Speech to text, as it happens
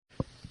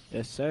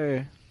Yes,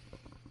 sir.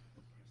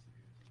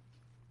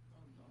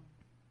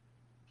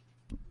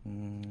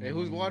 Hey,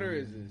 whose water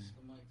is this?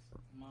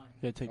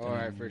 Yeah, take that. All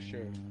right, for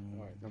sure.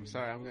 All right, I'm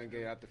sorry. I'm gonna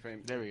get out the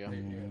frame. There we go.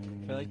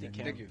 I feel like they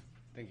can't. Thank you.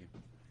 Thank you.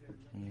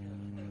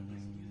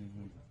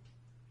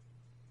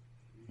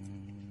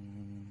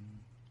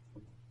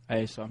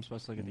 Hey, so I'm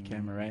supposed to look at the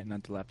camera, right?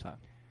 Not the laptop.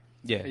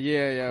 Yeah.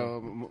 Yeah.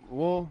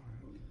 Well,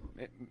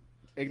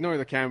 ignore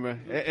the camera.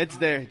 It's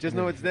there. Just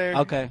know it's there.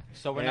 Okay,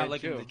 so we're Yeah, not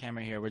looking chill. at the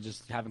camera here. We're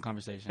just having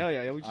conversation. Hell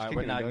yeah. We just All right,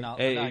 kicking we're not. it, dog.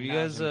 Hey, we're not if you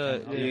guys, acknowledging the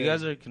if camera. you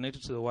guys are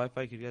connected to the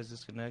Wi-Fi, could you guys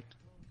disconnect?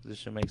 This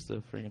shit makes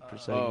the freaking per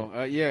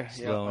second. Yeah.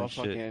 Slow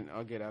and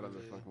I'll get out of the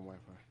fucking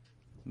Wi-Fi.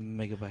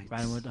 Megabytes.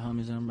 Riding with the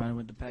homies and I'm riding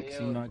with the pack.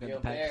 So you know I got yo,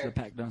 the pack. Bear. So the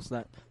pack don't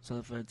slap. Sell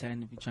it for a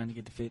 10 if you're trying to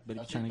get the fit. But if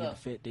you're trying to get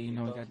the fit, then you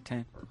know I got the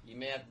 10. You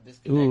may have to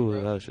disconnect, Ooh,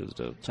 bro. that shit was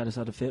dope. Try to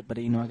sell the fit, but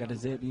you know I got the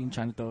zip. You ain't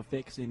trying to throw a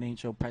fit because it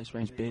ain't your price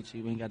range, bitch.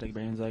 You ain't got the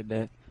bands like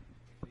that.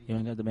 You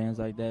ain't got the bands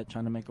like that.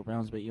 Trying to make a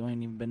rounds, but you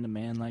ain't even been the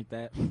man like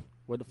that.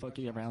 Where the fuck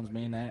are your rounds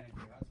man at?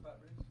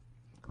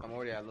 I'm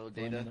already at low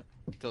data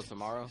till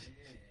tomorrow.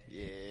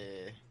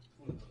 Yeah.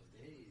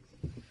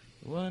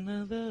 One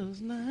of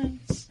those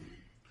nights.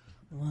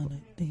 One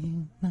of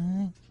these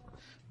nights.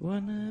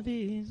 One of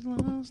these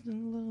lost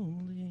and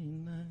lonely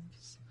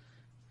nights.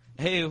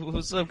 Hey,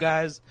 what's up,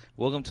 guys?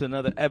 Welcome to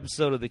another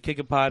episode of the Kick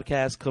It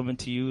Podcast, coming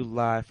to you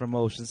live from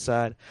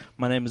Oceanside.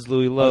 My name is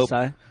Louis Lope.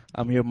 Outside.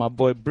 I'm here with my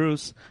boy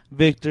Bruce,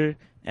 Victor,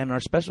 and our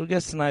special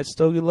guest tonight,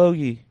 Stogie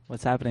Loggy.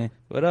 What's happening?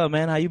 What up,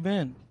 man? How you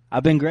been?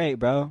 I've been great,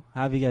 bro.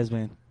 How have you guys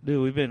been? Dude,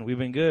 we've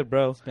been good,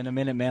 bro. It's been a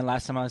minute, man.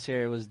 Last time I was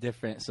here, it was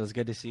different, so it's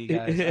good to see you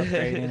guys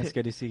upgrading. It's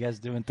good to see you guys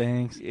doing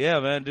things.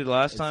 Yeah, man, dude.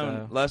 Last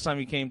It's, time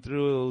you came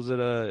through, it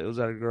was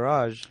at a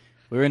garage.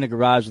 We were in the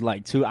garage with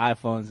like 2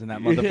 iPhones in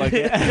that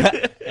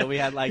motherfucker, and we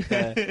had like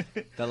the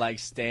like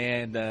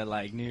stand,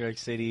 like New York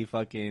City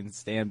fucking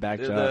stand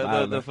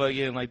backdrop. The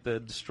fucking like the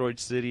destroyed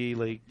city,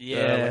 like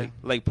Yeah.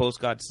 like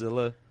post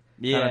Godzilla.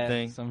 Yeah, kinda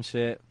thing. some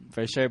shit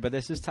for sure. But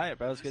this is tight,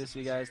 bro. It's good to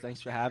see you guys.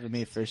 Thanks for having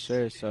me, for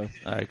sure. So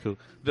All right, cool.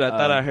 Dude, I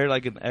thought I heard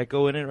like an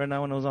echo in it right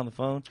now when I was on the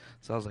phone,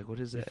 so I was like, "What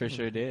is that?" for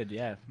sure did,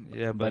 yeah.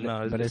 Yeah, but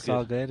no, it's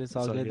all good. It's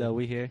all good though.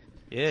 We here.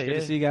 Yeah, It's good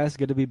to see you guys.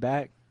 Good to be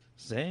back.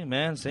 Same,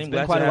 man. Same. It's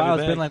Glad been quite to a have while.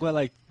 you It's been back. like what,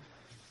 like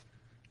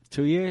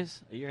 2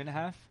 years, a year and a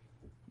half.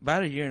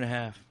 About a year and a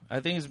half.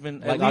 I think it's been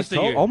Like at least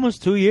a year.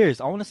 almost 2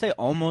 years. I want to say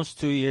almost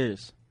 2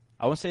 years.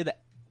 I want to say that.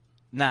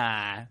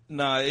 Nah,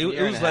 No, it Year was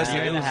and a less half. than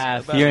year and a it was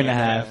half. about Year and a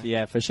half.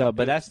 Yeah, for sure.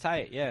 But that's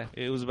tight. Yeah,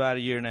 It was about a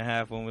year and a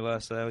half when we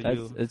last saw that's,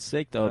 you. it's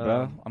sick though,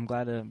 bro. I'm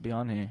glad to be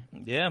on here.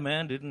 Yeah,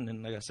 man, dude.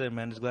 And like I said,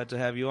 man, just glad to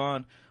have you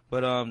on.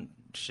 But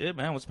shit,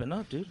 man, what's been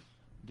up, dude?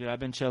 Dude, I've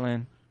been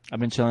chilling.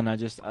 I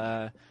just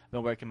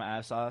been working my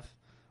ass off.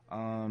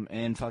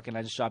 And fucking,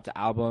 I just dropped the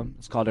album.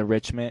 It's called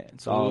Enrichment.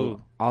 It's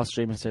all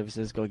streaming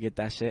services. Go get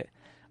that shit.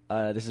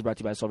 This is brought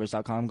to you by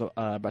Solvers.com. Go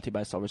brought to you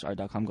by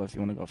SolversArt.com. Go if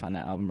you want to go find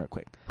that album real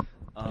quick.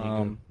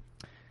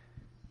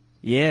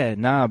 Yeah,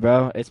 nah,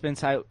 bro. It's been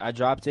tight. I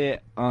dropped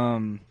it.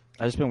 I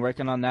just been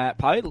working on that.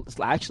 Probably,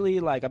 actually,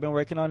 like, I've been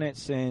working on it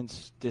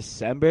since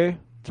December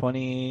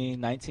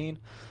 2019.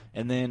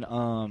 And then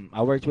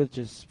I worked with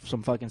just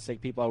some fucking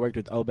sick people. I worked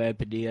with Obed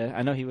Padilla.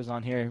 I know he was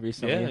on here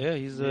recently. Yeah,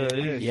 he's Yeah,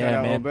 Shout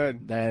out man.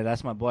 Obed.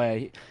 That's my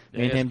boy.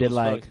 Me and Yeah, him cool did as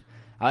like, fuck.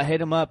 I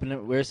hit him up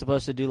and we were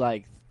supposed to do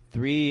like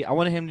 3. I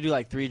wanted him to do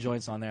like 3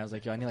 joints on there. I was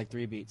like, yo, I need like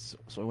 3 beats.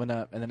 So I went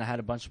up and then I had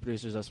a bunch of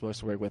producers I was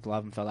supposed to work with. A lot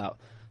of them fell out.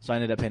 So I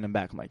ended up paying him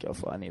back. I'm like, yo,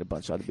 I need a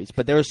bunch of other beats.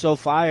 But they were so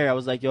fire. I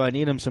was like, yo, I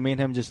need him. So me and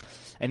him just,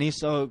 and he's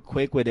so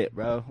quick with it,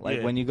 bro. Like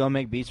Yeah. when you go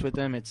make beats with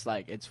him, it's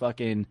like, it's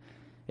fucking,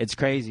 it's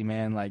crazy,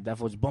 man. Like that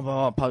fool just boom,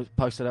 boom, boom,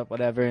 pucks it up,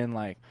 whatever. And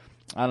like,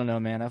 I don't know,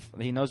 man.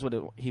 He knows what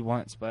he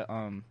wants, but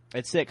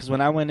it's sick because when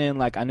I went in,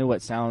 like I knew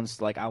what sounds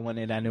like. I went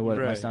in, I knew what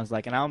my Right. sounds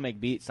like, and I don't make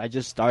beats. I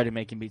just started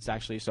making beats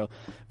actually. So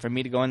for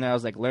me to go in there, I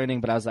was like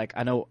learning, but I was like,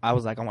 I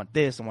want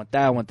this, I want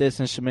that, I want this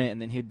instrument, and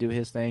then he'd do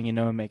his thing, you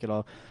know, and make it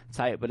all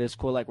tight. But it's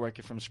cool, like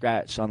working from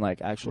scratch on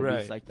like actual Right.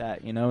 beats like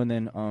that, you know. And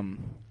then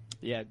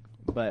yeah,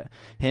 but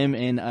him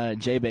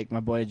and J-Bake, my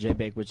boy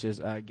J-Bake, which is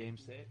Game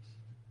 6.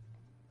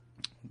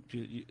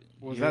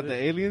 Was that the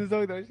aliens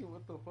though?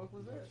 What the fuck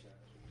was that?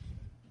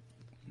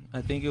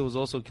 I think it was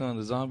also killing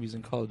the zombies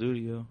in Call of Duty,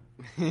 yo.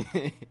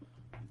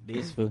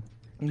 These food.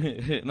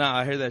 Nah,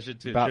 I heard that shit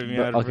too. Tripped me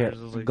out at Okay,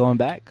 first. I was like, going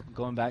back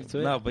to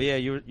it. no, but yeah,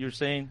 you're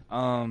saying.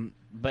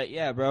 But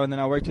yeah, bro. And then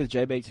I worked with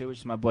J-Bake too, which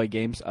is my boy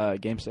Game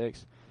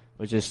 6,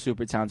 which is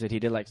super talented. He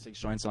did like 6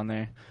 joints on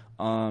there.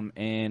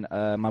 And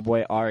my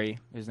boy Ari,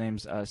 his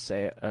name's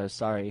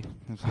sorry,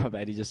 my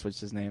bad. He just switched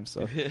his name,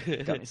 so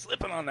got me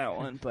slipping on that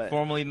one. But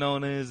Formerly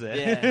known as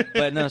yeah,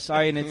 but no,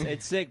 sorry. And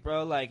it's sick,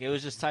 bro. Like it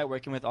was just tight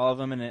working with all of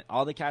them, and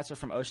all the cats are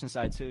from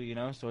Oceanside too, you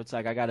know. So it's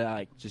like I gotta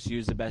like just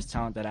use the best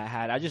talent that I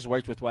had. I just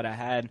worked with what I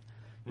had,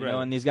 you know.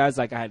 Right. And these guys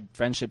like I had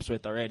friendships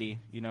with already,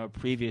 you know,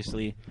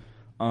 previously.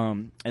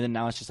 And then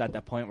now it's just at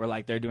that point where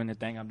like they're doing their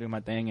thing, I'm doing my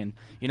thing, and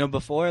you know,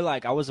 before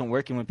like I wasn't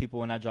working with people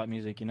when I dropped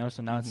music, you know.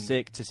 So now it's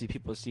sick to see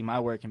people see my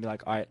work and be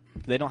like, all right,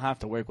 they don't have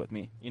to work with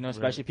me, you know.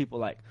 Especially people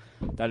like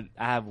that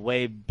I have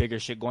way bigger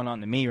shit going on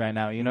than me right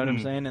now, you know what I'm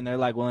saying? And they're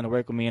like willing to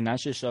work with me, and that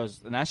just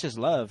shows, and that's just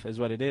love, is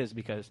what it is,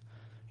 because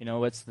you know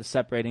what's the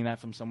separating that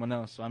from someone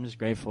else. So I'm just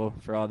grateful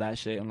for all that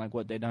shit and like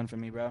what they done for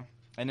me, bro.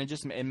 And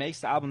it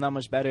makes the album that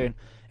much better, and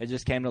it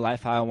just came to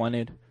life how I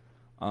wanted.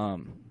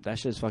 That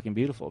shit's fucking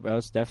beautiful, bro.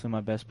 It's definitely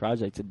my best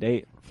project to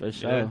date, for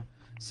sure. Yeah.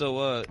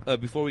 So,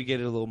 before we get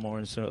a little more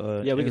into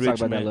we can talk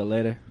about that a little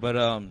later.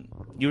 But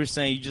you were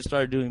saying you just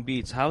started doing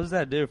beats. How is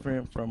that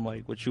different from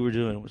like what you were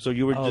doing? So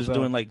you were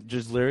doing like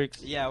just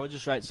lyrics? Yeah, I would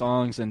just write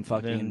songs and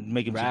fucking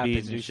make 'em rap beats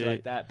and do and shit shit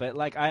like that. But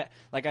like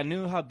I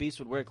knew how beats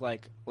would work.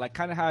 Like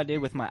kind of how I did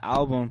with my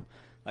album.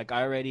 Like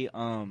I already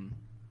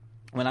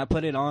when I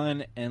put it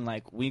on and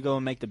like we go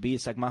and make the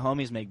beats, like my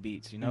homies make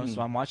beats, you know.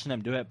 So I'm watching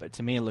them do it, but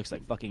to me it looks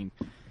like fucking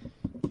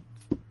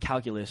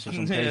calculus or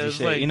some crazy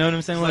shit. Like, you know what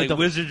I'm saying? Like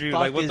wizardry.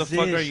 Like what the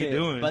fuck are you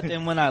doing? But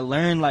then when I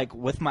learned, like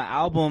with my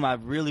album, I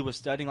really was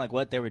studying like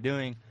what they were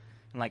doing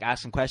and like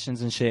asking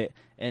questions and shit.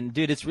 And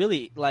dude, it's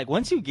really like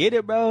once you get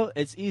it, bro,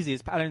 it's easy.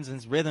 It's patterns and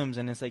it's rhythms,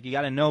 and it's like you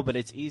got to know, but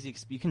it's easy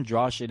 'cause you can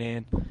draw shit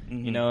in,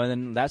 you know. And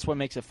then that's what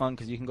makes it fun,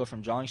 because you can go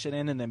from drawing shit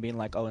in and then being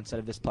like, oh, instead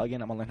of this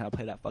plugin, I'm gonna learn how to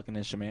play that fucking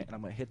instrument, and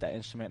I'm gonna hit that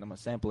instrument and I'm gonna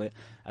sample it,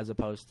 as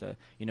opposed to,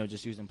 you know,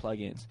 just using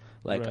plugins.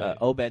 Like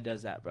Obed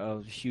does that,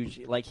 bro.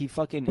 Huge. Like he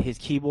fucking his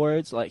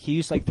keyboards, like he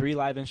used like 3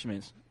 live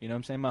instruments. You know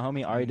what I'm saying? My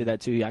homie Ari did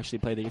that too. He actually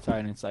played the guitar,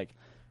 and it's like,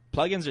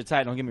 plugins are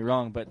tight, don't get me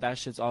wrong, but that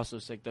shit's also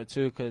sick though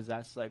too, because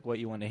that's like what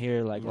you want to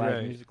hear, like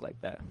live music like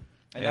that.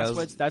 And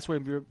that's where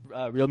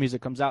real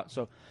music comes out.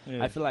 So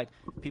I feel like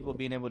people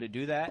being able to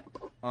do that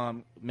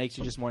makes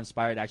you just more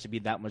inspired to actually be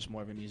that much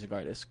more of a music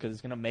artist, because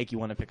it's gonna make you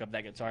want to pick up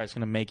that guitar. It's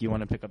gonna make you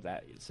want to pick up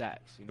that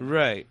sax. You know?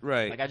 Right.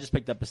 Like I just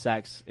picked up a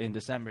sax in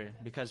December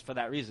because for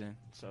that reason.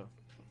 So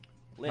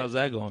how's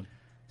that going?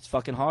 It's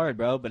fucking hard,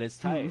 bro, but it's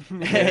tight.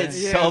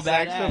 It's so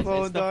badass.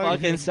 It's the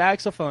fucking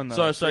saxophone,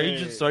 though. So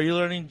are you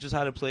learning just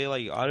how to play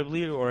like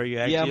audibly, or are you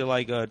actually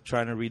like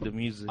trying to read the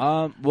music?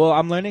 Well,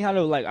 I'm learning how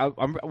to like.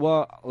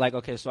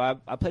 Okay, so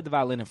I played the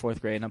violin in 4th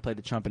grade and I played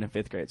the trumpet in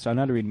 5th grade, so I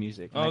know how to read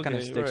music. And that kind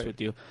of sticks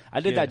with you. I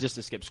did that just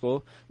to skip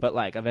school, but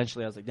like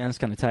eventually I was like, damn, it's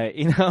kind of tight,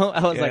 you know.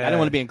 I was like, I didn't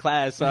want to be in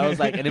class, so I was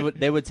like, and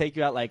they would take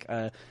you out like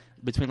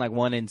between like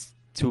 1 and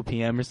 2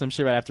 p.m. or some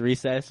shit right after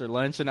recess or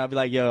lunch, and I'll be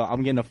like, yo,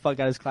 I'm getting the fuck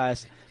out of this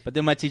class. But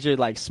then my teacher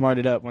like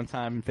smarted up one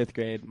time in 5th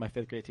grade. My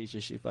 5th grade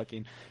teacher,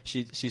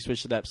 she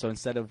switched it up. So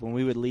instead of when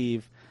we would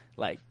leave,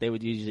 like they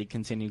would usually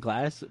continue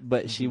class,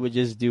 but she would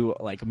just do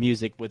like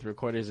music with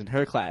recorders in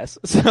her class.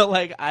 So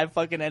like I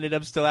fucking ended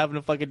up still having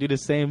to fucking do the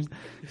same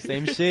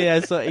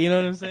shit. So you know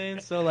what I'm saying?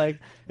 So like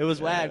it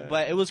was whack,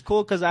 but it was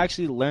cool because I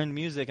actually learned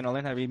music and I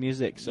learned how to read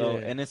music. So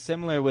and it's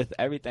similar with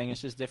everything.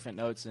 It's just different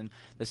notes and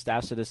the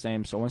staffs are the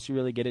same. So once you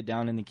really get it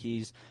down in the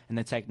keys and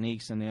the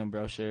techniques and the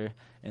embouchure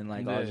and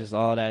like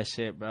all that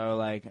shit, bro,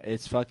 like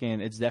it's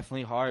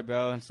definitely hard,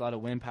 bro. It's a lot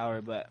of wind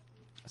power, but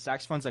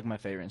saxophone's like my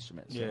favorite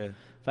instrument. So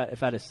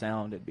if I had a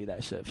sound, it'd be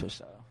that shit for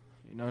sure.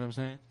 You know what I'm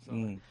saying?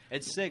 So,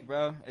 it's sick,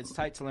 bro. It's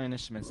tight to learn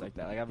instruments like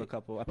that. Like I have a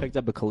couple. I picked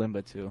up a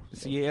kalimba too.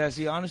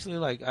 See, honestly,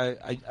 like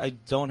I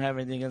don't have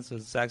anything against the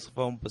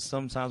saxophone, but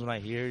sometimes when I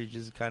hear it,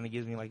 just kind of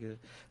gives me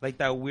like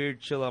that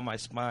weird chill on my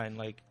spine.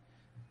 Like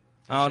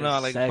I don't know,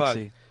 like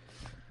sexy.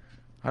 Fuck.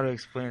 How to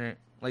explain it?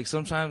 Like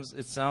sometimes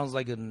it sounds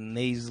like a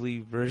nasally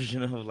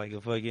version of like a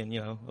fucking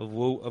of a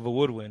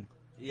woodwind.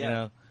 Yeah. You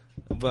know?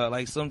 But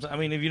like sometimes, I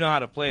mean, if you know how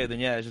to play it, then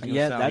it's just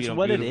gonna sound that's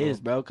what beautiful. it is,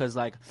 bro. Because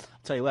like, I'll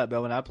tell you what,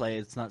 bro. When I play,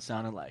 it's not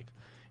sounding like,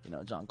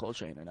 John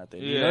Coltrane or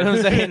nothing. You know what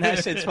I'm saying?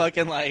 That shit's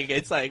fucking like,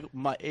 it's like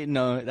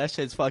that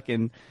shit's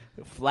fucking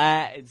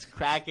flat. It's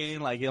cracking.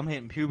 Like I'm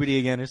hitting puberty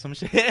again or some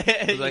shit.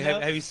 Like,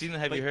 have you seen?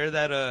 Have you heard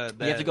that?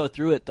 You have to go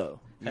through it though.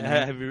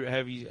 Have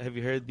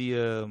you heard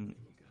the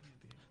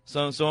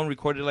someone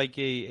recorded like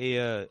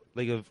a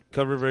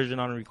cover version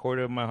on a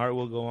recorder of "My Heart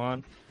Will Go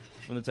On"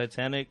 from the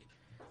Titanic.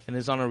 And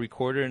it's on a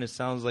recorder, and it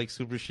sounds like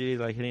super shitty,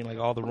 like hitting like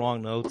all the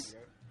wrong notes.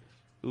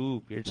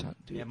 Ooh, you're dude.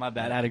 Yeah, my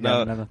bad. I had to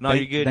grab another. No,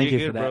 you're good. Thank you're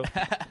you good, for bro.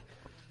 that.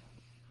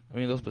 I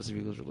mean, those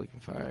Pacificos are looking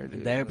fire,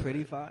 dude. They're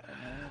pretty fire, man.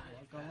 I'm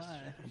not gonna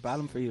lie. I brought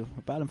them for you.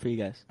 I brought them for you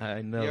guys.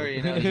 I know. You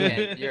already know you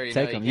already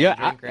Take know them. you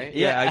can't drink, right?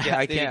 Yeah,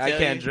 I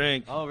can't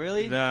drink. Oh,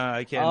 really? Nah,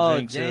 I can't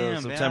drink till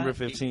damn, September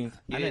man. 15th.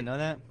 I didn't know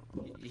that.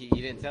 You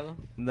didn't tell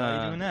him? Nah. Why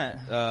are you doing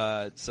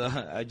that? So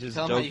I just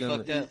Tell him how you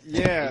fucked up.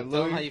 Yeah,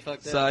 Tell him how you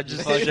fucked up. So I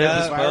just Fucked shared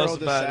up. this Viral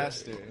post about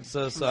disaster. it.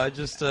 So I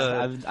just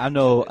I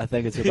know. I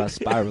think it's about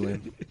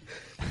spiraling.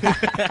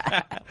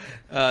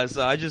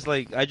 So I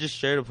just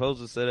shared a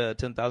post that said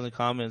 10,000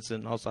 comments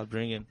and I'll stop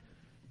drinking,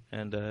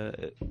 and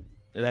it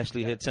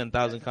actually hit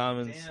 10,000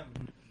 comments.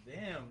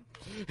 Damn.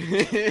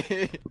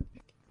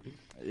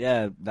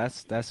 Yeah, that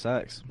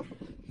sucks.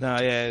 No,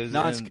 yeah,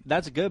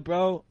 that's good,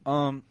 bro.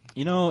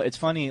 It's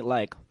funny.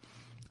 Like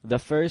the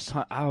first,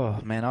 I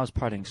was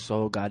partying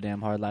so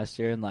goddamn hard last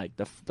year, and like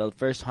the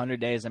first 100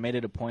 days, I made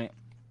it a point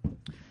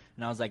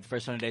And I was like, the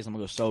first 100 days I'm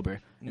gonna go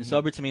sober. And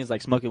sober to me is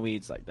like smoking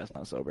weed's like that's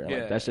not sober. Yeah.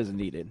 Like that shit's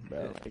needed,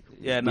 bro. Like,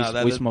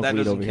 that smoke that weed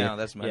doesn't over count. here.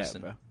 That's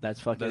medicine. Yeah, bro. That's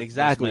fucking That's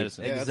exactly,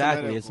 medicine. Yeah, that's a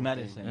exactly. It's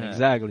medical medicine, thing. Yeah.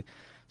 exactly.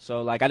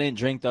 So like I didn't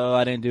drink though.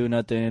 I didn't do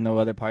nothing, no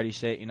other party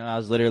shit. You know, I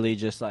was literally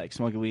just like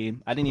smoking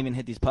weed. I didn't even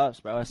hit these puffs,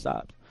 bro. I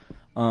stopped.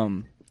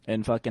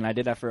 And fucking I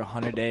did that for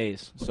 100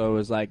 days. So it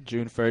was like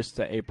June 1st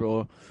to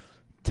April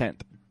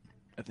 10th.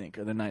 I think,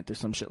 or the 9th or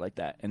some shit like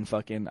that. And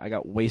fucking I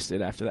got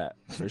wasted after that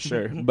for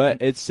sure.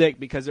 But it's sick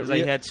because It's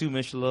like he had 2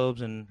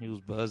 Michelobes and he was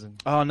buzzing.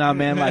 Oh no,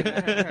 man! Like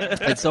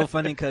it's so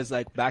funny because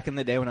like back in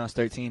the day when I was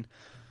 13,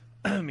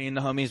 me and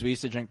the homies we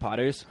used to drink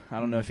Potters. I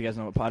don't know if you guys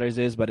know what Potters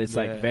is, but it's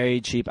like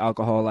very cheap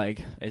alcohol.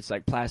 Like it's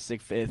like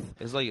plastic fifth.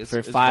 It's like for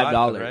it's $5.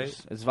 vodka,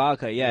 right? It's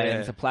vodka, yeah, and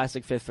it's a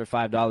plastic fifth for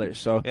 $5.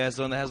 So yeah, it's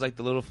the one that has like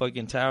the little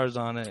fucking towers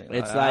on it.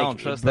 it's I like, don't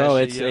trust bro,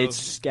 that shit, it's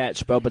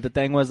sketch, bro. But the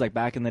thing was, like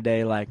back in the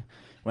day, like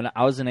when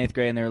I was in 8th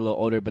grade and they were a little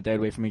older, but they'd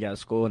wait for me to get out of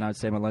school, and I would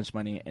save my lunch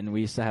money. And there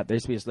used to be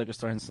this liquor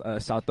store in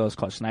South Dos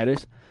called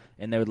Schneider's,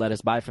 and they would let us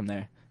buy from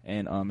there.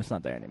 And it's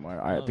not there anymore.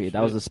 R.I.P.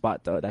 That was the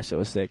spot though. That shit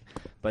was sick.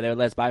 But they would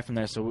let us buy from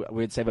there, so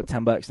we'd save up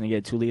 $10 and you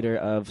get a 2-liter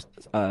of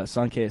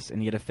Sunkist,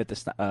 and you get a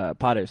fifth of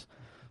Potters.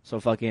 So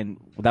fucking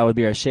that would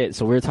be our shit.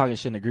 So we were talking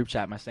shit in the group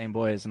chat, my same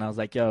boys, and I was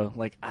like, yo,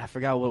 like I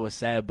forgot what was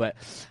said, but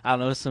I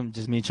don't know, it's some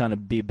just me trying to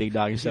be a big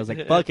dog and shit. I was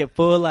like, fuck it,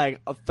 fool,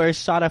 like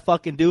first shot I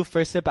fucking do,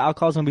 first sip of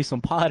alcohol's gonna be some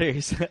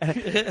Potters.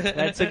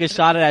 And I took a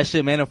shot of that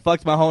shit, man, and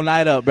fucked my whole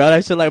night up, bro.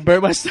 That shit like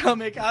burned my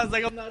stomach. I was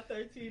like, I'm not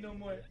 13 no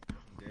more.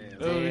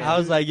 Damn. I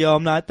was like, yo,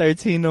 I'm not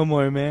 13 no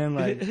more, man.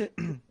 Like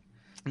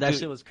that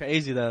shit was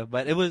crazy though,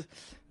 but it was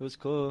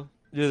cool.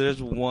 Dude,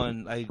 there's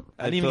one. I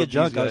didn't even get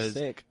drunk. I was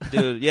sick.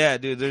 Dude, yeah,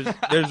 dude.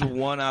 There's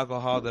one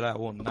alcohol that I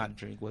will not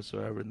drink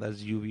whatsoever, and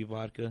that's UV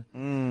vodka.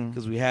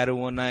 Because we had it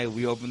one night.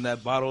 We opened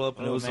that bottle up,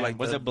 and it was like,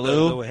 was it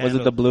blue? Was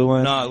it the blue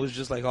one? No, it was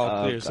just like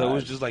all clear. God. So it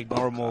was just like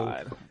normal.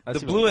 The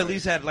That's blue at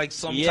least had like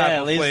some Yeah, type at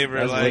of least flavor.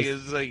 that's Like what-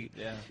 it's like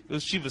it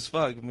was cheap as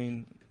fuck. I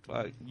mean,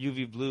 like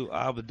UV blue.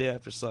 The day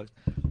after sucked.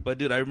 But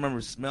dude, I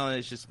remember smelling it.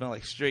 It just smelled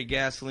like straight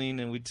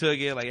gasoline, and we took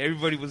it. Like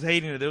everybody was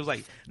hating it. There was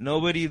like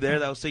nobody there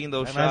that was taking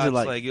those shots.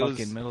 Like it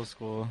was middle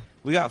school.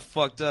 We got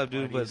fucked up,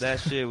 dude. But that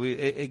shit,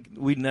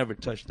 we never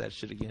touched that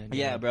shit again.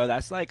 Yeah, bro.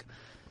 That's like,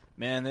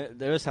 man,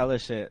 there was hella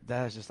shit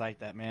that was just like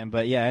that, man.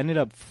 But yeah, I ended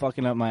up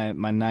fucking up my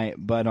night.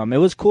 But it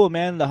was cool,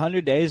 man. The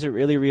 100 days, it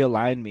really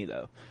realigned me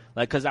though.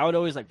 Like, cause I would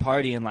always like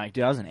party and like,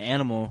 dude, I was an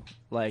animal.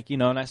 Like, you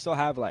know, and I still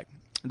have like,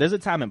 there's a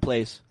time and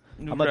place.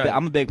 I'm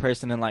a big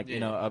person, and like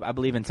you know, I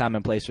believe in time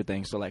and place for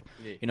things. So like,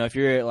 you know, if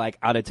you're like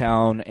out of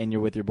town and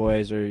you're with your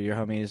boys or your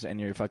homies and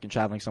you're fucking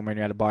traveling somewhere and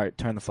you're at a bar,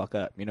 turn the fuck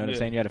up. You know what I'm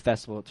saying? You're at a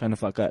festival, turn the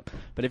fuck up.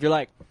 But if you're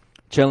like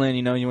chilling,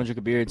 you know, you want to drink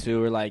a beer or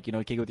two, or like, you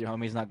know, kick it with your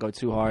homies, not go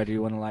too hard, or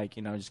you want to like,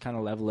 you know, just kind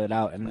of level it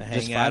out and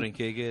hang out and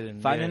kick it.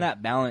 And finding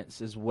that balance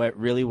is what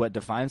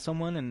defines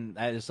someone, and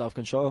that is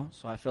self-control.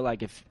 So I feel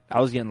like if I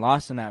was getting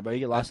lost in that, bro, you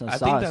get lost in the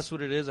sauce. I think that's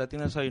what it is. I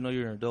think that's how you know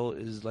you're an adult,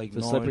 is like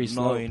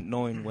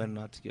knowing when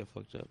not to get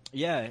fucked up.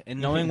 Yeah,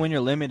 and knowing when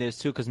your limit is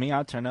too, because me,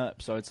 I'll turn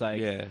up. So it's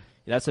like,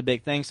 that's a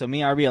big thing. So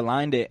me, I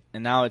realigned it,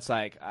 and now it's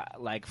like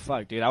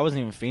fuck, dude, I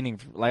wasn't even fiending.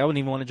 Like I wouldn't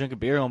even want to drink a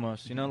beer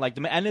almost. You know, like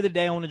the end of the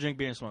day, I want to drink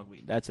beer and smoke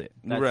weed. That's it.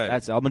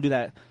 That's it. I'm gonna do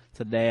that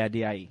today at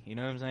DIE. You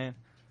know what I'm saying?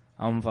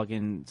 I'm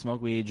fucking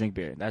smoke weed, drink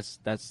beer.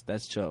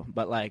 That's chill.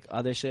 But like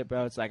other shit,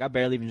 bro, it's like I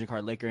barely even drink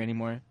hard liquor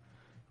anymore.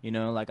 You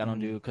know, like I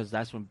don't do, because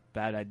that's when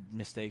bad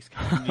mistakes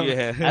come.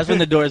 Yeah, that's when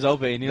the doors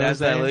open. You know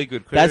that's what I'm saying? That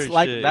liquid that's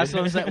like shit. That's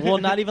what I'm saying. Well,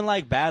 not even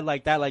like bad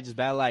like that. Like just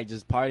bad, like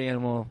just partying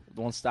and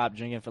won't stop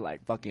drinking for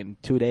like fucking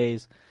 2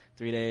 days.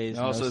 3 days.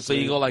 Oh, so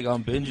you go like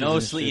on binges. No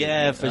sleep,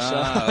 yeah, for sure.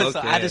 Okay. So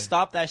I had to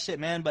stop that shit,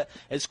 man. But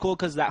it's cool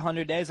because that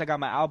 100 days, I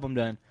got my album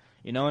done.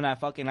 You know, and I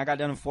got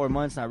done in 4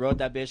 months, and I wrote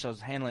that bitch. I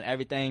was handling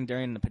everything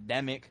during the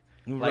pandemic.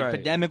 Like,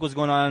 pandemic was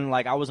going on.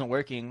 Like, I wasn't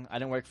working. I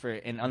didn't work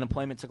and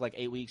unemployment took like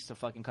 8 weeks to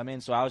fucking come in.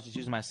 So I was just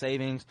using my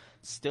savings.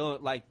 Still,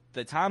 like,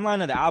 the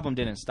timeline of the album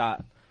didn't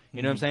stop.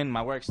 You know what I'm saying?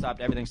 My work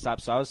stopped, everything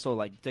stopped. So I was still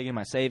like digging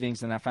my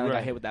savings, and I finally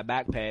got hit with that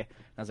back pay. And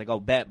I was like, oh,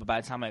 bet. But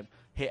by the time I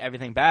hit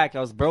everything back, I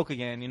was broke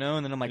again, you know?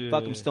 And then I'm like,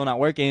 fuck, I'm still not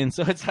working.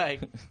 So it's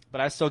like, but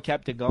I still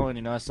kept it going,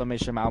 you know? I still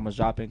made sure my album was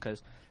dropping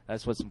because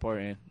that's what's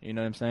important. You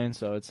know what I'm saying?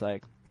 So it's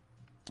like,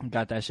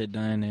 got that shit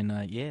done,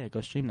 and yeah,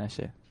 go stream that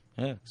shit.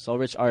 Yeah.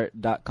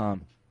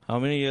 soulrichart.com. How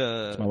many?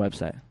 It's my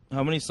website.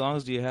 How many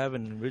songs do you have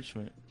in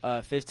Enrichment?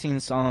 15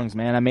 songs,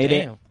 man. I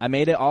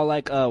made it all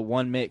like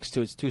one mix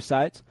too. It's 2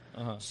 sides.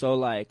 So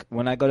like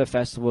when I go to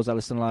festivals, I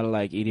listen to a lot of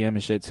like EDM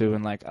and shit too,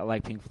 and like I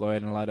like Pink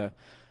Floyd and a lot of.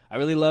 I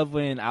really love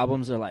when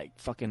albums are like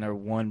fucking are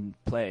one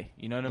play.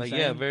 You know what I'm saying?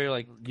 Yeah, very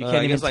like you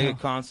can't even like a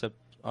concept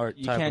art.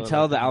 You can't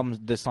tell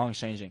the song's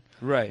changing,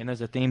 right? And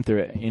there's a theme through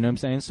it. You know what I'm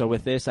saying? So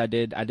with this, I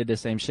did the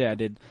same shit. I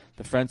did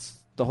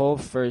the whole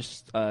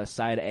first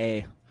side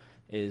A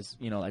is,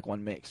 you know, like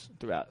one mix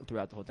throughout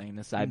the whole thing. And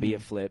the side B,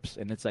 it flips,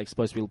 and it's like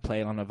supposed to be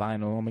played on a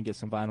vinyl. I'm gonna get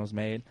some vinyls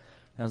made.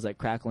 And I was like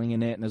crackling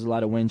in it, and there's a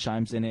lot of wind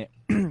chimes in it.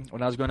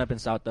 When I was growing up in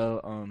South though,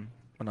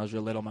 when I was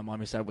real little, my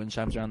mom used to have wind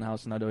chimes around the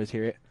house, and I'd always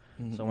hear it.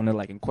 So I want to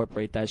like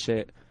incorporate that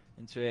shit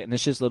into it. And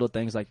it's just little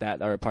things like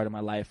that are a part of my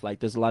life. Like,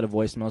 there's a lot of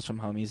voicemails from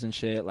homies and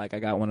shit. Like, I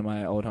got one of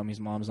my old homies'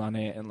 moms on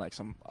it, and like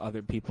some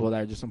other people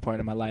that are just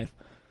important in my life,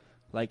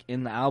 like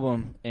in the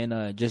album.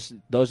 And just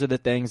those are the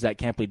things that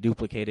can't be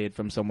duplicated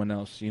from someone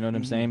else. You know what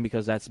I'm saying?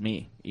 Because that's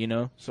me. You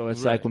know. So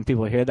it's like when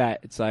people hear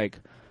that, it's like,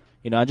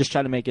 you know, I just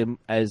try to make it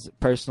as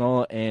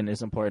personal and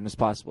as important as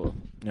possible. You know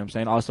what I'm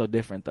saying? Also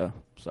different though.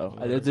 So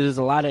there's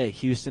a lot of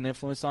Houston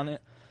influence on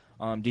it.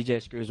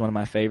 DJ Screw is one of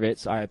my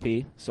favorites,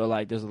 RIP. So,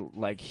 like, there's,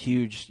 like,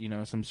 huge, you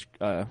know, some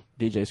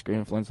DJ Screw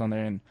influence on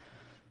there. And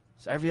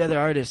it's every other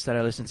artist that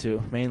I listen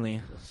to,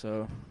 mainly.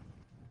 So,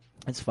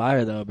 it's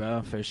fire, though,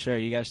 bro, for sure.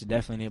 You guys should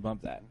definitely need to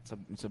bump that.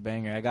 It's a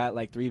banger. I got,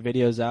 like, 3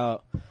 videos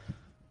out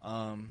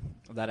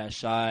that I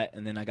shot.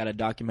 And then I got a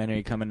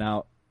documentary coming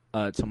out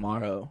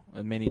tomorrow,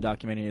 a mini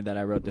documentary that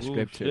I wrote the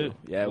script to.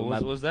 Yeah,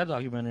 what's that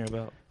documentary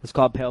about? It's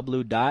called Pale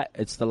Blue Dot.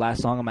 It's the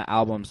last song on my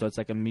album, so it's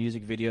like a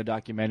music video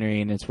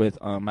documentary, and it's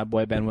with my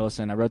boy Ben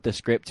Wilson. I wrote the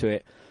script to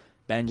it.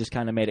 Ben just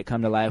kind of made it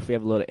come to life. We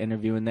have a little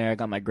interview in there. I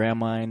got my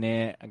grandma in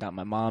it. I got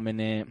my mom in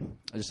it.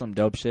 Just some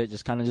dope shit.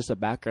 Just kind of just a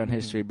background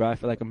history, bro. I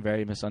feel like I'm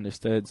very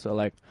misunderstood, so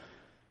like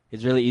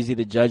it's really easy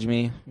to judge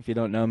me if you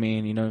don't know me,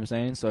 and you know what I'm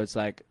saying? So it's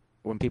like,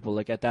 when people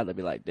look at that, they'll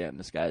be like, damn,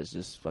 this guy's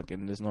just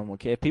fucking this normal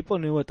kid. If people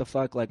knew what the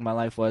fuck, like, my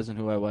life was and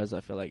who I was,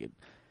 I feel like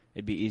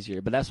it'd be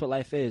easier. But that's what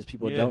life is.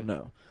 People don't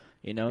know,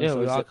 you know? Yeah,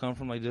 so we all come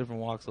from, like, different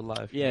walks of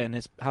life. Yeah, and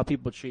it's how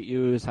people treat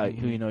you is how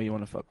who you know you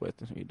want to fuck with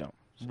and who you don't.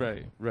 So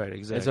Right,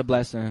 exactly. it's a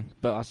blessing.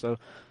 But also,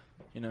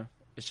 you know,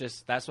 it's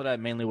just, that's what I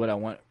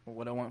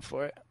want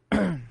for it.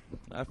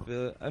 I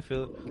feel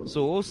it.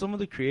 So what was some of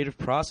the creative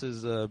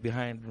process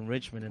behind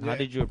Enrichment, and how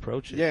did you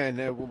approach it? Yeah,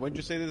 and when did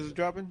you say this is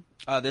dropping?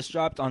 This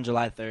dropped on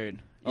July 3rd.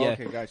 Oh, Yeah.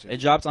 okay, gotcha. It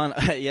dropped on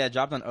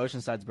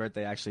Oceanside's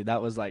birthday, actually.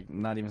 That was, like,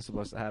 not even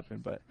supposed to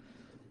happen, but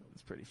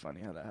it's pretty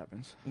funny how that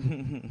happens.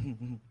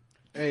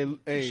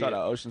 Hey, Shout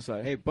out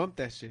Oceanside. Hey, bump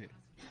that shit.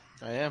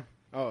 I am.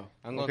 Oh,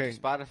 I'm going to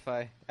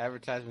Spotify.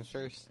 Advertisements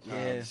first.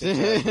 Yeah.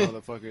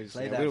 Motherfuckers.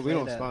 Play Yeah, that, we play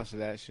don't that. sponsor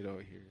that shit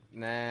over here.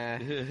 Nah.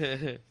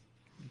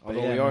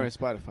 Although yeah, we are man. in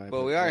Spotify.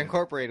 But we are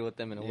incorporated with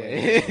them in a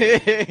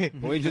way.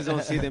 We just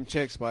don't see them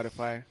check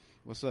Spotify.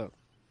 What's up?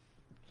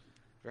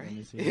 Let Right?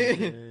 me see.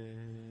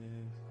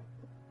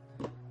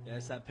 Yeah,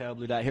 it's that Pale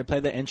Blue Dot. Here,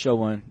 play the intro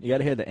one. You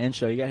gotta hear the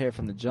intro. You gotta hear it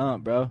from the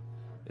jump, bro.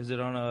 Is it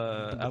on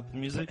Apple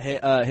Music?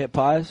 Hit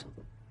pause.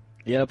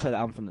 Yeah, play the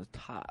album from the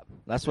top.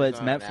 That's what It's it's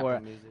on meant Apple for.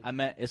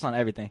 Music. It's on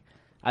everything.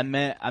 I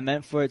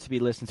meant for it to be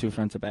listened to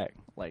front to back.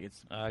 Like,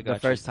 it's I the got you.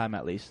 first time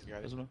at least. You got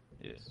it? This one?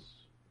 Yeah.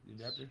 You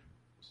got there?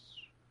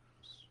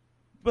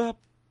 Bop,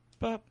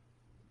 bop.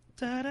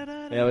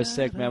 Yeah, it was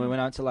sick, man. We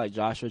went out to, like,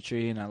 Joshua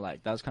Tree, and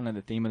that was kind of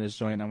the theme of this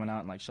joint. I went out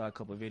and, like, shot a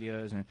couple of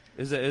videos, and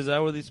Is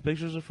that where these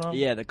pictures are from?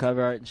 yeah, the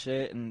cover art and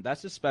shit. And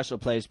that's a special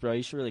place, bro.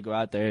 You should really go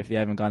out there if you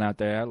haven't gone out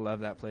there. I love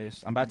that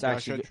place. I'm about to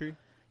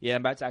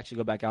actually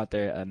go back out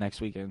there next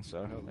weekend.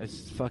 So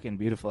it's fucking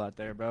beautiful out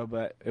there, bro.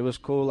 But it was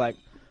cool, like,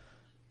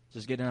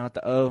 just getting out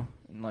the O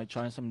and, like,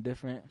 trying something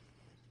different.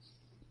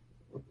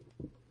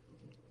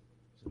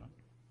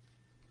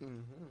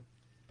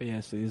 But yeah,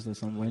 so these are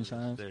some wind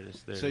chimes. There it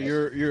is. So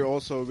you're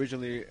also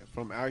originally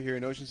from out here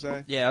in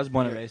Oceanside? Yeah, I was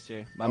born and raised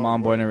here. My Oh,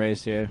 mom word. born and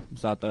raised here.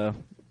 South the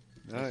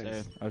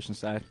Nice.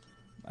 Oceanside.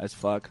 As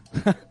fuck.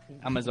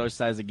 I'm as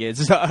Oceanside as it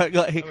gets. So,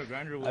 like,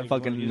 I've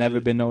fucking never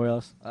been nowhere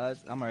else.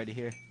 I'm already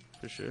here.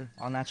 For sure.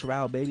 All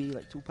natural, baby,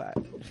 like Tupac.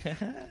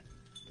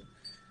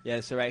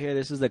 Yeah, so right here,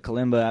 this is the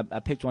kalimba. I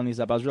picked one of these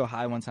up. I was real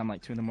high one time,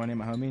 like 2 in the morning,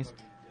 my homies.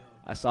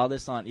 I saw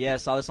this on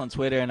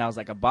Twitter, and I was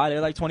like, I bought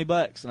it, like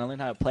 $20, and I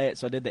learned how to play it,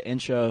 so I did the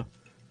intro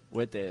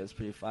with it. It was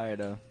pretty fire,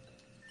 though.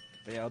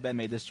 But yeah, I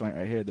made this joint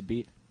right here, the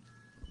beat.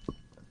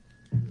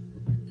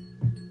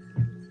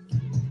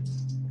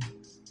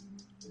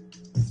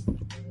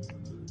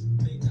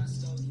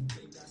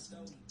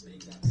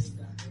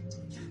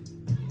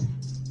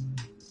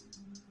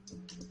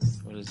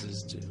 What does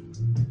this do?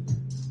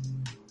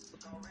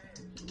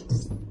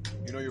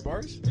 You know your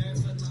bars?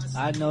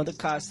 I know the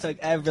cost took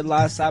every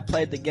loss. I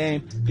played the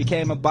game,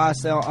 became a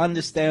boss. They don't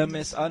understand,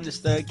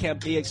 misunderstood,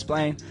 can't be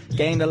explained.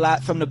 Gained a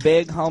lot from the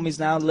big homies.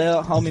 Now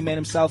lil homie made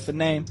himself a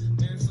name.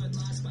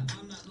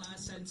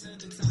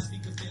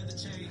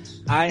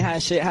 I ain't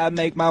had shit, how to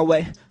make my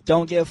way.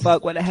 Don't give a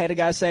fuck what the hater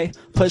gotta say.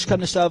 Push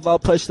come to shove, I'll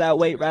push that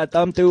weight. Ride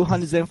thumb through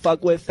hundreds and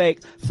fuck with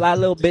fake. Fly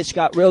little bitch,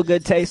 got real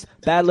good taste.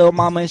 Bad little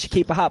mama and she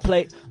keep a hot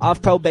plate.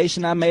 Off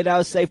probation, I made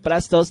out safe, but I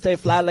still stay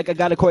fly like I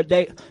got a court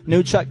date.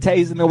 New truck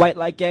tasing the white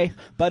like gay.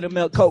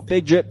 Buttermilk coat,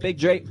 big drip, big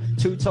drape.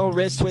 Two-tone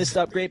wrist, twist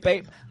up, great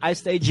babe. I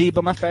stay G,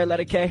 but my fair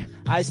letter K.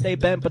 I stay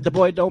bent, but the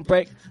boy don't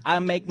break. I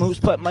make moves,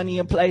 put money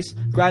in place.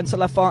 Grind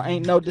till I fall,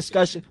 ain't no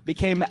discussion.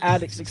 Became an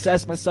addict,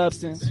 success my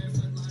substance.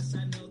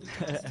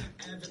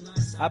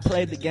 I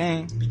played the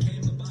game.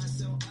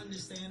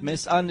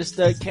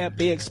 Misunderstood, can't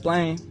be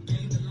explained.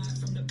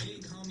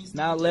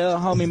 Now lil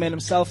homie made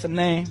himself a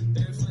name.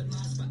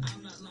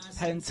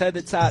 Heading to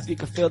the top, you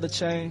can feel the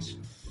change.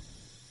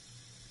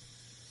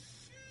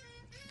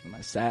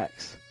 My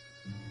sax.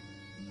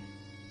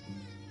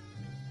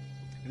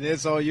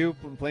 This all you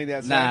playing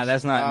that? Nah, sax?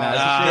 that's not.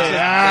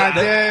 Nah,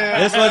 damn.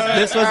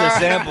 this was a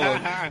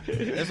sample.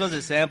 This was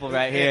a sample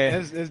right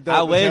here. It's dope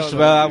I as wish, hell, bro.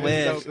 though. I It's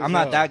wish. dope as I'm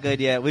not hell. that good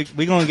yet. We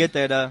gonna get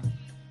there though.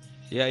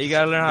 Yeah, you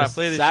gotta learn how to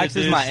play this Sax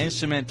shit, is my dude.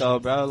 instrument though,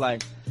 bro.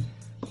 Like,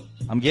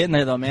 I'm getting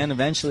there though, man.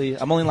 Eventually,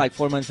 I'm only like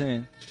 4 months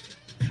in.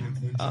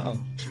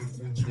 Oh,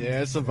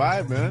 Yeah, it's a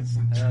vibe, man.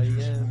 hell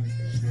yeah.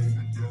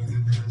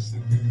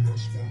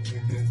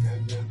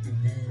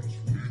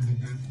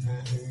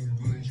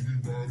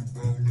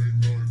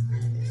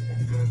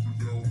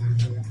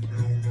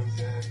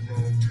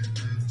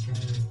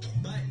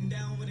 Button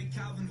down with a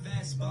Calvin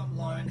vest, bump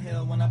Lauren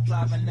Hill when I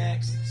apply my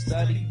next.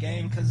 Study the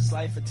game cause it's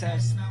life a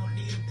test. I don't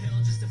need a pill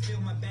just to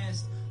feel my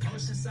best.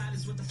 Oceanside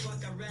is what the fuck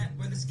I rap.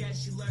 Where the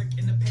sketchy lurk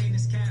and the pain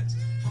is capped.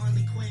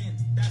 Harley Quinn,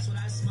 that's what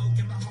I smoke.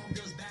 And my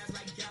homegirl's bad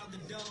like Gal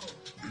Gadot.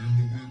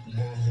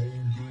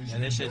 Yeah,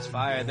 this shit's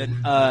fire.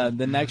 Then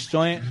the next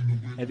joint,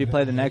 if you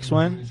play the next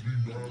one,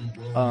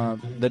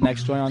 the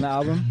next joint on the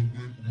album,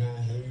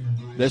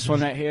 this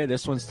one right here,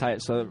 this one's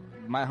tight. So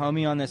my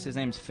homie on this, his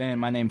name's Finn.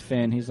 My name's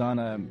Finn. He's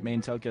on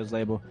Main Tokyo's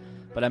label.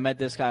 But I met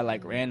this guy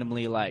like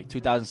randomly, like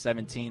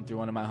 2017, through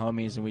one of my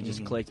homies, and we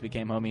just clicked,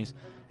 became homies.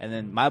 And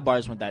then my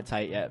bars weren't that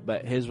tight yet,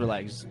 but his were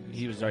like,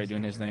 he was already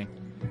doing his thing.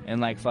 And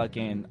like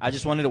fucking, I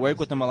just wanted to work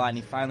with him a lot, and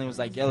he finally was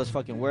like, yo, let's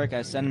fucking work.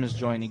 I sent him his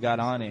joint, and he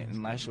got on it,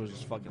 and that shit was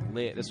just fucking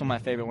lit. This is one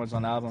of my favorite ones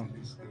on the album.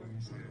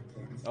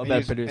 Oh,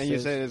 bad producers. And you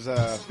said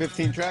it's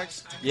 15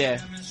 tracks? Yeah.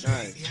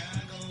 Nice.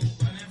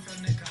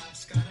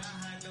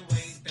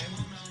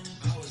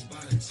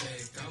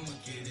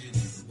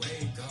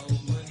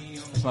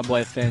 That's my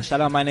boy Finn.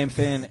 Shout out my name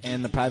Finn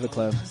and the Private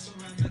Club.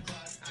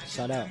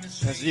 Shout out. And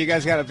so you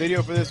guys got a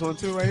video for this one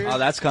too, right here? Oh,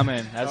 that's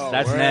coming.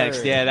 That's word.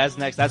 next. Yeah, that's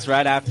next. That's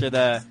right after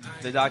the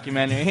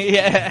documentary.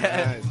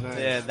 Yeah. Nice.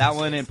 Yeah, that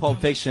one in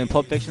Pulp Fiction.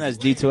 Pulp Fiction has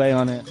D2A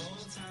on it.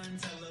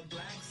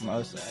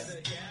 Most.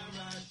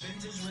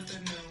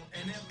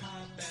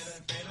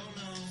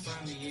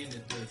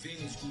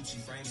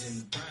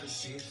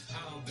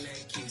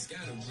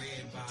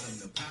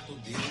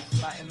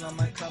 Fighting on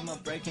my come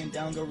up, breaking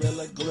down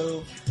Gorilla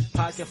Glue.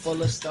 Pocket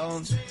full of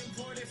stones.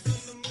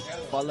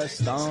 Full of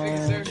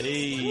stones.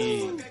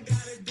 Hey.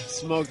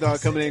 Smoke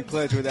Dog coming in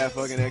clutch with that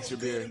fucking extra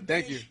beer.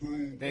 Thank you.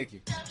 Thank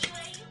you.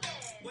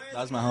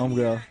 That was my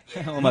homegirl.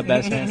 One of my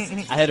best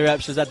friends. I hit her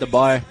up. She was at the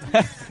bar.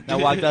 And I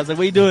walked out. I was like,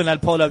 what you doing? I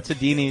pulled up to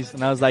Dini's.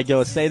 And I was like,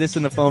 yo, say this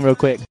in the phone real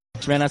quick.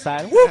 She ran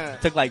outside.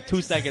 Whoop, took like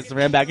 2 seconds and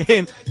ran back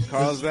in.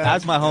 Carl's back.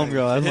 That's my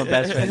homegirl. That's my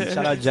best friend.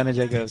 Shout out Jenna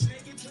Jacobs.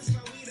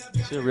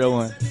 She's a real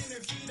one.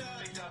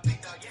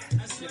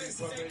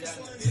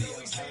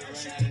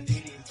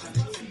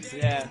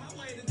 Yeah.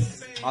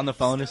 On the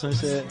phone or some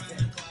shit.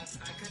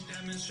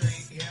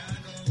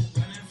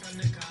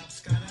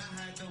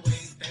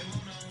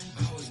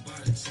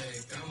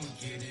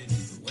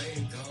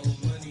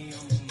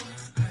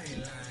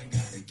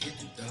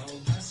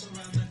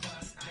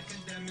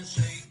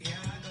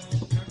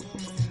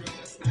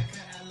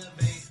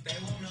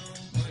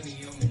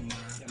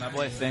 My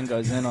boy Finn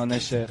goes in on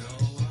this shit.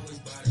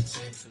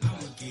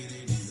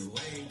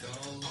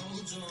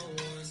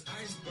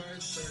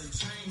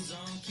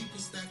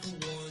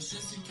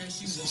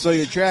 So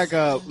your track,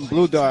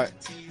 Blue Dot,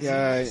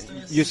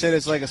 you said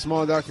it's like a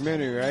small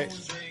documentary,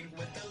 right?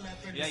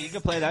 Yeah, you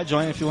can play that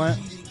joint if you want.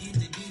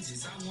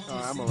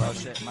 I'm Oh alright.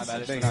 shit, my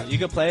bad. Thank you. You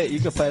can play it.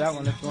 You can play that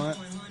one if you want.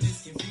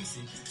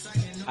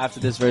 After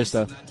this verse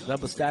though,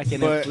 double stacking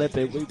and But- flip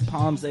it. With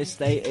palms they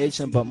stay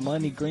itching, but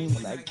money green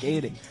when I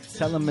get it.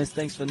 Tell them it's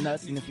thanks for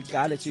nothing. If you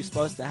got it, you're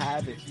supposed to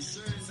have it.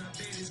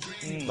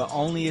 But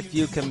only if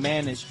you can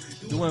manage.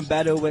 Doing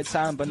better with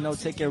time, but no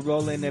ticket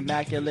rolling,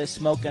 immaculate,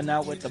 smoking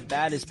out with the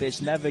baddest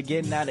bitch, never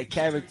getting out of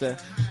character.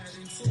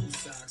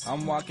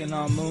 I'm walking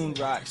on moon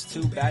rocks,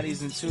 2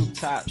 baddies and 2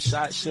 tops,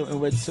 shot shooting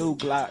with 2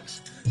 Glocks.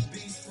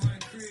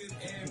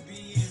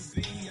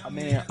 I'm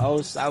in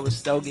O's, I was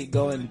Stogie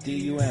going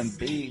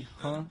D-U-M-B,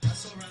 huh?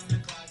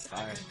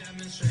 Fire.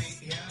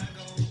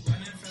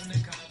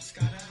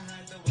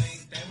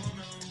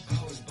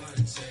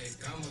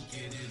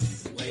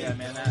 But yeah,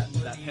 man,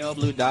 that pale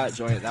blue dot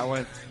joint, that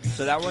one.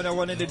 So that one I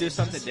wanted to do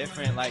something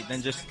different, like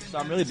than just. So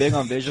I'm really big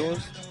on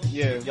visuals.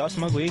 Yeah. Y'all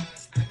smoke weed?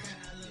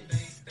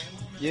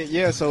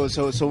 Yeah. So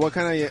what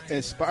kind of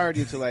inspired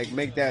you to like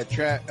make that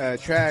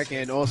track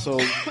and also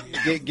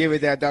give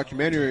it that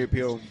documentary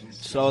appeal?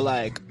 So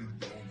like,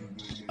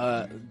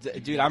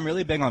 dude, I'm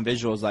really big on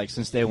visuals. Like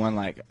since day one,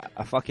 like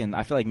I feel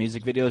like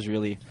music videos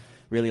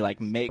really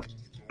like make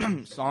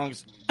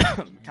songs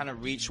kind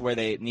of reach where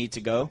they need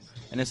to go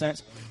in a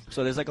sense.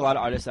 So there's like a lot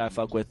of artists that I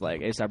fuck with,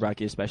 like A$AP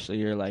Rocky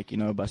especially, or like, you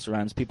know, Busta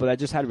Rhymes, people that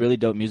just had really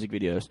dope music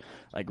videos,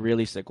 like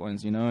really sick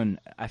ones, you know. And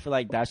I feel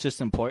like that's just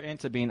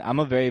important to being. I'm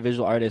a very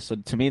visual artist, so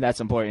to me that's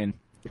important.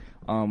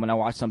 When I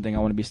watch something, I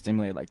want to be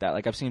stimulated like that.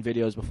 Like I've seen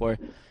videos before,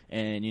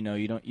 and you know,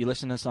 you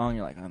listen to a song,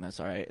 you're like, oh,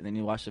 that's all right, and then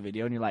you watch the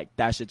video, and you're like,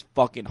 that shit's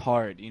fucking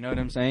hard. You know what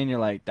I'm saying? You're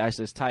like, that's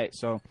just tight.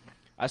 So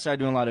I started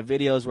doing a lot of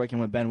videos, working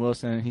with Ben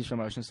Wilson. He's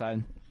from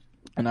Oceanside,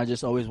 and I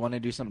just always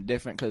wanted to do something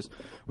different because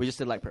we just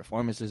did like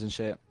performances and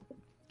shit.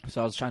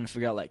 So I was trying to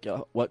figure out, like,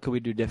 yo, what could we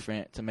do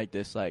different to make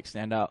this, like,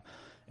 stand out?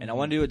 And I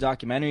want to do a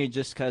documentary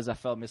just because I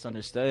felt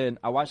misunderstood.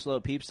 I watched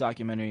Lil Peep's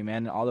documentary,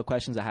 man, and all the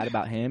questions I had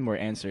about him were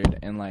answered.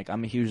 And, like,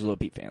 I'm a huge Lil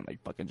Peep fan,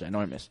 like, fucking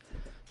ginormous.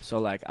 So,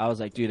 like, I was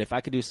like, dude, if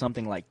I could do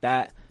something like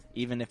that,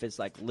 even if it's,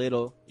 like,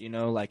 little, you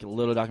know, like a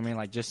little documentary,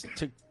 like, just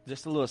a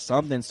little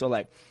something. So,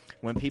 like,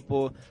 when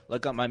people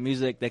look up my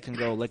music, they can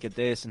go look at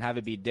this and have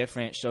it be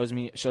different. Shows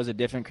a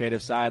different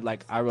creative side.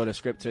 Like, I wrote a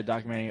script to a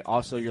documentary.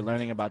 Also, you're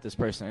learning about this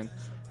person.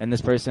 And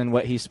this person,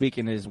 what he's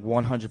speaking is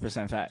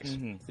 100% facts.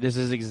 Mm-hmm. This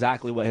is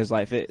exactly what his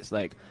life is.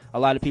 Like, a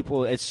lot of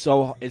people, it's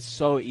so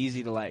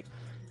easy to, like,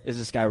 is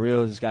this guy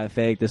real? Is this guy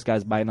fake? This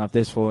guy's biting off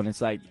this fool. And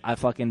it's like, I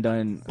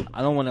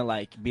don't want to,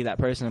 like, be that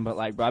person. But,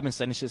 like, bro, I've been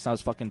studying shit since I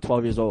was fucking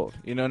 12 years old.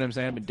 You know what I'm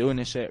saying? I've been doing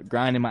this shit,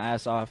 grinding my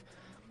ass off.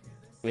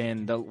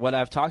 And what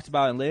I've talked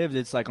about and lived,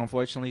 it's like,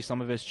 unfortunately,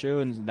 some of it's true,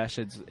 and that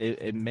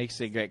it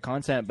makes it great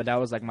content. But that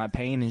was like my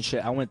pain and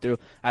shit I went through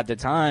at the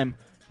time.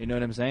 You know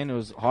what I'm saying? It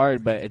was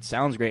hard, but it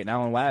sounds great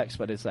now on wax.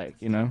 But it's like,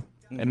 you know,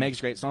 it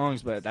makes great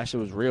songs, but that shit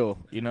was real,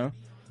 you know.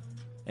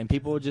 And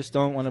people just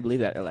don't want to believe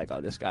that. They're like, oh,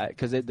 this guy,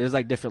 because there's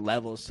like different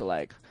levels to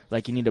like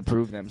you need to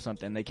prove them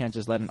something. They can't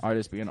just let an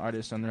artist be an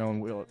artist in their own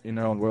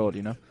world,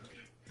 you know.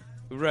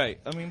 Right.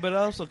 I mean, but it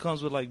also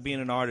comes with like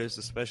being an artist,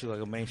 especially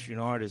like a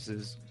mainstream artist,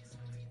 is,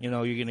 you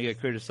know, you're gonna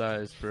get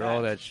criticized for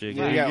all that shit.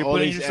 Yeah, you're all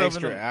putting these yourself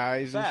extra in the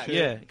eyes and shit.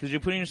 Yeah, because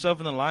you're putting yourself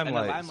in the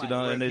limelight, you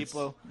know, and it's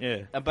people,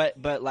 yeah.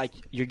 But like,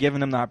 you're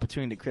giving them the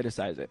opportunity to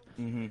criticize it.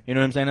 Mm-hmm. You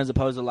know what I'm saying? As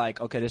opposed to like,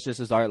 okay, this just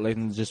his art, like,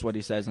 and just what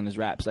he says in his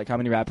raps. Like, how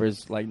many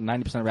rappers? Like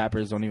 90% of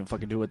rappers don't even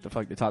fucking do what the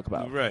fuck they talk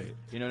about. Right.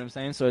 You know what I'm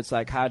saying? So it's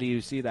like, how do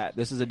you see that?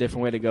 This is a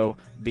different way to go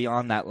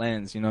beyond that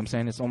lens. You know what I'm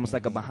saying? It's almost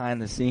like a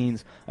behind the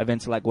scenes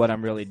event to like what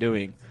I'm really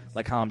doing.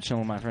 Like how I'm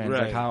chilling with my friends,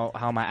 right. Like how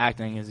am I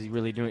acting? Is he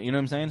really doing? You know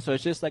what I'm saying? So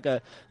it's just like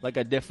a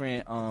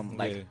different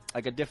like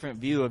a different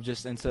view of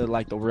just into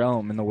like the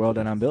realm and the world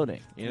that I'm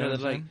building. You know what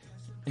I'm like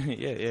saying?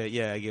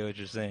 yeah, I get what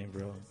you're saying,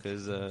 bro.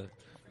 Because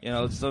you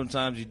know,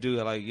 sometimes you do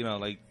like, you know,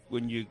 like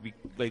when you're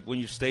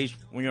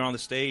on the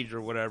stage or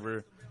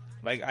whatever.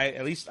 Like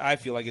at least I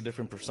feel like a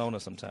different persona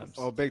sometimes.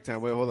 Oh, big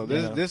time! Wait, hold on.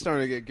 This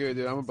starting to get good,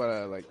 dude. I'm about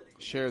to like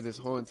share this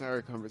whole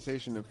entire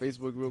conversation on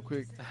Facebook real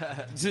quick.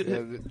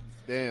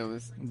 Damn,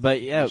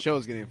 the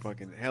show's getting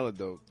fucking hella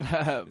dope.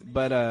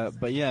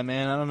 but yeah,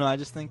 man, I don't know. I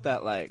just think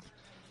that like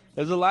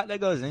there's a lot that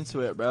goes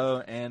into it,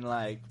 bro, and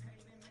like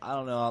I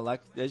don't know.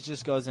 Like it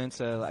just goes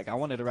into like I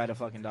wanted to write a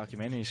fucking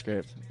documentary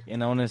script,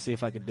 and I wanted to see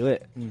if I could do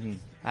it. Mm-hmm.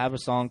 I have a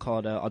song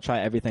called "I'll Try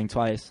Everything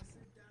Twice."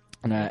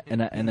 And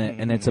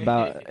it's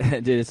about,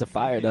 dude, it's a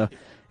fire though.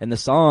 And the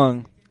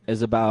song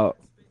is about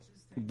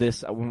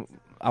this.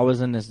 I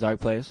was in this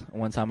dark place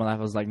one time in my life.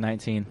 I was like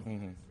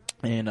 19,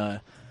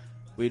 and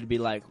we'd be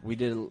like, we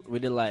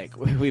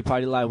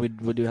party like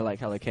we'd do like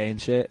hella K and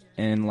shit,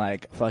 and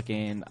like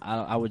fucking,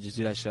 I would just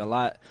do that shit a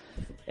lot,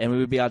 and we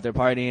would be out there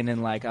partying,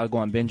 and like I would go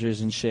on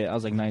bingers and shit. I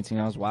was like 19,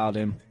 I was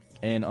wilding.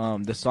 And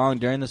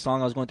during the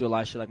song, I was going through a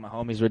lot of shit. Like my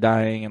homies were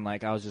dying, and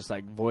like I was just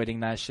like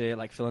voiding that shit,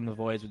 like filling the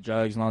voids with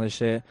drugs and all this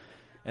shit.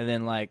 And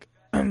then like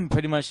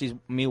pretty much she's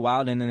me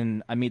wilding, and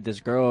then I meet this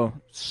girl,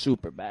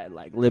 super bad,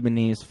 like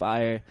Lebanese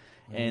fire.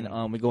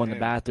 And we go in the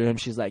bathroom.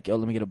 She's like, yo,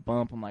 let me get a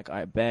bump. I'm like, all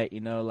right, bet.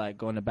 You know, like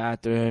go in the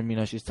bathroom. You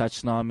know, she's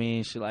touching on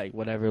me. She like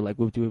whatever, like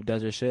whoop de whoop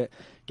does her shit.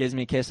 Gives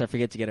me a kiss. I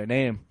forget to get her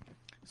name.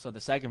 So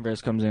the second verse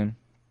comes in.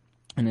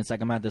 And it's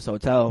like I'm at this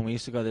hotel, and we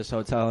used to go to this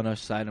hotel on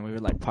Oceanside, and we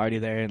would like party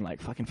there and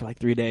like fucking for like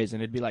 3 days,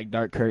 and it'd be like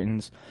dark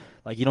curtains,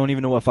 like you don't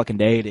even know what fucking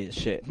day it is,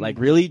 shit, like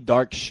really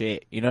dark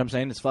shit. You know what I'm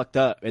saying? It's fucked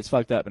up,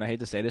 and I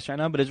hate to say this right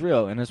now, but it's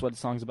real, and it's what the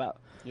song's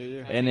about.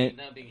 Yeah. And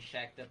not being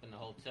shacked up in the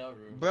hotel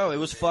room, bro. It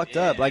was fucked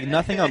up, like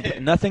nothing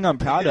I'm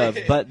proud of,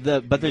 but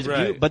there's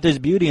right. but there's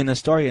beauty in the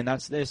story, and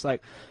that's this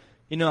like.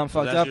 You know I'm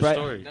fucked up, right?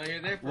 Story. No,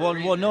 you're there for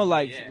well, no,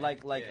 like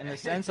in the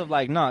sense of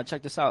like, no,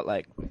 check this out,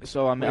 like,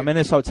 so I'm in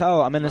this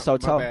hotel. My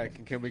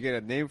bad. Can we get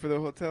a name for the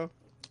hotel?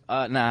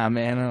 Nah,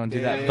 man, I don't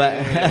do that.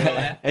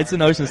 But it's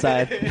an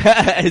Oceanside.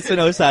 It's an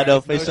Oceanside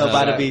official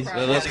by the beach.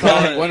 Let's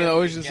call it one of the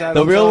Oceanside.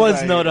 The real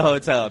ones know the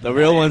hotel. The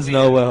real ones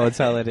know what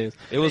hotel it is.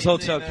 It was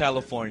Hotel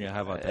California.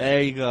 How about that?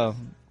 There you go.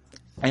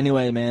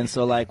 Anyway, man,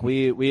 so like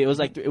it was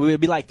like it would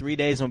be like 3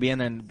 days, and we'd be in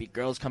there, and there'd be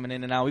girls coming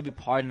in and out. We'd be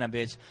partying that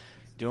bitch,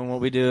 doing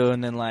what we do,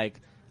 and then like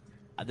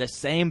the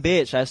same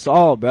bitch I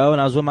saw, bro, and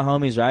I was with my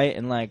homies, right?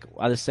 And like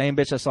the same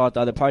bitch I saw at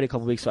the other party a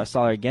couple weeks, so I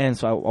saw her again.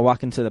 So I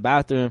walk into the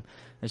bathroom,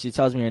 and she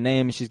tells me her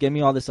name, and she's giving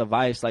me all this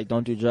advice, like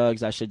don't do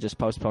drugs. That shit just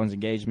postpones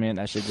engagement.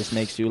 That shit just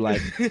makes you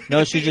like,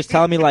 no, she's just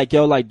telling me like,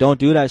 yo, like don't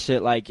do that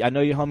shit. Like I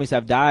know your homies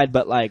have died,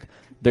 but like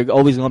they're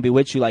always gonna be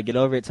with you. Like get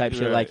over it, type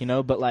shit. Like, you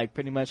know. But like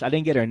pretty much, I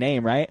didn't get her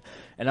name, right?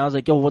 And I was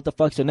like, yo, what the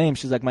fuck's her name?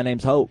 She's like, my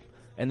name's Hope,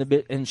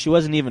 and she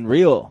wasn't even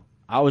real.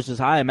 I was just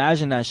high.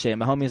 Imagine that shit.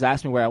 My homies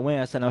asked me where I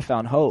went. I said I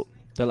found Hope.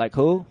 They're like,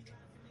 who?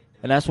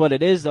 And that's what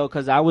it is, though,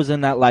 because I was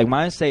in that, like,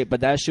 mind state.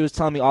 But that she was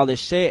telling me all this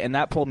shit, and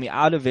that pulled me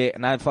out of it,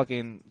 and I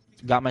fucking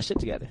got my shit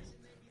together.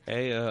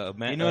 Hey,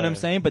 man. You know what I'm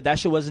saying? But that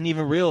shit wasn't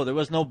even real. There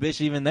was no bitch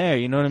even there.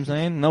 You know what I'm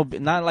saying? No,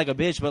 not like a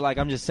bitch, but, like,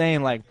 I'm just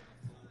saying, like,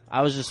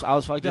 I was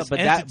fucked up.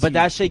 But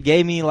that shit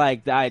gave me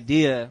like the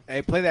idea.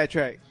 Hey, play that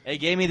track. It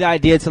gave me the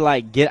idea to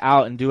like get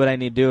out and do what I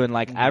need to do, and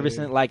like ever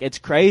since, like it's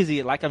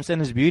crazy. Like I'm saying,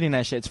 there's beauty in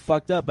that shit. It's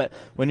fucked up, but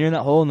when you're in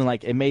that hole and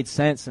like it made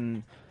sense,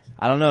 and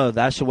I don't know,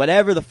 that shit,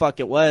 whatever the fuck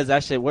it was,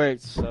 that shit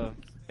worked. So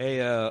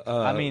hey,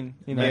 I mean,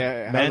 you know,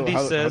 yeah, Mandy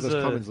how says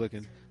those comments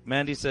looking?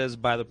 Mandy says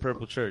by the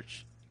Purple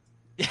Church.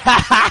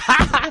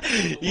 Yeah.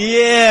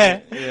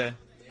 Yeah. Yeah.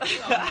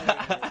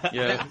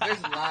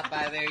 There's a lot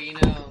by there, you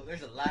know.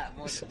 There's a lot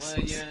more than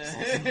one, you know.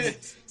 You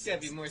gotta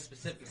be more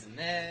specific than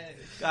that.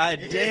 God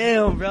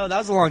damn, bro. That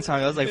was a long time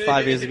ago. That was like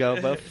 5 years ago.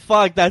 But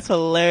fuck, that's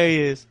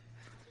hilarious.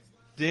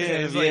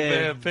 Damn, it's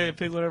like, man,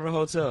 pick whatever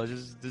hotel.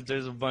 Just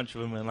there's a bunch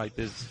of them in like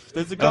this.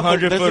 There's a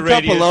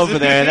couple over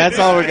there. That's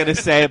all we're gonna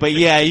say. But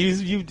yeah,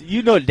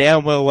 you know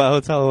damn well what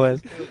hotel it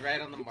was. It was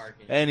right on the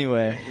market.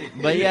 Anyway,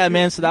 but yeah,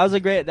 man. So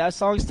that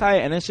song's tight,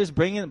 and it's just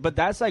bringing. But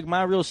that's like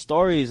my real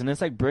stories, and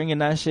it's like bringing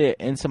that shit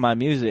into my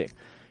music.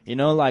 You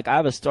know, like I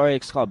have a story.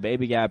 It's called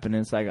Baby Gap, and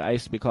it's like I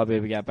used to be called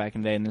Baby Gap back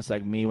in the day, and it's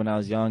like me when I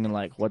was young, and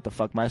like what the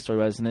fuck my story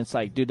was, and it's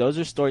like, dude, those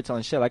are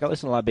storytelling shit. Like I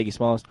listen to a lot of Biggie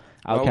Smalls,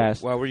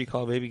 Outkast. Why were you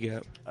called Baby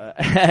Gap?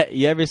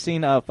 You ever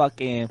seen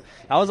fucking?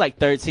 I was like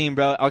 13,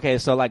 bro. Okay,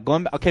 so like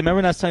going back. Okay, remember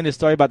when I was telling the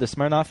story about the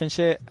Smirnoff and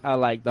shit?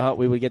 Like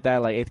we would get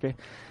that like 8th grade.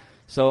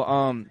 So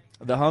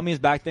the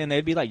homies back then,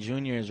 they'd be like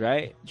juniors,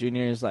 right?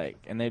 Juniors, like,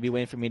 and they'd be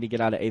waiting for me to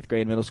get out of 8th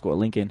grade middle school at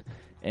Lincoln.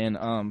 And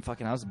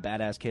fucking, I was a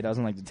badass kid. I was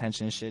in like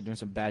detention and shit, doing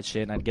some bad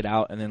shit. And I'd get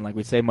out, and then like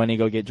we'd save money,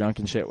 go get drunk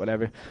and shit,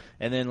 whatever.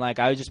 And then like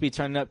I would just be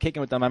turning up,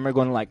 kicking with them. I remember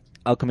going to like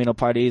El Camino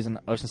parties and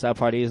Oceanside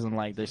parties, and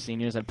like their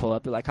seniors, I'd pull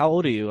up. They're like, "How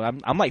old are you?"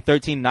 I'm like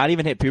 13, not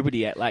even hit puberty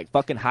yet. Like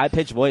fucking high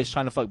pitched voice,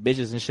 trying to fuck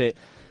bitches and shit.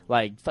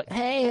 Like,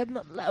 hey, I'm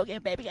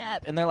Logan, Baby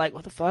Gap. And they're like,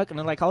 what the fuck? And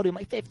they're like, how old are you? I'm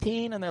like,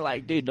 15. And they're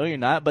like, dude, no, you're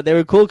not. But they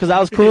were cool because I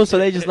was cool, so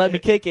they just let me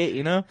kick it,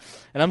 you know?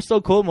 And I'm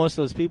still cool with most of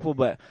those people.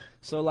 But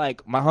so,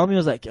 like, my homie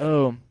was like,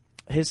 oh,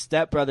 his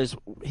stepbrothers,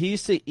 he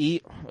used to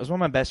eat, it was one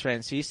of my best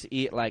friends. He used to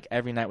eat, like,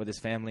 every night with his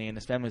family. And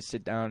his family would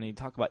sit down and he'd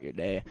talk about your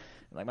day.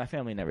 Like, my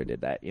family never did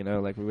that, you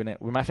know? Like,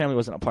 my family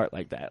wasn't apart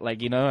like that.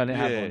 Like, you know, I didn't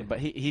have one. But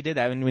he did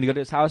that. And when you go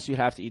to his house, you'd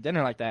have to eat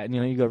dinner like that. And, you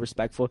know, you go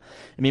respectful.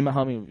 And me and my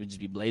homie would just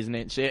be blazing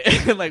it and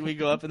shit. Like, we'd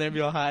go up in there and be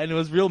all high. And it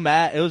was real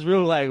mad. It was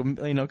real, like,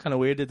 you know, kind of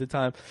weird at the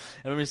time.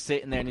 I remember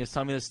sitting there and he was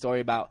telling me this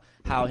story about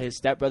how his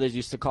stepbrothers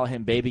used to call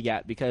him Baby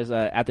Gap because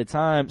at the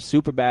time,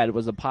 Superbad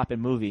was a poppin'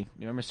 movie.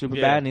 You remember Superbad?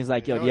 Yeah. And he's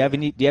like, yo, do you have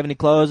any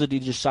clothes, or do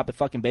you just shop at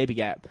fucking Baby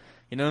Gap?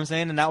 You know what I'm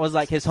saying? And that was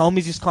like, his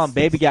homies used to call him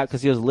Baby Gap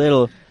because he was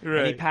little. Right.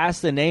 And he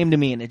passed the name to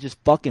me, and it just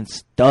fucking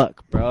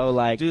stuck, bro.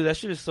 Like, dude, that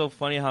shit is so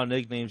funny how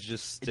nicknames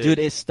just stick. Dude,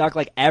 it stuck.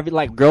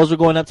 Like, girls were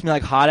going up to me,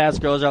 like, hot-ass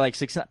girls are like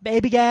 16,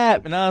 Baby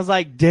Gap. And I was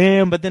like,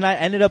 damn. But then I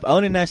ended up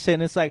owning that shit,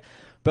 and it's like,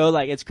 bro,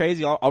 like, it's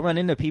crazy. I'll run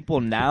into people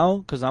now,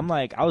 because I'm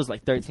like, I was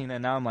like 13,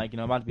 and now I'm like, you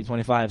know, I'm about to be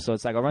 25. So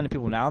it's like, I'll run into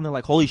people now, and they're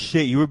like, holy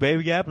shit, you were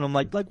Baby Gap? And I'm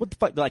like, what the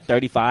fuck? They're like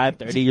 35,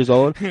 30 years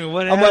old. I'm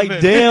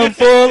like, damn,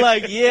 fool.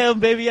 Like, yeah,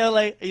 Baby Gap.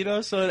 Like, you know,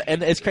 so,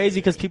 and it's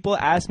crazy because people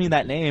ask me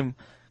that name.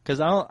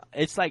 Because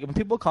it's like, when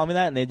people call me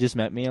that and they just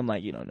met me, I'm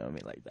like, you don't know me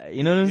like that.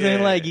 You know what I'm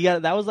saying? Like,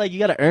 you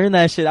gotta earn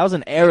that shit. That was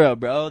an era,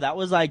 bro. That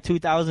was like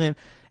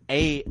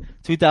 2008,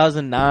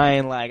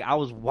 2009, like, I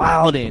was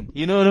wildin',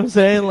 you know what I'm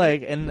saying?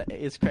 Like, and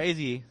it's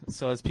crazy.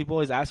 So as people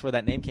always ask where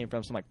that name came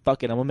from, so I'm like,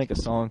 fuck it, I'm gonna make a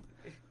song.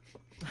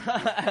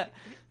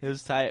 It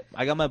was tight.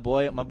 I got my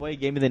boy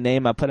gave me the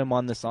name, I put him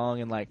on the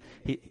song, and like,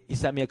 he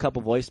sent me a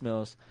couple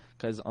voicemails,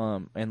 cause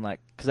I'm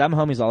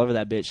homies all over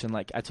that bitch, and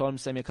like, I told him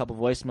to send me a couple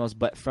voicemails,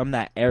 but from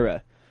that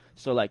era.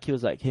 So, like, he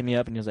was like, hit me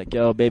up, and he was like,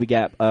 yo, Baby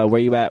Gap, where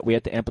you at? We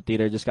at the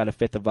amphitheater, just got a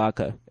fifth of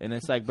vodka. And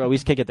it's like, bro, we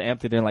used to kick at the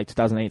amphitheater in, like,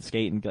 2008,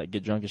 skate and, like,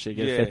 get drunk and shit,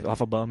 get a fifth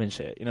off a bum and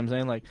shit. You know what I'm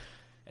saying? Like,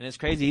 and it's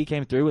crazy. He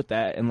came through with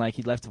that, and, like,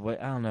 he left a voice.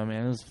 I don't know,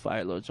 man. It was a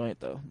fire little joint,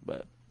 though.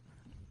 But,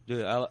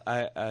 dude, I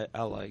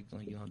like,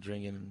 you know,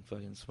 drinking and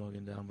fucking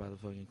smoking down by the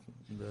fucking,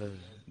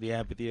 the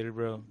amphitheater,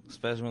 bro.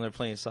 Especially when they're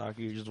playing soccer.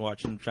 You're just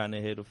watching them trying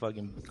to hit a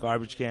fucking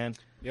garbage can.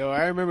 Yo,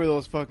 I remember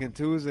those fucking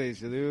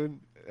Tuesdays, dude.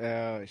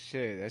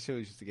 Shit, that shit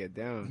used to get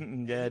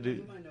down. Yeah, dude.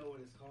 You might know what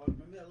it's called.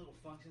 Remember that little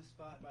function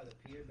spot by the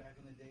pier back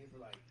in the day for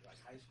like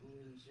high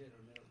schoolers and shit, or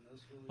middle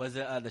schoolers? Was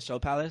it the Show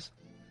Palace?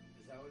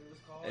 Is that what it was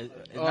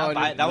called?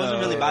 That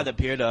wasn't really by the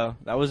pier though.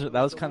 That was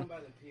kind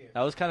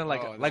of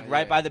like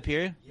right by the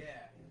pier. Yeah.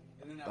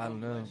 And then I don't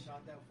know.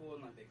 Shot that fool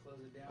and like they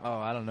closed it down. Oh,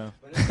 I don't know.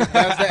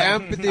 That's the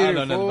amphitheater. I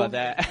don't know nothing about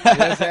that.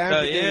 That's the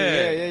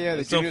amphitheater. Yeah.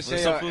 The Junior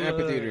Seau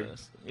amphitheater.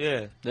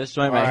 Yeah. This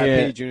joint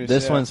right here.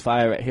 This one's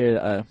fire right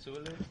here.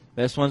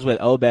 This one's with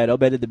Obed.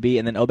 Obed did the beat,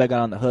 and then Obed got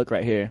on the hook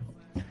right here.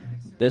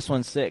 This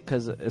one's sick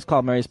because it's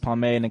called Mary's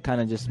Pomade, and it kind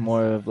of just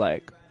more of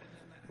like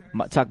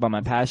talk about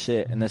my past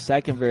shit. And the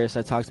second verse,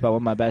 I talked about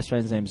one of my best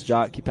friends' name's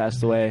Jock. He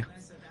passed away.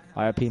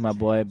 R.I.P. my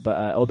boy.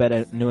 But Obed,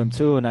 I knew him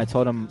too, and I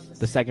told him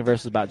the second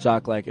verse was about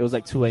Jock. Like, it was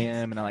like 2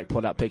 a.m., and I like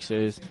pulled out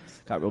pictures,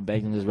 got real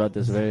baked, and just wrote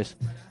this verse.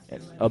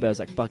 And Obed was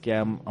like, fuck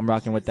yeah, I'm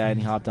rocking with that, and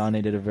he hopped on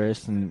and did a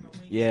verse. And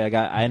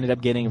yeah, I ended up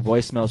getting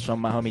voicemails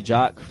from my homie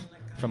Jock,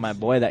 from my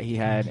boy that he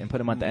had, and put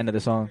him at the end of the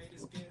song.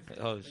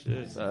 Oh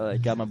shit! So I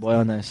got my boy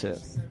on that shit.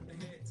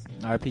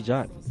 R.P.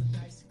 Jock.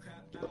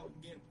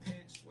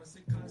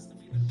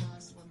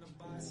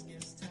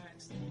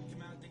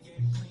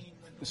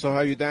 So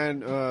have you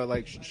done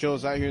like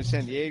shows out here in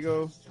San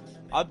Diego?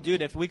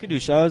 Dude, if we could do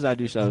shows, I'd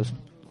do shows.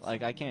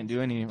 Like, I can't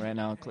do any right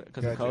now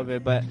because of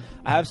COVID, but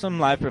I have some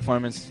live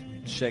performance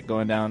shit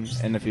going down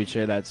in the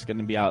future that's going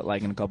to be out,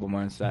 like, in a couple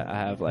months that I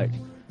have, like,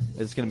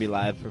 it's going to be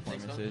live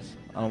performances.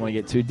 I don't want to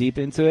get too deep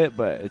into it,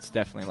 but it's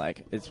definitely,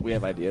 like, we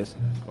have ideas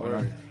going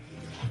on.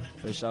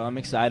 For sure. I'm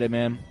excited,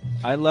 man.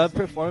 I love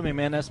performing,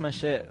 man. That's my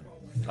shit.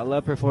 I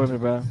love performing,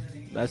 bro.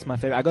 That's my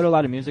favorite. I go to a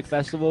lot of music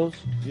festivals.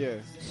 Yeah.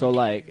 So,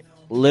 like,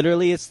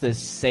 literally it's the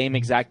same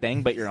exact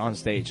thing, but you're on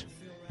stage.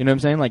 You know what I'm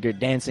saying? Like, you're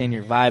dancing,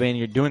 you're vibing,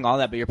 you're doing all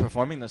that, but you're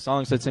performing the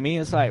song. So to me,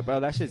 it's like, bro,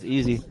 that shit's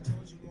easy.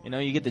 You know,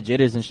 you get the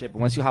jitters and shit, but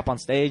once you hop on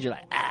stage, you're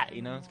like,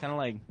 you know, it's kind of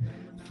like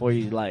before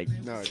you, like,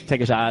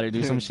 take a shot or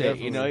do some shit,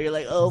 you know, you're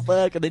like, oh,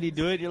 fuck, and then you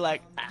do it, you're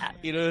like,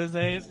 you know what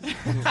I'm saying?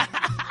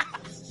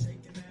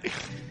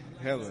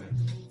 Hella.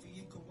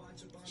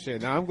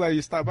 Shit, now I'm glad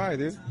you stopped by,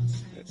 dude.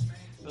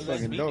 That's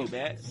fucking dope. You,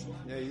 man.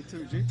 Yeah, you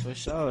too, G. For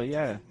sure,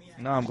 yeah.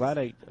 No, I'm glad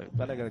I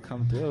gotta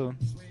come through.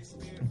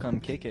 Come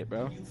kick it,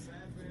 bro.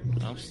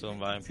 I'm still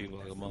inviting people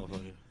like a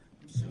motherfucker.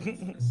 He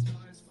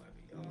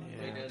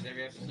does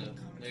every episode.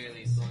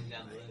 Literally going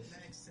down the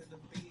list.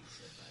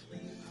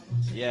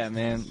 Yeah,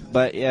 man.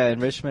 But yeah,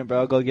 Enrichment,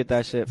 bro. Go get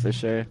that shit for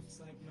sure.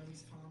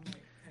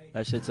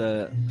 That shit's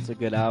it's a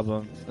good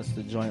album. That's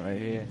the joint right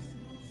here.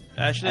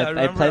 Actually,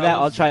 I play that.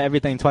 I'll try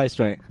everything twice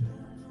joint.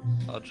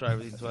 I'll try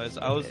everything twice.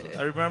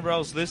 I remember I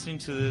was listening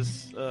to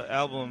this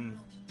album.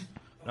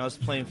 I was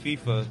playing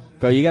FIFA.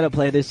 Bro, you got to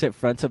play this shit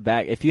front to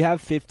back. If you have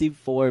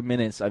 54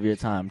 minutes of your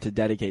time to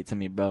dedicate to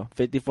me, bro,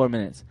 54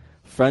 minutes,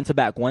 front to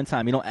back, one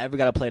time. You don't ever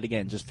got to play it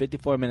again. Just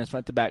 54 minutes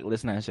front to back.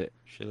 Listen to that shit.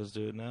 Shit, let's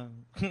do it now.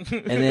 and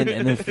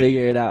then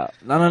figure it out.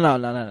 No.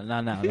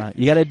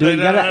 You got to do it. You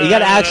got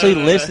to actually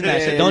listen to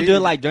that shit. Don't do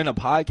it like during a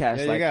podcast.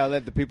 Yeah, like, you got to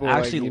let the people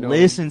actually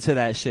listen to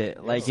that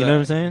shit. Like, you know what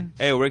I'm saying?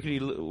 Hey, where could they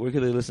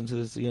listen to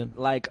this again?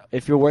 Like,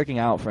 if you're working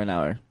out for an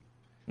hour.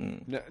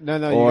 No.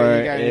 Or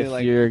you got if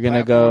like you're going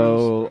to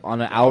go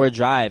on an hour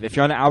drive. If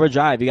you're on an hour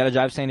drive, you got to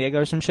drive San Diego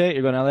or some shit.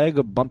 You're going to LA,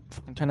 go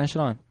turn that shit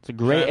on.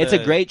 It's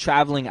a great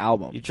traveling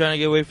album. You trying to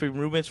get away from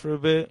roommates for a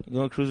bit? You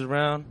going to cruise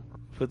around?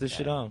 Put this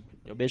shit on.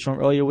 Your bitch won't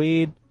roll your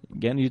weed.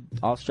 Getting you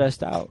all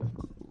stressed out.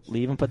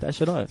 Leave and put that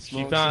shit on.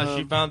 She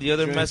found the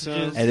other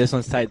messages. Hey, this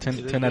one's tight. Turn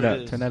that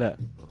up. Turn that up.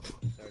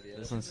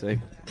 This one's sick.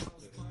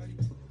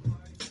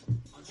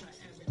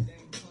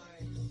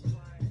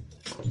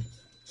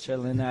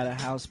 Chilling at a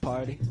house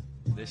party.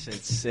 This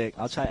shit's sick.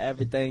 I'll try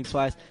everything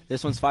twice.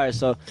 This one's fire.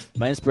 So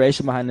my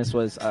inspiration behind this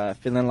was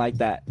Feeling Like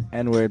That,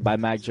 N-Word by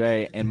Mac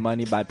Dre, and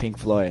Money by Pink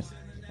Floyd.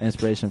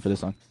 Inspiration for this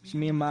song. It's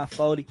me and my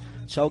 40,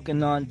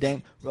 choking on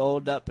dank,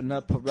 rolled up in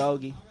a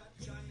pierogi.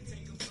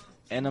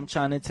 And I'm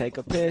trying to take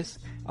a piss.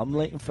 I'm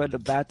looking for the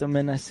bathroom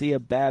and I see a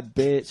bad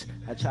bitch.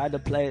 I tried to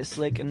play it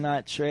slick and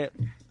not trip.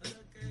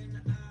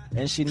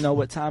 And she know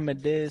what time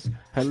it is.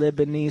 Her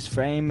Lebanese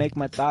frame make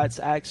my thoughts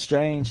act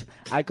strange.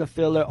 I could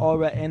feel her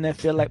aura and it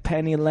feel like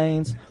penny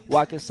lanes.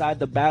 Walk inside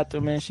the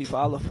bathroom and she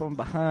follow from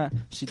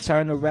behind. She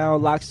turn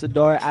around, locks the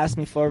door, asks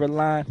me for a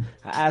line.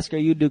 I ask her,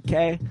 you do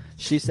K?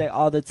 She say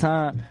all the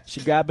time. She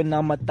grabbing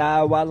on my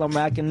thigh while I'm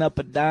racking up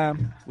a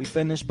dime. We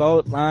finish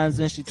both lines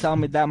and she tell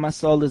me that my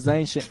soul is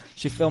ancient.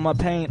 She feel my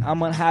pain,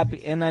 I'm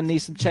unhappy and I need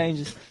some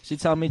changes. She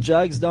tell me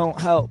drugs don't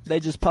help, they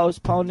just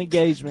postpone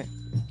engagement.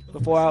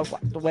 Before I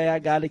walked away, I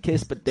got a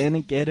kiss, but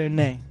didn't get her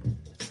name.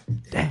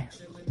 Damn.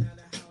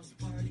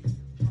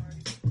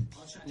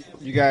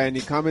 You got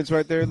any comments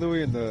right there,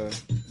 Louis, in the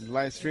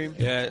live stream?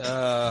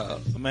 Yeah,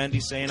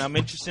 Amandy's saying, I'm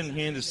interested in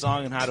hearing the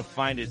song and how to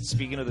find it.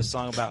 Speaking of the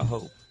song about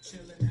hope.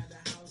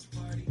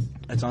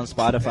 It's on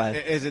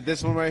Spotify. Is it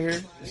this one right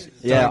here?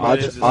 Yeah,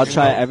 I'll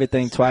try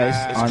everything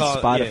twice on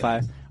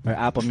Spotify. Or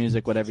Apple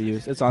Music, whatever you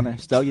use. It's on there.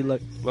 Stogie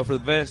Loggy. But for the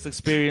best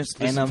experience,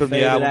 listen and I'm from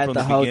the album at from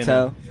the the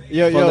hotel.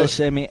 Full of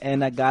shimmy,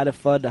 and I got it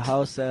for the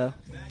wholesale.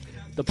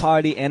 The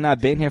party, and I've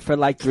been here for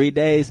like 3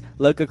 days.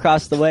 Look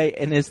across the way,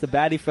 and it's the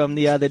baddie from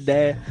the other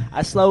day.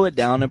 I slow it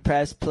down and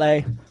press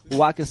play.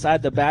 Walk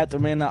inside the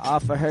bathroom, and I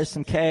offer her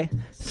some K.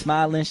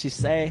 Smiling, she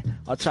say,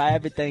 I'll try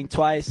everything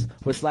twice.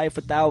 What's life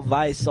without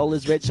vice? Soul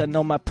is rich, I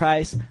know my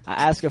price. I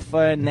ask her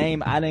for a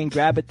name, I didn't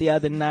grab it the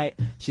other night.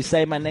 She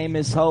say, my name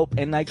is Hope,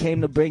 and I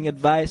came to bring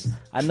advice.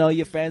 I know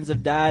your friends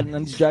have died,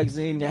 and these drugs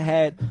are in your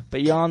head.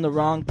 But you're on the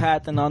wrong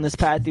path, and on this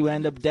path you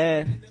end up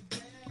dead.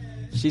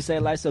 She say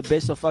life's a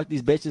bitch, so fuck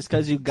these bitches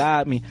cause you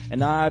got me. And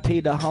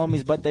RIP the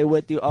homies, but they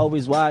with you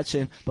always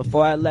watching.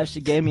 Before I left,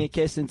 she gave me a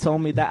kiss and told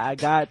me that I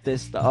got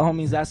this. The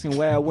homies asking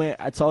where I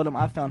went, I told them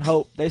I found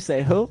hope. They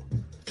say who?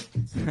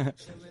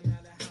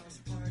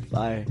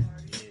 Fire.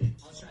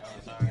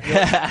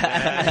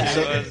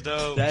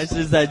 That's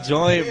just that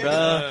joint,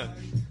 bro.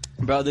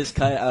 Bro, this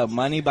cut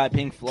Money by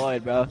Pink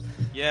Floyd, bro.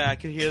 Yeah, I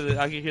can hear the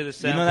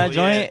sample. You know that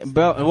joint,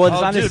 bro? Well,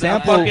 it's not a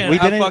sample.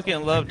 I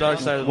fucking love Dark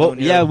Side of the Moon.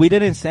 Yeah, we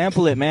didn't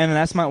sample it, man, and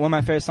that's one of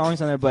my favorite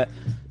songs on there. But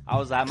I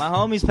was at my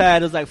homie's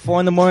pad. It was like 4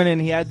 in the morning.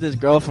 He had this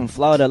girl from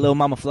Florida, little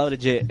mama Florida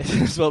Jit.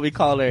 That's what we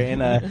call her.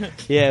 And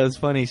yeah, it was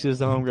funny. She was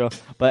the homegirl.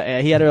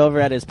 But he had her over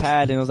at his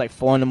pad, and it was like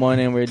 4 in the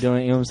morning. We were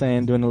doing, you know what I'm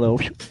saying, doing a little.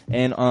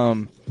 And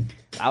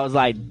I was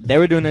like, they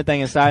were doing their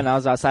thing inside, and I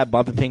was outside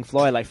bumping Pink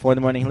Floyd like 4 in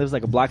the morning. He lives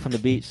like a block from the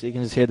beach, so you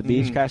can just hear the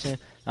beach crashing.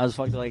 I was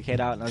fucking like head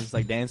out, and I was just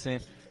like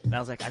dancing. And I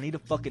was like, I need to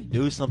fucking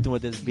do something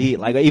with this beat.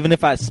 Like, even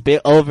if I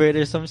spit over it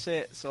or some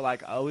shit. So,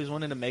 like, I always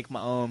wanted to make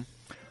my own.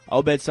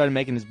 Obed started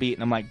making this beat,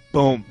 and I'm like,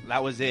 boom,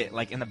 that was it.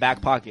 Like, in the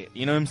back pocket.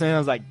 You know what I'm saying? I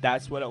was like,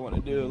 that's what I want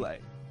to do.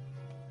 Like,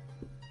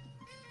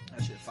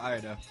 that shit fire,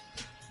 though.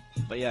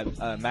 But, yeah,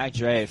 Mac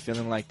Dre,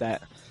 Feeling Like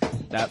That.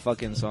 That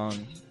fucking song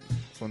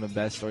is one of the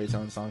best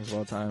storytelling songs of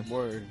all time.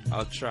 Word.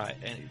 I'll try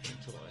anything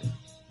to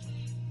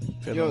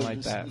Feeling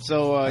Like That.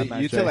 So,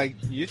 you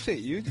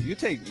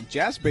take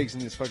jazz breaks in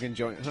this fucking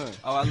joint, huh?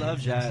 Oh, I love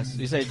jazz.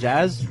 You say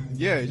jazz?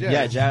 Yeah.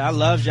 Yeah, jazz. I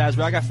love jazz,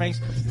 bro. I got Frank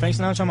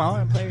Sinatra on my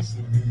arm player.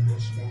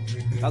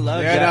 I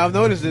love jazz. Yeah, I've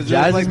noticed this.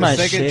 Jazz like is the my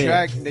second shit.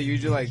 track that you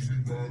just like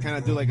kind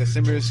of do like a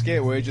similar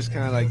skit where it just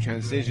kind of like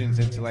transitions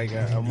into like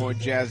a more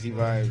jazzy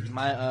vibe.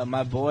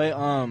 My boy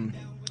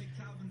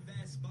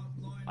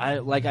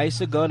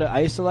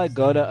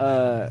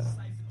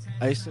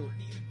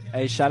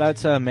hey, shout out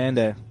to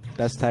Amanda.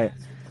 That's tight.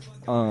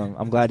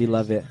 I'm glad you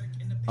love it.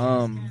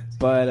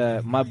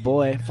 But my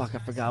boy, fuck, I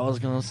forgot what I was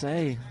gonna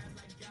say.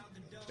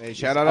 Hey,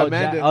 shout out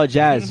Amanda.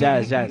 Jazz.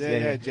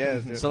 yeah,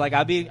 jazz. Dude. So like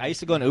I used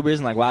to go in Ubers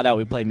and like wild out.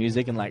 We play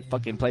music and like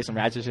fucking play some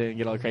ratchet shit and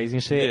get all crazy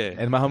and shit.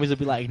 Yeah. And my homies would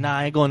be like, nah,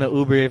 I ain't going to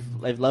Uber if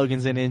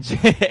Logan's in it and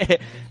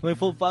shit. We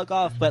full fuck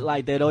off. But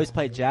like they'd always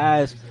play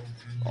jazz.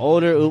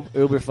 Older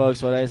Uber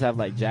folks would always have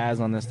like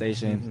jazz on the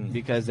station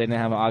because they didn't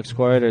have an aux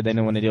cord or they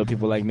didn't want to deal with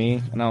people like me.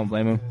 And I don't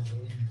blame them.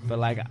 But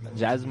like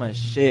jazz is my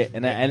shit.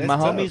 And my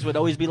homies would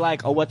always be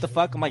like, oh, what the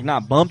fuck? I'm like, nah,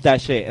 bump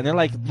that shit. And they're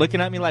like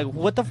looking at me like,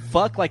 what the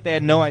fuck? Like they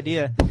had no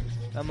idea.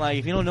 I'm like,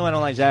 if you don't know I don't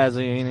like jazz,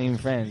 you ain't even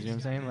friends. You know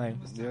what I'm saying?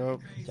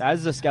 Like,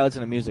 jazz is a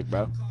skeleton of music,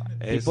 bro.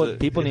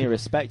 People need to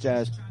respect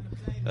jazz.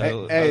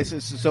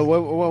 So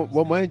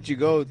when did you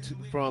go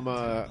from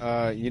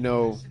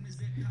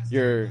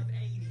your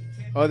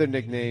other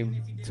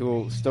nickname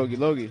to Stogie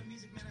Loggy?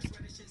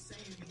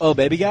 Oh,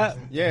 Baby Got?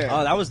 Yeah.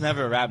 Oh, that was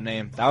never a rap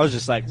name. That was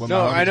just like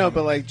I know,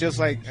 but like just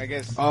like I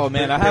guess. Oh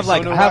man, I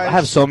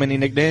have so many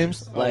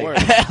nicknames. Like word.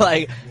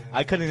 like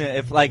I couldn't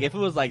if it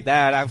was like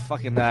that, I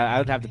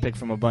would have to pick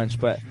from a bunch.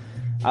 But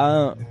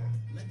I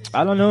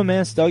don't know,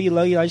 man. Stogie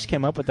Loggy, I just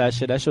came up with that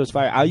shit. That shit was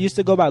fire. I used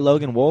to go by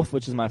Logan Wolf,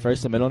 which is my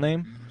first and middle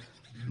name,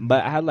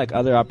 but I had like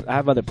I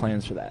have other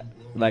plans for that.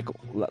 Like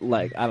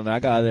I don't know. I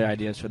got other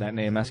ideas for that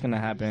name. That's gonna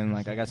happen.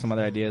 Like I got some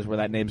other ideas where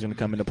that name's gonna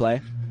come into play.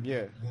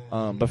 Yeah.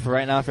 But for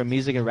right now, for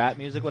music and rap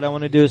music, what I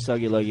want to do is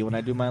Stogie Loggy. When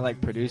I do my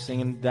like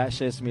producing and that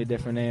shit, it's gonna be a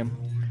different name.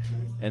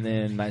 And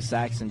then my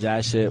sax and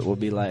jazz shit will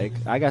be like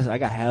I got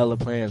hella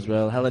plans,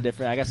 bro. Hella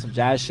different. I got some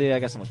jazz shit. I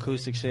got some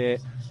acoustic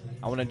shit.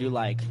 I want to do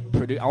like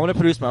I want to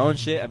produce my own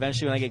shit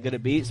eventually when I get good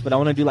at beats. But I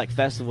want to do like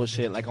festival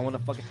shit. Like I go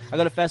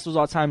to festivals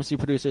all the time and see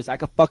producers. I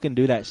could fucking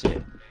do that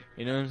shit.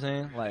 You know what I'm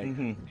saying?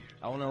 Like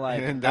I want to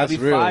like that'd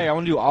be fire. I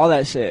want to do all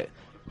that shit.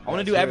 I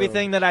want to do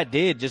everything that I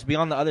did. Just be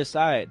on the other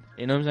side.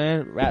 You know what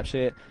I'm saying? Rap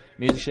shit.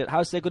 Music shit.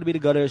 How sick would it be to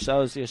go to a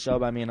show, see a show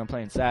by me, and I'm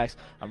playing sax,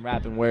 I'm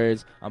rapping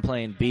words, I'm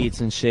playing beats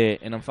and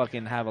shit, and I'm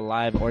fucking have a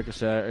live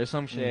orchestra or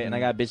some shit, and I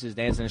got bitches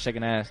dancing and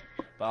shaking ass,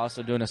 but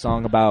also doing a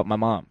song about my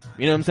mom.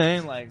 You know what I'm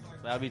saying? Like,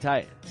 that'd be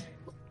tight.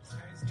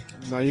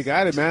 No, you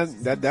got it, man.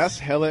 That's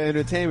hella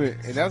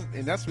entertainment,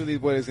 and that's really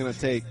what it's gonna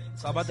take.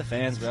 It's all about the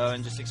fans, bro,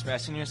 and just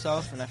expressing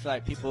yourself. And I feel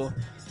like people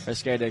are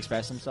scared to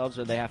express themselves,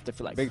 or they have to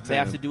feel like they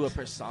have to do a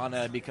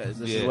persona because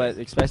this is what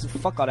expressive.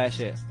 Fuck all that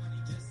shit.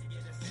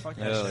 Fuck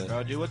that shit,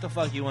 bro. Do what the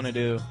fuck you want to do.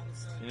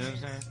 You know what I'm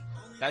saying?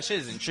 That shit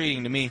is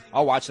intriguing to me.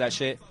 I'll watch that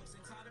shit.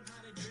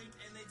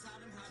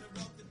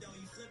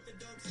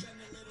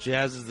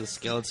 Jazz is the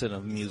skeleton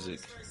of music.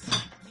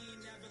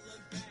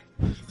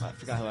 I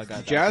forgot how I got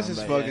that. Jazz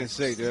is fucking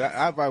sick, dude.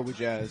 I vibe with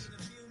jazz.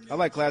 I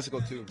like classical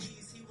too.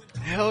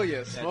 Hell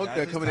yeah, Smoke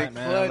that coming in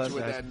clutch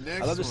with that next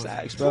one. I love the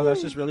sax, bro.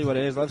 That's just really what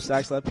it is. I love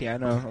sax, love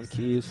piano, love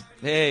keys.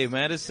 Hey,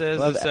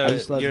 Madison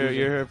says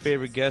you're her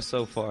favorite guest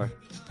so far.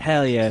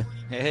 Hell yeah.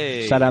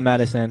 Hey. Shout out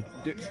Madison.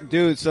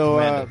 Dude,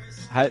 so...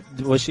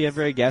 was she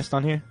ever a guest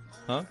on here?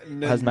 Huh?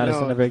 Has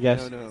Madison ever a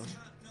guest? No.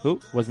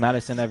 Who? Was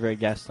Madison ever a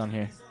guest on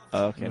here?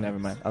 Oh, okay, never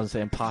mind. I was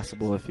saying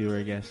impossible if you were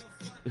a guest.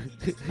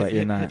 But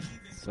you're not.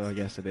 So I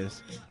guess it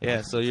is.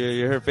 Yeah, so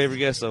you're her favorite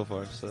guest so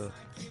far. So,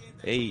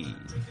 hey.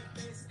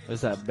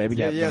 What's that, baby?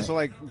 Yeah. So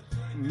like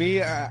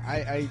me,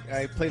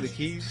 I play the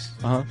keys,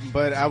 uh-huh.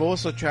 But I've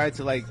also tried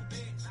to like,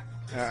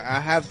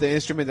 I have the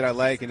instrument that I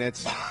like, and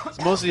it's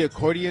mostly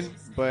accordion,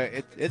 but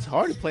it's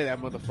hard to play that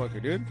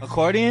motherfucker, dude.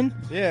 Accordion?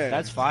 Yeah,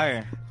 that's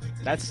fire.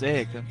 That's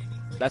sick.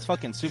 That's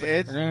fucking super.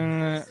 It's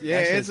a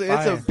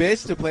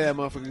bitch to play that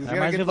motherfucker. You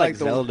reminds me of like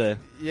Zelda.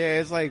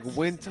 It's like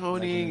wind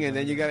toning, and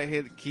then you gotta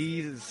hit the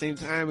keys at the same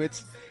time.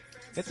 It's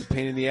a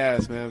pain in the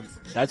ass, man.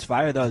 That's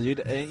fire though, dude.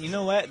 And you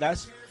know what?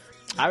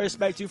 I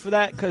respect you for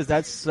that because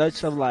that's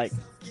such a like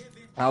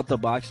out the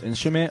box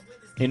instrument.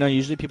 You know,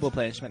 usually people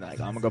play instrument like,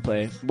 oh, I'm gonna go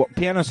play. Well,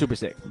 piano's super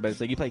sick, but it's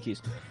like you play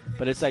keys.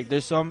 But it's like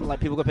there's some like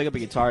people go pick up a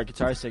guitar.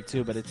 Guitar's sick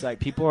too, but it's like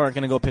people aren't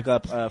gonna go pick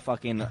up a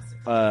fucking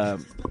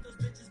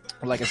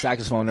like a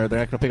saxophone, or they're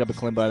not gonna pick up a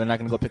kalimba. They're not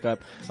gonna go pick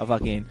up a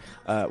fucking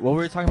what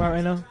were we talking about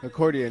right now?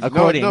 Accordion.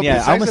 No,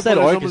 yeah. I almost said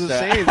orchestra.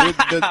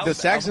 The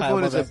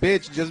saxophone is a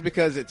bitch just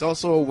because it's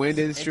also a wind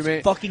instrument.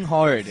 It's fucking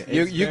hard.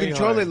 You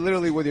control it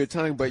literally with your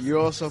tongue, but you're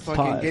also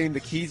fucking getting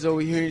the keys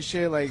over here and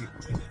shit. Like,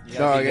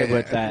 dog,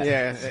 with that.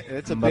 Yeah,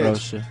 it's a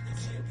bitch.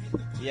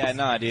 Yeah,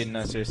 no, dude,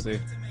 no,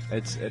 seriously,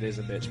 it is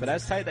a bitch. But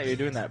that's tight that you're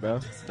doing that, bro.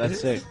 That's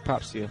sick.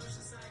 Props to you.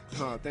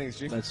 Oh, thanks,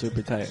 G. That's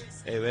super tight.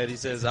 Hey, man, he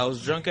says, I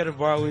was drunk at a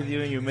bar with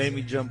you and you made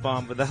me jump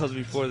on, but that was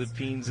before the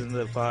Peens in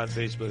the pod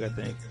Facebook, I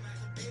think.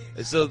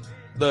 And so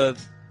the...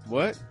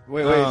 What?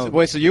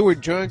 Wait, so you were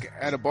drunk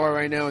at a bar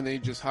right now and then you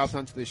just hopped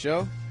onto the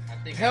show?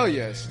 Hell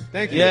yes.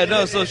 Thank you. Yeah,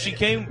 no, so she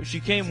came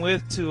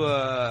with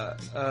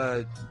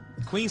to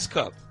Queen's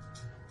Cup.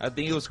 I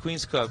think it was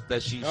Queen's Cup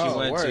that she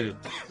went word.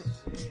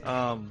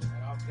 to.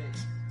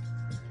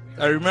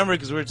 I remember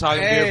because we were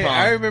talking beer pong.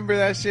 I remember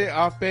that shit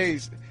off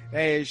base.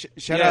 Hey,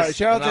 shout out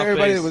to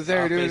everybody that was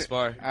there, dude.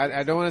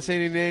 I don't want to say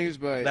any names,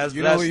 but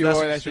you know who you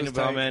are. That's what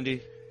about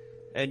Andy.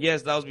 And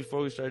yes, that was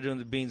before we started doing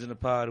the Beans in the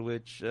Pod,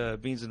 which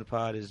Beans in the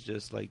Pod is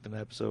just like an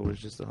episode where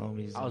it's just the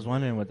homies. I was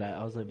wondering what that.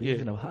 I was like,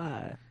 Beans in the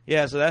Pod.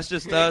 Yeah, so that's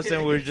just us,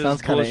 and we're just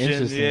sounds kind of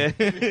interesting.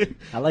 Yeah.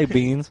 I like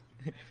beans.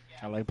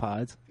 I like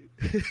pods.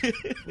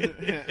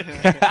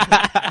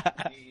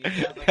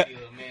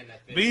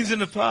 Beans in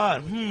the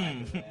Pod.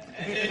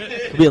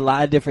 Could be a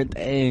lot of different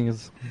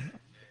things.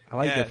 I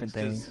like different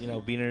things. Just, you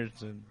know,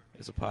 Beaners, and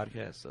it's a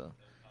podcast, so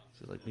it's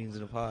just like Beans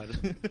in a Pod.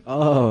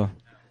 Oh,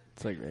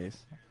 it's like race.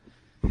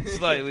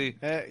 Slightly.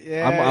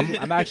 Yeah.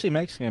 I'm actually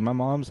Mexican. My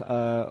mom's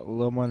a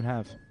little more than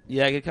half.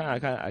 Yeah, I can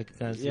kind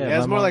of see. Yeah,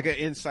 it's more like an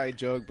inside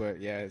joke,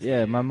 but yeah.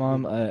 Yeah, my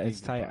mom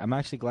is tight. I'm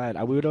actually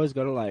glad. We would always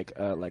go to like,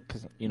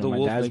 cause you know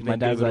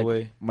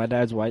my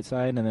dad's white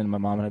side, and then my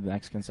mom had the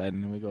Mexican side,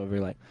 and then we go over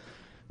like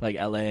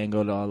LA and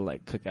go to all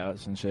like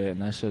cookouts and shit,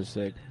 and that shit's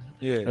sick.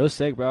 Yeah, it was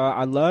sick, bro.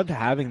 I loved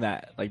having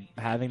that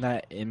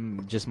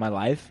in just my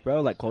life,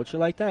 bro. Like culture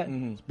like that.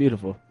 Mm-hmm. It's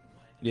beautiful.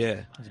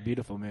 Yeah, it's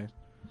beautiful, man.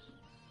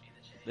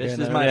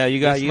 You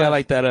got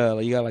like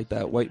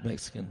that white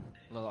Mexican.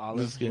 Little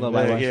olive skin. Fucking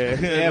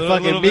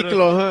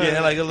Miklo, huh?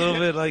 Yeah, like a little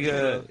bit, like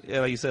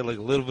you said, like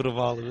a little bit of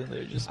olive in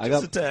there, just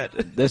a tad.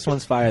 This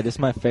one's fire. This is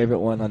my favorite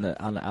one on the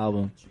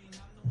album.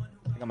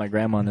 I got my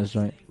grandma on this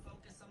joint.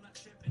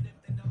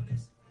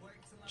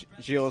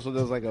 She also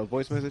does like a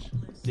voice message?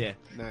 Yeah.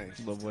 Nice.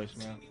 Little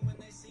voicemail.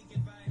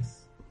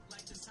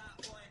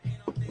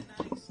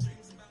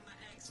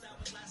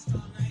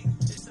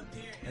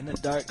 In the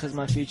dark, cause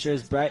my future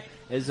is bright.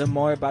 Is there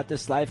more about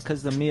this life?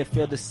 Cause to me it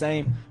feel the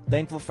same.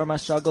 Thankful for my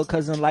struggle,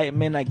 cause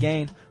enlightenment I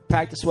gain.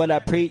 Practice what I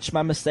preach,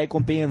 my mistake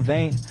won't be in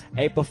vain.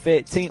 April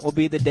 15th will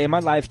be the day my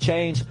life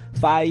changed.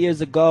 5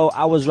 years ago,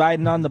 I was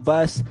riding on the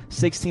bus.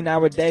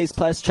 16-hour days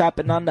plus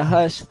trapping on the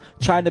hush.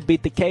 Trying to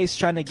beat the case,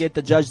 trying to get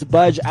the judge to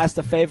budge. Asked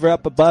a favor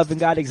up above and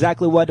got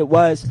exactly what it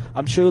was.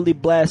 I'm truly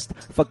blessed.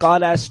 Fuck all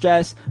that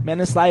stress. Man,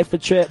 this life a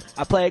trip.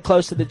 I play it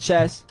close to the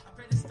chest.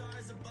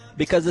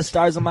 Because the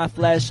stars on my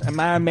flesh. In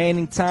my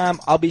remaining time,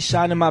 I'll be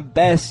shining my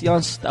best.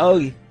 Young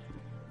Stogie.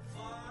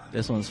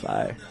 This one's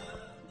fire.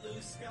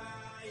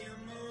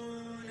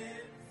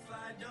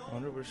 I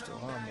wonder if we're still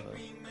on, though.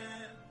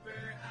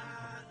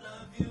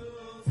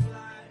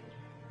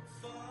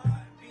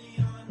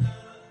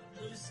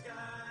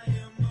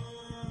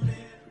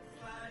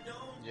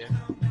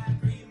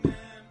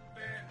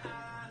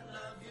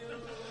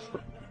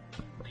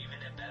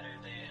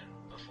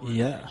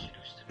 Yeah.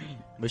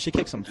 We should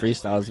kick some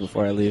freestyles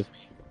before I leave.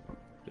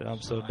 Dude,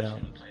 I'm so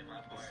down.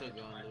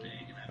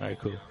 All right,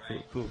 cool.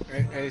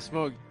 Hey,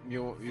 Smoke,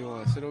 you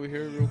want to sit over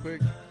here real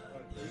quick?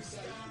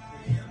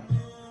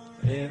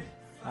 If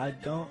I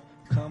don't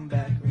come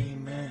back,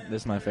 remember.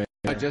 This is my favorite.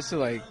 Just to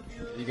like,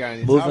 you got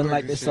any moving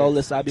like the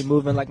soulless, I be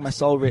moving like my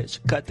soul rich.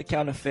 Cut the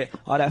counterfeit,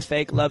 all that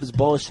fake love is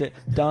bullshit.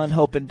 Done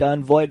hoping,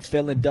 done void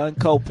feeling, done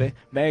coping.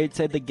 Married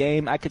to the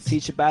game, I could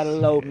teach about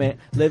elopement.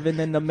 Living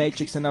in the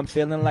matrix and I'm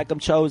feeling like I'm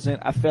chosen.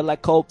 I feel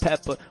like cold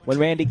pepper when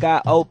Randy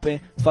got open.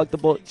 Fuck the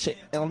bullshit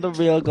on the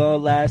real gonna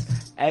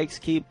last. Ex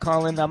keep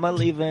calling, I'ma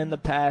leave it in the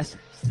past.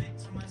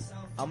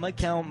 I'ma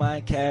count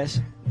my cash.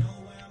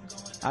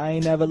 I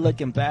ain't never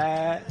looking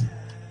back.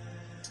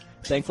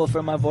 Thankful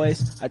for my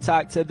voice. I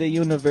talked to the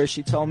universe.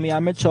 She told me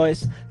I'm her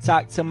choice.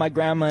 Talked to my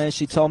grandma and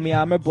she told me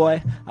I'm her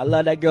boy. I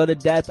love that girl to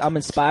death. I'm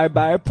inspired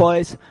by her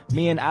poise.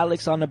 Me and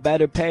Alex on a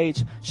better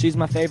page. She's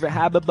my favorite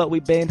habit, but we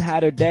been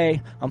had her day.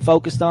 I'm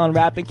focused on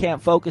rapping,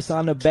 can't focus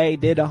on the bay.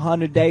 Did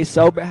 100 days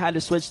sober, had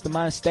to switch to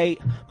my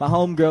state. My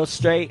homegirl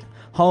straight,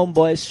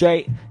 homeboy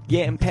straight.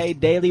 Getting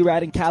paid daily,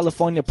 riding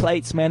California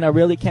plates. Man, I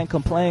really can't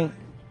complain.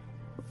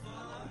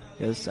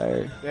 Yes,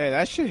 sir. Yeah,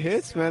 that shit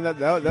hits, man.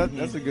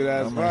 That's a good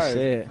ass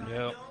vibe.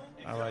 Yep,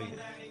 I like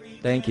it.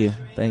 Thank you.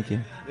 Yeah,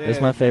 this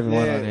is my favorite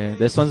one on here.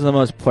 This one's the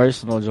most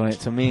personal joint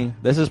to me.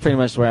 This is pretty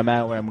much where I'm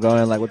at, where I'm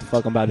going, like what the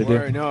fuck I'm about to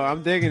do. No,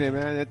 I'm digging it,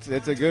 man.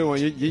 It's a good one.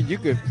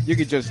 You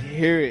could just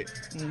hear it.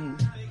 Mm-hmm.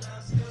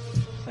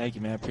 Thank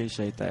you, man. I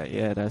appreciate that.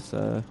 Yeah, that's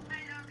Yeah,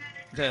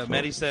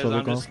 Maddie says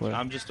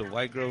I'm just a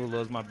white girl who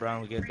loves my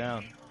brown to get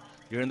down.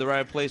 You're in the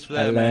right place for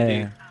that,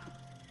 Maddie.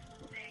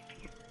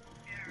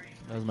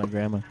 That was my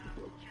grandma.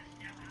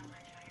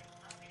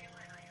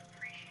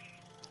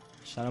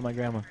 Shout out my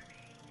grandma.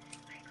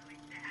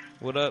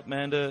 What up,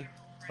 Amanda?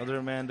 Other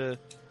Amanda,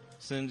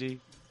 Cindy.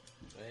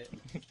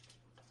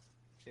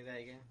 Say that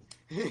again.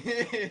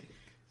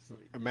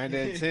 Amanda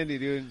and Cindy,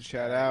 dude.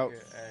 Shout out.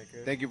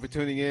 Thank you for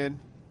tuning in.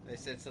 They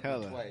said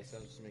something twice.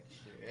 I'm just making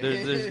sure.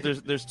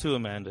 There's two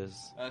Amandas.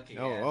 Okay.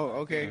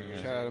 Okay.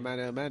 Yeah. Shout out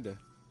Amanda and Amanda.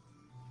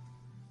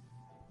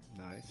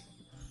 Nice.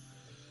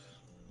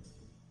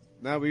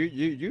 No, but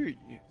you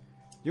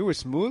were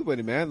smooth with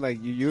it, man. Like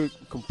you're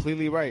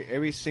completely right.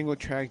 Every single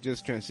track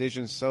just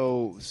transitions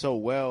so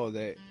well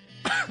that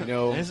you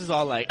know. This is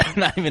all like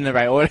not even in the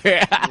right order.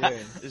 Yeah.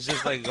 It's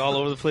just like all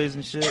over the place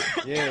and shit.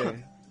 Yeah.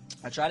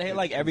 I try to hit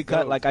like every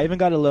cut. Like I even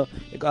got a little.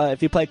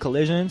 If you play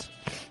collisions,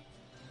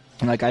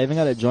 like I even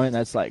got a joint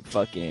that's like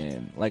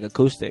fucking like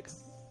acoustic.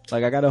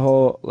 Like I got a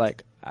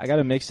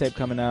mixtape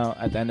coming out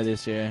at the end of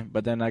this year.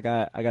 But then I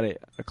got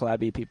a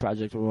collab EP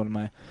project with one of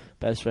my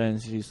best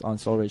friends. He's on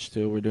Soul Rich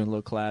too. We're doing a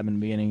little collab in the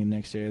beginning of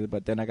next year.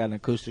 But then I got an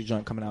acoustic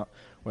joint coming out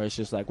where it's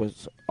just like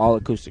with all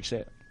acoustic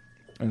shit.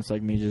 And it's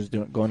like me just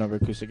going over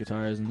acoustic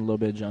guitars and a little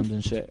bit of drums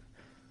and shit.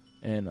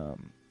 And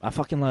I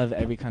fucking love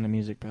every kind of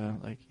music, bro.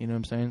 Like, you know what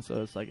I'm saying?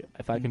 So it's like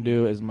if I can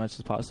do as much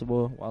as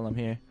possible while I'm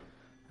here,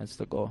 that's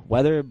the goal.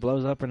 Whether it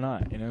blows up or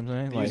not, you know what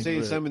I'm saying? You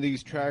say some of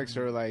these tracks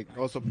are like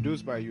also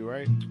produced by you,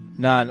 right?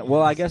 Nah,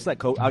 well, I guess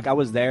like I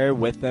was there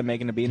with them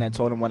making the beat, and I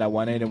told them what I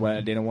wanted and what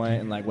I didn't want,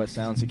 and like what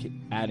sounds to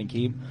add and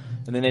keep.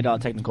 And then they did all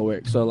technical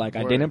work. So like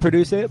I didn't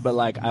produce it, but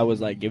like I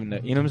was like giving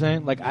it. You know what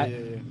I'm saying? Like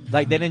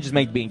like they didn't just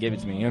make the beat and give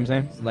it to me. You know what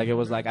I'm saying? Like it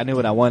was like I knew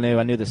what I wanted.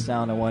 I knew the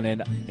sound I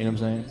wanted. You know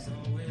what I'm saying?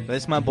 But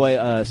it's my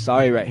boy,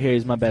 Sorry, right here.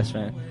 He's my best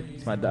friend.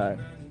 It's my dog.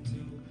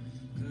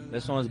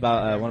 This one's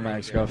about one of my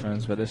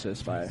ex-girlfriends, but this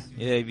is fire.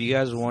 Yeah, if you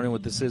guys are wondering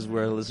what this is,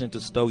 we're listening to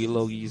Stogie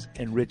Loggy's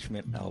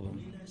Enrichment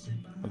album.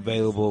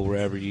 Available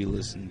wherever you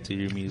listen to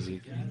your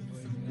music.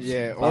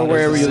 Yeah, or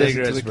wherever you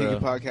listen to the Kiki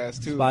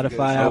podcast, too.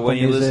 Spotify, Apple when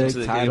you Music,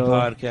 listen to the Kiki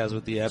podcast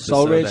with the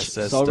episode Soulrich, that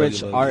says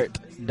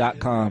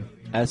SoulrichArt.com.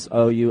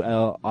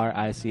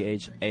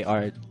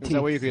 SoulrichArt.com. Is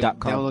that where you can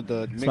download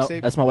the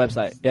mixtape? That's my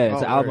website. Yeah,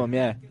 it's an album.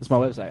 Yeah, it's my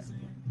website.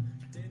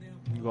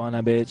 You go on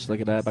that bitch,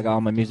 look it up. I got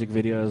all my music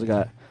videos. I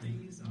got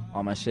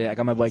all my shit. I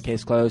got my boy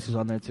Case Close, who's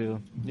on there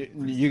too.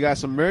 You got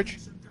some merch?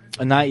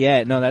 Not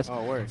yet. No, that's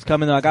it's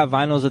coming though. I got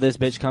vinyls of this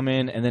bitch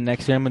coming, and then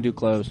next year I'm gonna do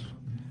clothes.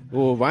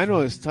 Well,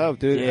 vinyl is tough,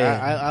 dude. Yeah.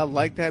 I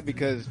like that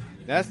because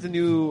that's the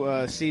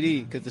new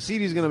CD. Because the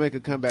CD is gonna make a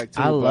comeback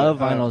too. I love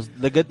vinyls.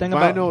 The good thing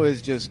about vinyl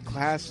is just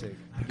classic.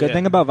 The good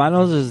thing about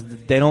vinyls is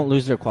they don't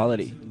lose their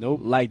quality.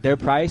 Nope. Like their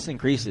price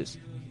increases,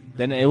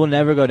 then it will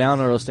never go down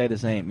or it'll stay the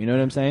same. You know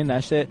what I'm saying?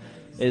 That shit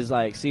is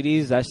like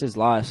CDs. That shit's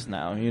lost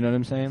now. You know what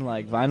I'm saying?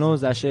 Like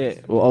vinyls, that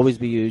shit will always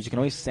be used. You can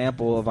always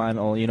sample a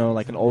vinyl. You know,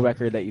 like an old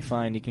record that you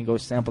find, you can go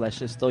sample that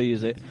shit, still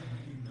use it.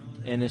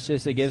 And it's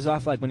just, it gives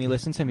off, like, when you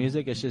listen to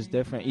music, it's just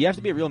different. You have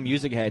to be a real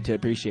music head to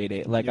appreciate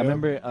it. Like, I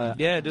remember...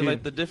 dude,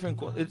 like, the different...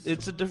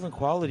 It's a different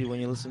quality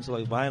when you listen to,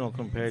 like, vinyl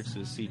compared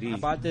to a CD. I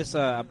bought this...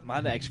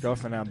 my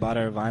ex-girlfriend, I bought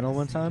her a vinyl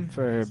one time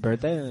for her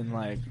birthday, and,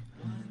 like,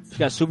 she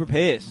got super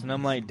pissed. And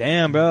I'm like,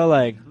 damn, bro,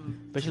 like...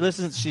 But she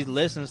listens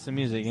to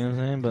music, you know what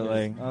I'm saying? But,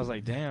 like, I was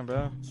like, damn,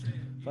 bro.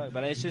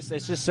 But it's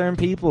just certain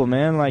people,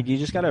 man. Like, you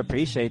just gotta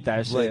appreciate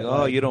that shit.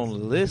 Like, you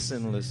don't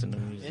listen to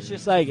music. It's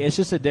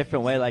just a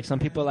different way. Like, some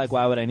people are like,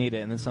 why would I need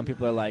it? And then some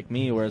people are like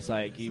me, where it's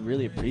like, you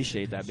really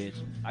appreciate that bitch.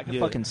 I can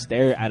fucking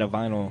stare at a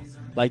vinyl.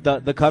 Like,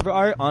 the cover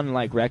art on,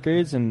 like,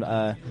 records and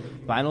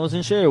vinyls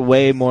and shit are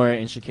way more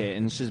intricate,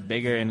 and it's just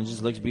bigger, and it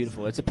just looks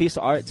beautiful. It's a piece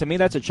of art. To me,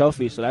 that's a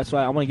trophy, so that's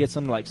why I want to get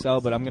some to, like,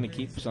 sell, but I'm going to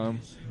keep some.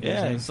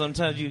 Yeah, and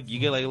sometimes you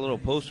get, like, a little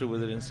poster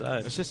with it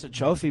inside. It's just a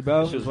trophy,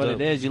 bro. It's what it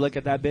is. You look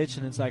at that bitch,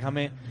 and it's like, I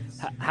mean,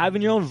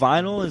 having your own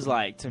vinyl is,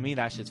 like, to me,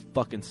 that shit's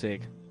fucking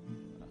sick.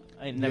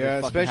 I ain't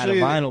never fucking had a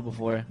vinyl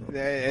before.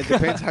 It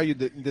depends how you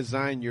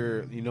design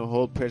your,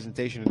 whole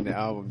presentation in the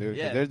album, dude.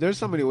 Yeah. There's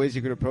so many ways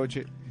you could approach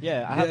it.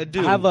 Yeah, I have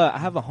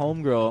a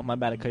homegirl. My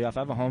bad to cut you off.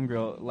 I have a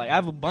homegirl. Like, I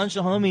have a bunch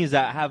of homies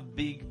that have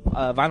big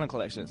vinyl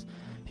collections.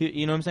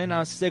 You know what I'm saying?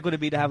 How sick would it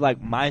be to have,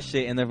 like, my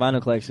shit in their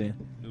vinyl collection?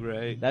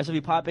 Right. That should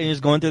be popping.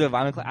 Just going through their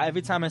vinyl collection.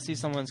 Every time I see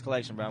someone's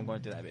collection, bro, I'm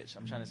going through that bitch.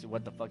 I'm trying to see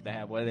what the fuck they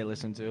have. What do they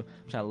listen to?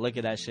 I'm trying to look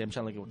at that shit. I'm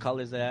trying to look at what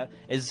colors they have.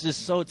 It's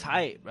just so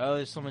tight, bro.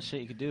 There's so much shit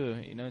you could do.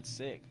 It's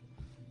sick.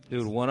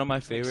 Dude, one of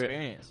my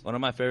favorite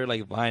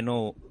like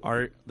vinyl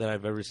art that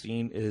I've ever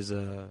seen is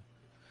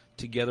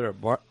Together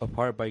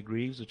Apart by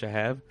Greaves, which I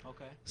have.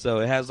 Okay.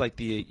 So it has like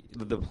the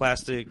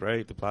plastic,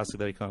 right? The plastic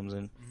that it comes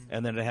in,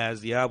 and then it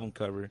has the album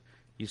cover.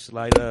 You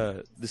slide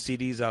the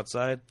CDs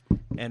outside,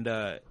 and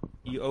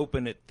you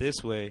open it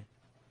this way,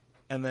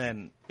 and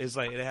then it's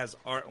like it has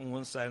art on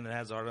one side and it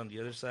has art on the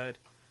other side,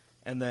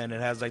 and then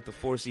it has like the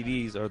 4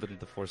 CDs or the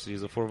 4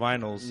 CDs, the 4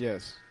 vinyls.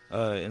 Yes.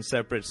 In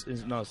separate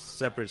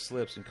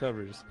slips and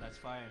covers. That's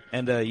fire.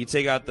 And you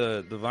take out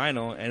the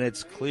vinyl and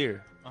it's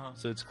clear.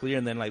 So it's clear,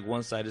 and then like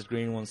one side is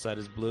green, one side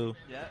is blue.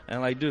 Yeah.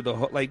 And like, dude,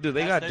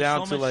 they got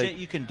down so to much like shit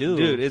you can do.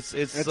 Dude, it's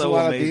so a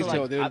lot amazing. of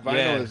detail, dude.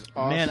 Vinyl is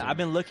awesome. Man, I've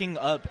been looking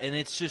up, and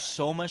it's just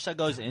so much that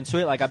goes into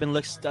it. Like I've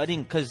been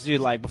studying, cause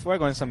dude, like before I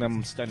go into something,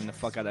 I'm studying the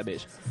fuck out of that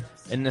bitch.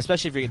 And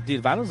especially if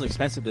vinyl's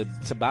expensive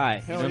to buy.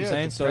 Hell, you know what I'm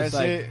saying? So it's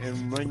like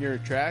and run your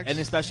tracks. And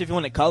especially if you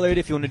want it colored,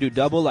 if you want to do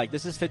double, like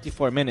this is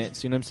 54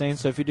 minutes. You know what I'm saying?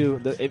 So if you do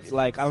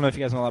like I don't know if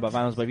you guys know a lot about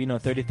vinyls, but if you know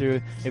 33,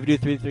 if you do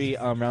 33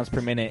 rounds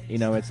per minute, you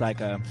know it's like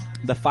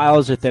the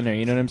files are thinner.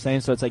 You know what I'm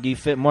saying? So it's like you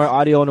fit more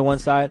audio on one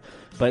side,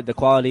 but the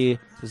quality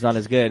is not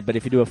as good. But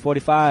if you do a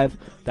 45,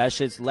 that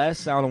shit's less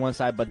sound on one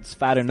side, but it's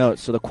fatter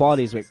notes. So the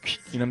quality is like,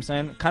 you know what I'm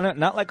saying? Kind of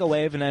not like a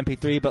wave in an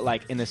MP3, but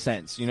like in a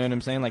sense. You know what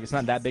I'm saying? Like it's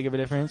not that big of a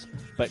difference,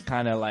 but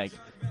kind of like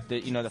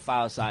the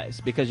file size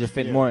because you're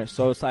fitting more.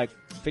 So it's like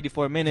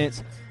 54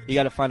 minutes. You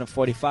got to find a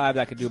 45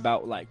 that could do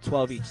about like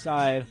 12 each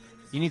side.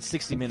 You need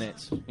 60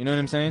 minutes. You know what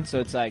I'm saying?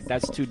 So it's like,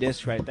 that's 2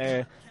 discs right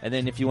there. And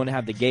then if you want to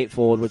have the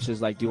gatefold, which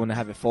is like, do you want to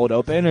have it fold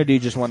open or do you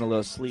just want a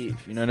little sleeve?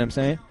 You know what I'm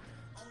saying?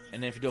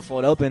 And then if you do a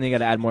fold open, you got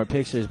to add more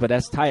pictures. But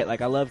that's tight.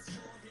 Like, I love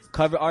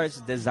cover arts,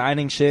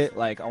 designing shit.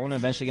 Like, I want to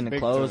eventually get into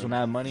clothes when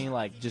I have money.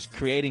 Like, just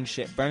creating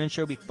shit.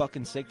 Furniture would be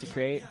fucking sick to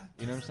create.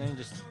 You know what I'm saying?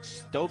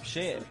 Just dope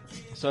shit.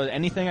 So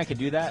anything I could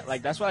do that.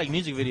 Like, that's why I like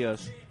music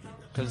videos.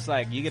 Because it's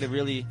like, you get to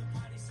really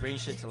bring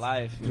shit to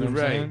life. You know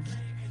what I'm saying?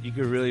 You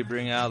could really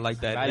bring out like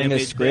that writing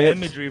image, a script,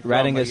 imagery from,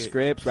 writing like,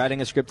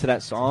 a script to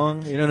that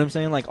song. You know what I'm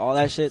saying? Like all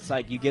that shit's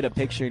like you get a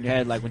picture in your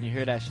head. Like when you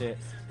hear that shit,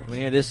 when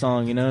you hear this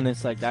song, you know, and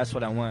it's like that's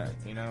what I want.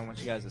 You know, I want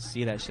you guys to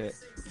see that shit.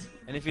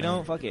 And if you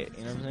don't, fuck it.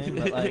 You know what I'm saying?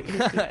 But like,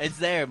 it's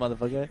there,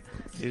 motherfucker.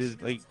 It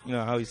is like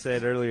how he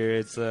said earlier.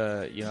 It's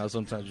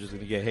sometimes you're just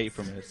gonna get hate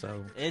from it.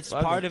 So it's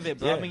part of it,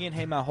 bro. I've been getting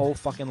hate my whole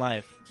fucking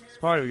life.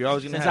 Part of it. You're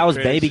always gonna since have I was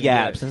Baby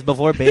Gap, yeah. since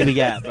before Baby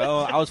Gap,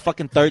 bro. I was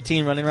fucking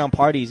 13 running around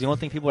parties. You don't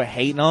think people are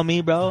hating on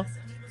me, bro?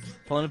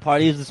 Pulling to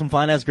parties with some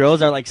fine ass girls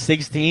that are like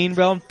 16,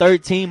 bro. I'm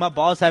 13. My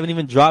balls haven't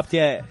even dropped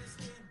yet.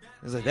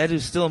 It's like that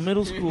dude's still in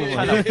middle school.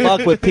 Trying to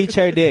fuck with peach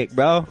hair dick,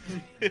 bro.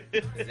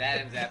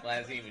 Adam's apple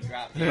hasn't even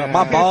dropped. Bro,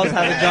 my balls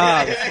haven't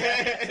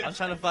dropped. I'm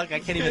trying to fuck. I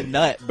can't even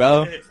nut,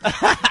 bro.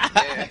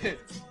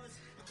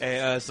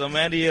 Hey, so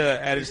Mandy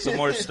added some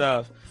more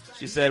stuff.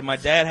 She said, my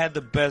dad had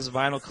the best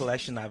vinyl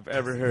collection I've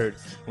ever heard.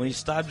 When he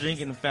stopped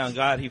drinking and found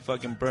God, he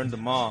fucking burned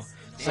them all.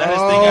 Saddest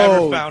thing I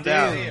ever found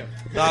out.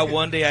 Thought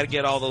one day I'd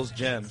get all those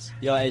gems.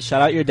 Yo, hey,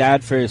 shout out your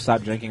dad for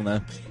stop drinking,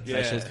 though.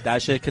 Yeah.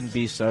 That shit can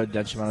be so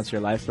detrimental to your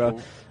life, bro.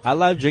 I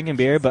love drinking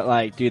beer, but,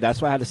 like, dude, that's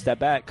why I had to step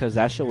back, because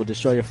that shit will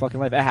destroy your fucking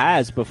life. It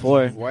has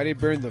before. Why did he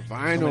burn the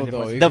vinyl,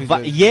 though?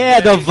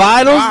 The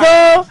vinyls,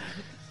 though?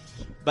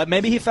 But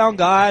maybe he found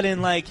God,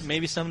 and, like,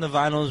 maybe some of the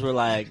vinyls were,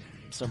 like,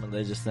 some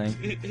religious thing.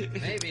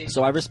 Maybe.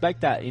 So I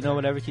respect that. You know,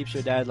 whatever keeps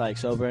your dad, like,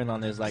 sober and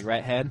on his, like,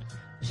 right head,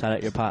 shout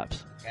out your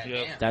pops.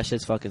 Yep. That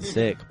shit's fucking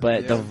sick.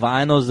 But the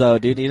vinyls, though,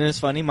 dude, you know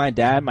it's funny? My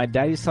dad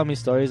used to tell me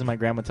stories, and my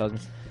grandma tells me.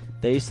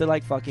 They used to,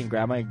 like, fucking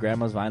grab my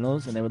grandma's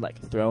vinyls, and they would, like,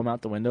 throw them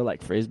out the window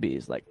like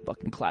Frisbees, like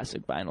fucking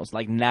classic vinyls.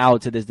 Like, now,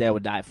 to this day, I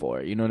would die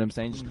for it. You know what I'm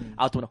saying? Just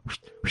out the window.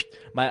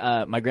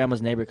 My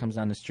grandma's neighbor comes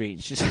down the street,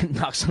 and she just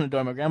knocks on the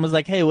door. My grandma's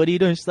like, hey, what are you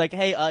doing? She's like,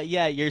 hey,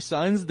 yeah, your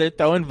sons, they're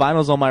throwing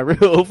vinyls on my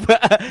roof.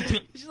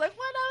 She's like,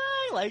 what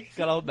are they? Like,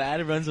 got all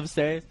bad and runs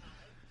upstairs.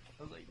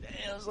 I was like,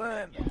 damn,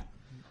 son.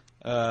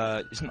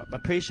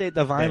 Appreciate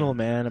the vinyl,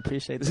 man.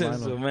 Appreciate the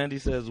vinyl. So Mandy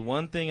says,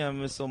 one thing I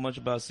miss so much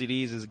about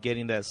CDs is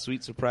getting that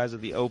sweet surprise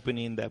at the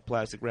opening, that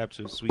plastic wrap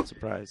to a sweet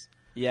surprise.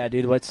 Yeah,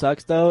 dude. What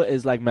sucks though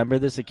is like, remember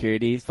the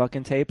security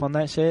fucking tape on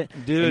that shit,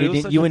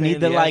 dude. You would need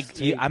the like.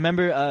 I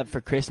remember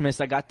for Christmas,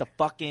 I got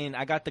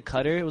the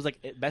cutter. It was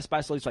like Best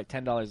Buy sold like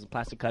 $10 a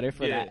plastic cutter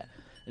for that.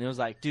 And it was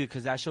like, dude,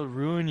 because that should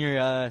ruin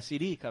your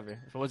CD cover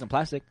if it wasn't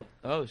plastic.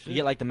 Oh, shit. You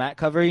get like the matte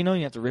cover, you know,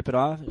 you have to rip it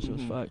off. It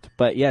was fucked.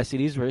 But yeah,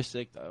 CDs were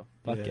sick though.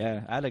 Fuck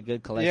yeah. I had a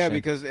good collection. Yeah,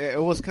 because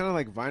it was kind of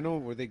like vinyl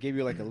where they gave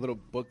you like a little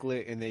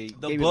booklet and they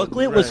the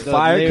booklet was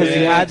fire because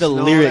you had the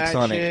lyrics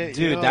on it.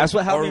 Dude, that's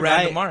what helped me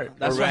random art.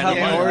 That's what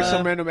helped me. Or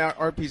some random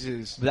art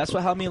pieces. That's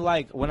what helped me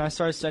like when I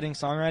started studying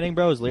songwriting,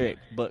 bro. It was lyric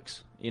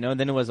books. You know, and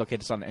then it was, okay,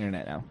 it's on the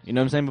internet now. You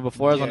know what I'm saying? But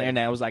before I was on the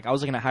internet, I was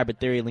looking at Hybrid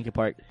Theory, Linkin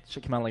Park.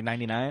 Shit came out in like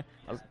 99.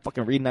 I was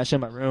fucking reading that shit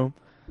in my room.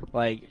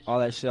 Like, all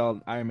that shit,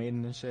 all Iron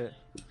Maiden and shit.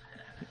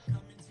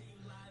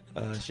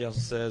 She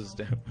also says,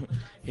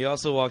 he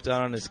also walked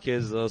out on his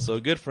kids, though, so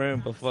good for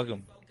him, but fuck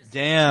him.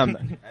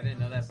 Damn. I didn't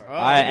know that part. All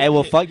right, hey,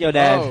 well, fuck your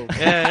dad. Oh.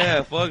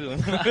 Yeah, fuck him.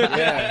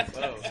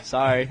 Yeah.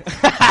 Sorry.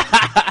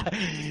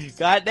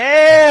 God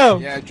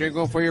damn. Yeah, drink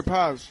one for your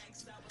pops.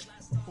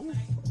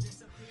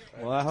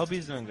 Well, I hope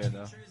he's doing good,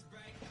 though.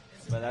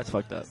 But that's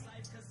fucked up.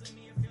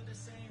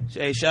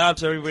 Hey, shout out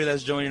to everybody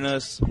that's joining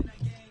us.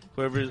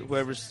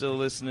 Whoever's still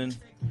listening,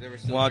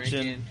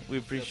 watching. Drinking. We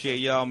appreciate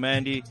y'all.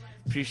 Mandy,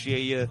 appreciate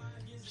you.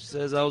 She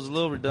says I was a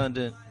little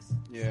redundant.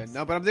 Yeah,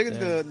 no, but I'm thinking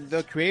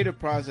the creative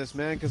process,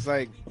 man, because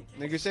like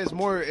you said,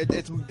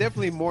 it's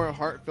definitely more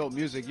heartfelt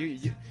music.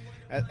 You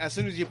as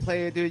soon as you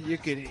play it, dude, you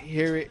could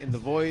hear it in the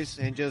voice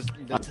and just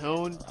the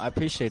tone. I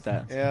appreciate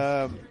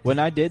that. When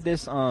I did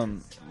this,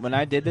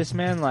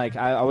 man, like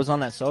I was on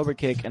that sober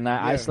kick, and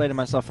I isolated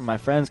myself from my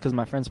friends because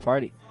my friends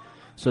party.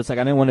 So it's like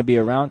I didn't want to be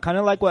around. Kind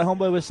of like what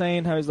Homeboy was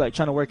saying, how he's like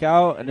trying to work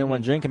out and didn't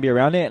want to drink and be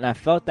around it. And I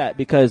felt that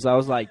because I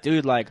was like,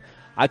 dude, like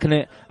I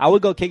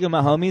would go kick with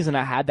my homies, and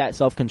I had that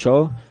self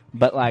control,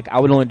 but like I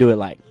would only do it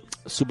like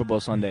Super Bowl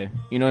Sunday,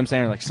 you know what I'm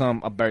saying? Like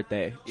a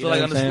birthday. So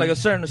like a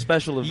certain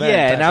special event.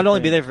 Yeah, and I'd only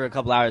be there for a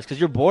couple hours because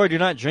you're bored, you're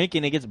not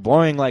drinking, it gets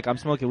boring. Like I'm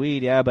smoking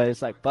weed, yeah, but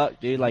it's like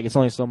fuck, dude. Like it's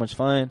only so much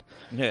fun.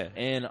 Yeah.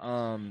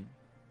 And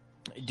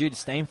dude,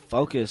 staying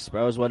focused,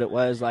 bro, is what it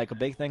was. Like a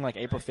big thing, like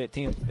April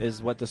 15th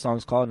is what the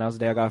song's called. And that was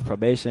the day I got off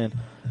probation.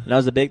 And that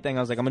was a big thing.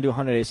 I was like, I'm gonna do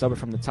 100 days sober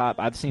from the top.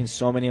 I've seen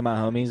so many of my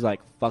homies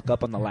like fuck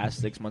up on the last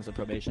 6 months of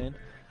probation.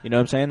 You know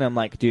what I'm saying? And I'm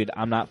like, dude,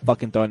 I'm not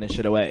fucking throwing this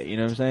shit away. You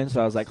know what I'm saying?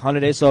 So I was like, 100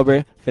 days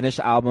sober, finish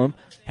the album,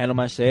 handle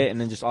my shit, and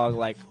then just all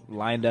like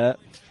lined up.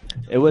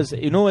 It was,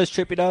 you know what's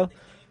trippy though?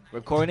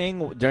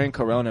 Recording during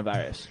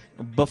coronavirus.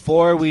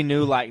 Before we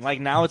knew, like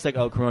now it's like,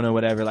 oh, corona,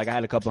 whatever. Like I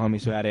had a couple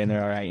homies who had it and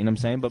they're all right. You know what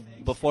I'm saying?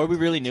 But before we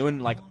really knew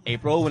in like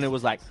April, when it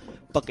was like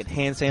fucking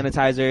hand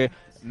sanitizer,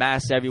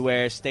 masks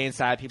everywhere, stay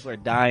inside, people are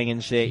dying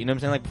and shit. You know what I'm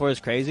saying? Like before it was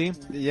crazy.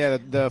 Yeah,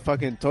 the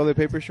fucking toilet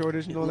paper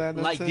shortage and all that.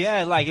 Like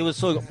yeah, like it was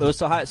so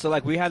hot. So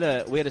like we had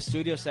a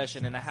studio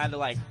session and I had to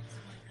like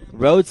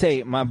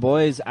rotate my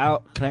boys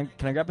out. Can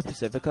I grab a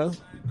Pacifico?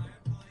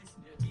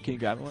 Can you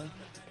grab one?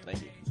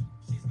 Thank you.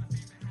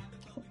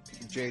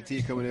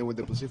 JT coming in with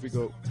the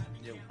Pacifico.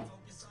 Yep.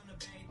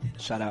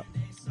 Shout out.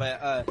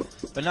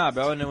 But nah,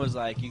 bro, and it was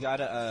like you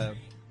gotta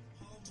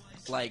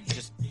like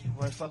just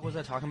what the fuck was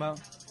I talking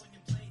about?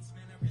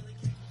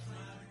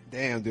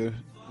 Damn, dude.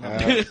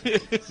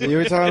 So you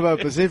were talking about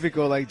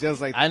Pacifico, like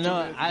just like I know.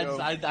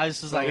 I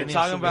was just like you're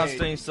talking about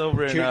staying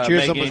sober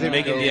and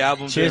making the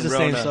album. Cheers to during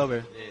staying Rona.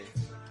 sober.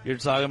 You're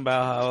talking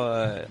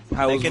about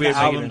how it was making weird the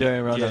album making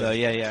during Rona, though.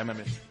 Yeah, I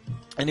remember.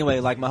 Anyway,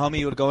 like my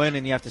homie would go in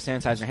and you have to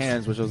sanitize your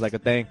hands, which was like a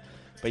thing,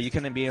 but you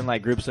couldn't be in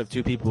like groups of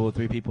 2 people,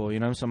 3 people, you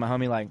know. So my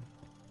homie, like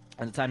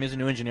at the time, he was a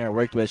new engineer I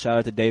worked with. Shout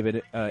out to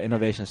David,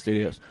 Innovation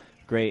Studios,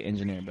 great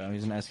engineer, bro.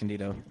 He's an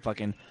Escondido,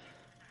 fucking.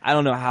 I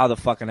don't know how the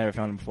fuck I never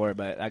found him before,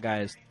 but that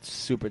guy is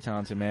super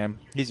talented, man.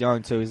 He's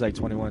young too. He's like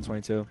 21,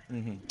 22.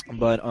 Mm-hmm.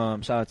 But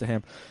shout out to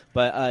him.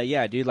 But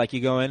yeah, dude, like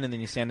you go in and then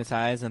you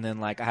sanitize, and then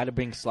like I had to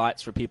bring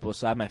slots for people.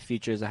 So I had my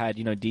features. I had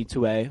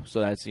D2A, so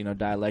that's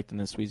dialect and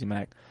then Sweezy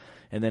Mac.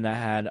 And then I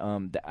had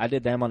I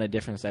did them on a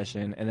different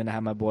session, and then I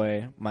had my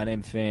boy, my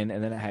name Finn,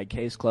 and then I had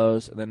Case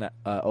Close, and then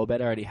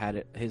Obed already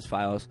had his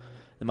files.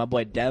 And my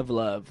boy Dev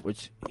Love,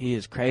 which he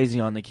is crazy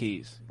on the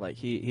keys. Like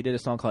he did a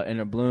song called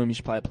Inner Bloom. You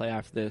should probably play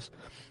after this.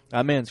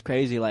 That man's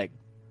crazy. Like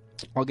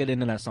I'll get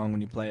into that song when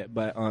you play it.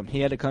 But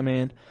he had to come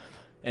in,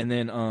 and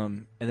then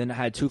I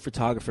had 2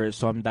 photographers.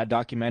 So on that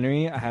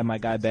documentary, I had my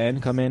guy Ben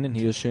come in and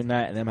he was shooting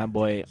that, and then my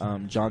boy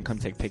John come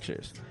take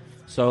pictures.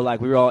 So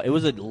like it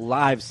was a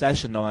live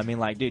session though. I mean,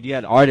 like, dude, you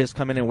had artists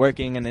coming and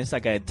working, and it's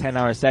like a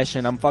 10-hour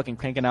session. I'm fucking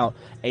cranking out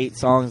 8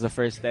 songs the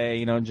first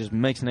day, just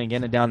mixing it,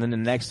 getting it down. Then the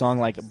next song,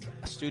 like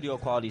studio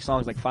quality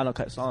songs, like Final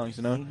Cut songs,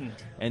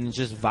 and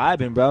just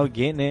vibing, bro,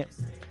 getting it.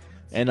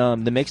 And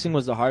the mixing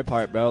was the hard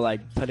part, bro.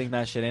 Like putting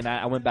that shit in.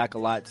 I went back a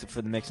lot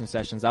for the mixing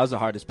sessions. That was the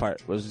hardest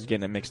part, was just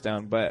getting it mixed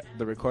down. But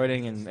the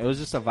recording, and it was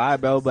just a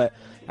vibe, bro. But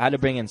I had to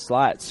bring in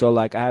slots, so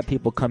like I had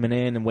people coming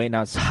in and waiting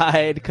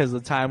outside because the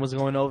time was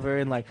going over,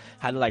 and like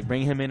had to like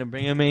bring him in. You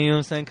know what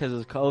I'm saying? Because it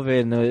was COVID,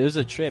 and it was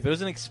a trip. It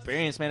was an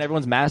experience, man.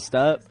 Everyone's masked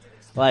up,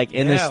 like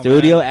in the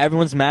studio. Man.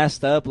 Everyone's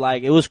masked up.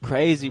 Like it was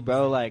crazy,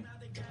 bro. Like.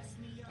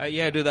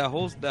 Yeah, dude, that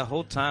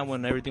whole time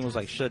when everything was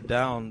like shut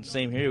down,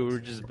 same here. We were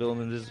just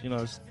building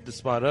this, the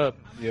spot up.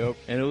 Yep.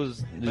 And it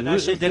was,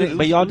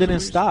 but y'all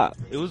didn't stop.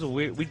 It was a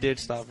weird. We did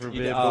stop for a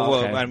bit,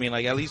 okay. I mean,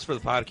 like at least for the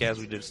podcast,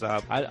 we did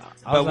stop.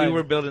 But we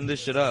were building this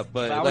shit up.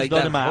 But I was like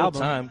building that my whole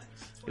album. time,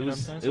 it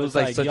was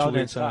like such a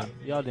weird time.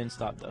 Y'all didn't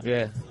stop though.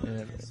 Yeah,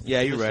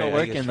 you're right. Still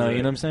working though. You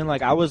know what I'm saying?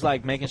 Like I was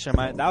like making sure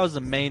that was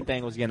the main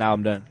thing, was getting the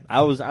album done.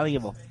 I didn't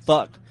give a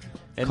fuck.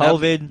 And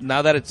COVID,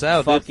 now that it's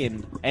out,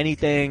 fucking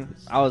anything.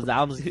 The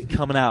album's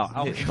coming out.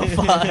 I don't give a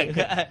fuck.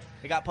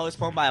 It got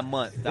postponed by a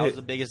month. That was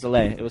the biggest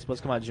delay. It was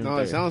supposed to come out June 3rd. No,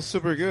 it sounds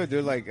super good,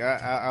 dude. Like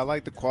I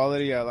like the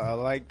quality. I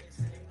like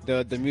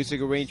the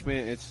music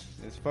arrangement. It's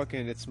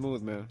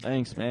smooth, man.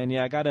 Thanks, man.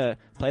 Yeah, I gotta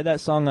play that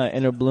song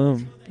Inner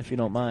Bloom, if you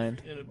don't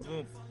mind. Inner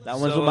Bloom. That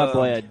one's with my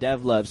boy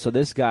Dev Love. So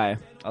this guy,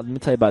 let me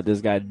tell you about this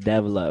guy,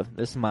 Dev Love.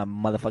 This is my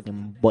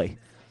motherfucking boy.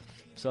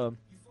 So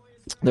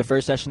the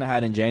first session I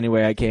had in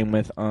January, I came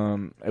with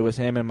it was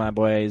him and my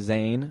boy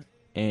Zane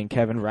and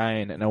Kevin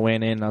Ryan, and I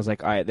went in and I was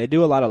like, all right, they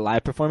do a lot of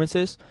live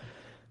performances.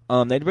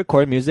 They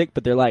record music,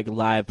 but they're like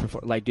live,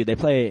 dude, they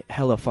play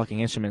hella fucking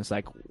instruments.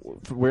 Like,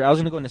 where I was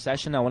gonna go in a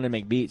session, I wanted to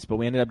make beats, but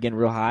we ended up getting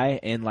real high,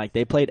 and like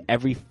they played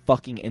every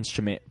fucking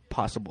instrument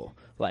possible.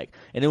 Like,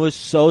 and it was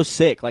so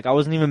sick. Like, I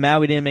wasn't even mad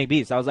we didn't make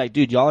beats. I was like,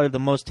 dude, y'all are the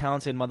most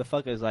talented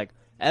motherfuckers like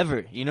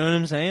ever. You know what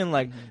I'm saying?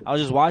 Like, I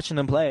was just watching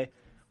them play.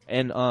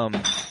 And,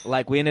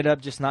 like, we ended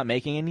up just not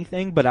making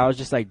anything. But I was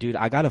just like, dude,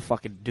 I got to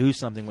fucking do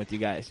something with you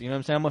guys. You know what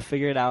I'm saying? I'm going to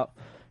figure it out.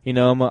 You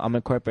know, I'm going to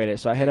incorporate it.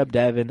 So I hit up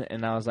Devin,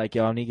 and I was like,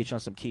 yo, I need to get you on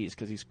some keys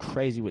because he's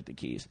crazy with the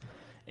keys.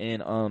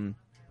 And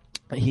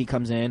he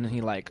comes in, and he,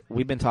 like,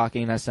 we've been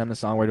talking. I sent him the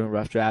song. We're doing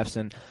rough drafts.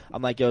 And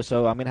I'm like, yo,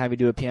 so I'm going to have you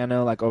do a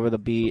piano, like, over the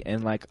beat.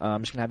 And, like,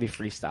 I'm just going to have you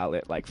freestyle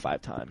it, like,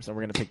 5 times. And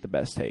we're going to pick the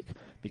best take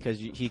because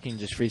he can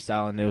just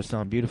freestyle, and it was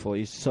sound beautiful.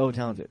 He's so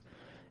talented.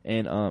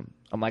 And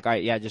I'm like, all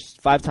right, yeah, just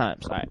 5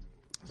 times. All right.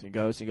 So he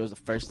goes the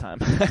first time.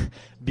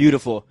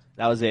 Beautiful.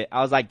 That was it.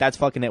 I was like, that's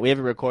fucking it. We have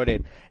it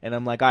recorded. And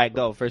I'm like, all right,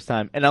 go, first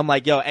time. And I'm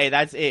like, yo, hey,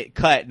 that's it.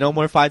 Cut. No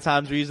more 5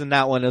 times. We're using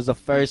that one. It was the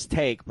first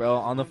take, bro,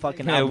 on the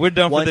fucking album. We're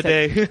done for the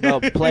day. Bro,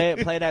 play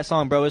that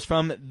song, bro. It's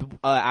from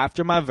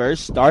after my verse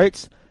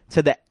starts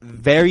to the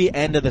very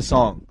end of the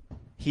song.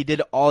 He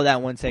did all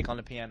that one take on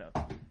the piano.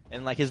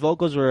 And, like, his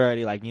vocals were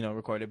already, like, you know,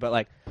 recorded. But,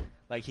 like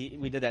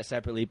we did that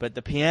separately. But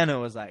the piano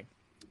was, like,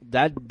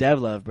 that Dev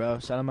Love, bro.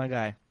 Shout out my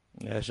guy.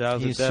 Yeah, shout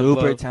out He's to Dev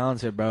super Love.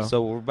 talented, bro.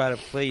 So what we're about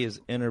to play is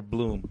Inner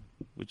Bloom,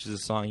 which is a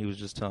song he was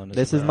just telling us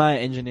This is about. my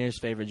engineer's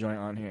favorite joint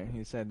on here.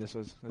 He said this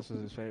was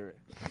his favorite.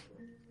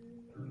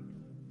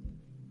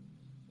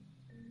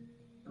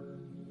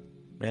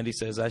 Randy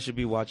says, I should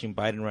be watching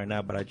Biden right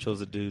now, but I chose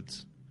the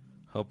dudes.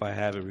 Hope I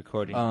have it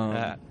recording.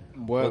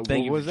 What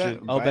thank you was for that?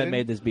 choosing- Obed Biden?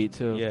 made this beat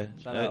too. Yeah.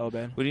 Shout out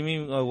Obed. What do you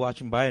mean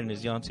watching Biden?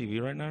 Is he on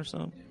TV right now or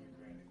something?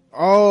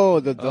 Oh,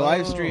 the Oh,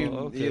 live stream,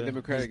 okay. the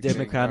Democratic,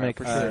 Democratic,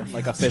 thing. All right, for sure.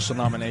 like official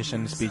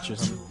nomination speech or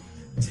something.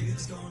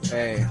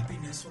 Hey,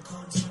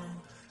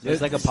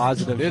 It's like a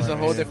positive. there's a joint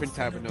whole right here. different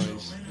type of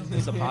noise.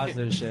 It's a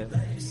positive shit.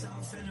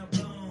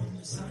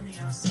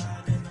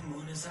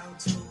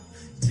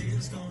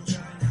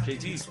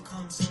 KT.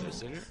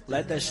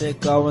 Let that shit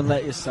go and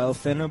let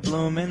yourself inner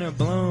bloom, inner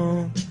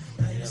bloom.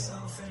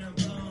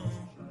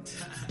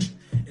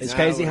 It's Nah,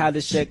 crazy how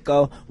this shit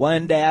go.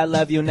 One day I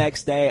love you,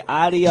 next day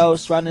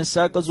adios. Running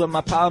circles with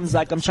my problems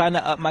like I'm trying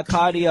to up my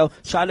cardio.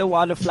 Try to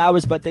water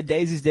flowers, but the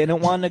daisies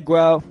didn't want to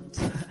grow.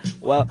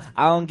 Well,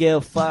 I don't give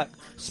a fuck.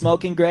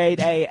 Smoking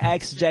grade A,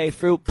 XJ,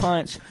 fruit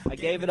punch. I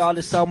gave it all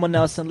to someone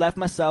else and left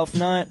myself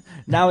none.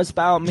 Now it's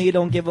about me,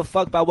 don't give a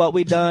fuck about what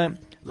we done.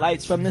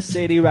 Lights from the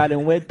city,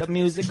 riding with the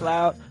music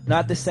loud.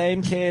 Not the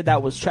same kid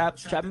that was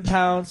trapping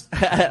pounds.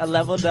 I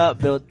leveled up,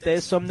 built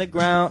this from the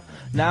ground.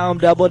 Now I'm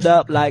doubled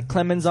up like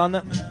Clemens on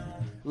the...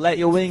 Let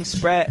your wings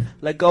spread,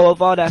 let go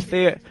of all that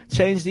fear.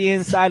 Change the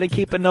inside and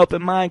keep an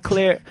open mind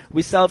clear.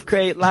 We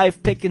self-create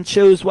life, pick and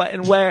choose what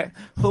and where.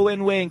 Who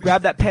and when,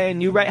 grab that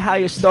pen, you write how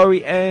your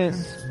story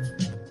ends.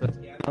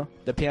 So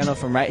the piano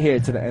from right here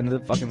to the end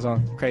of the fucking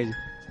song. Crazy.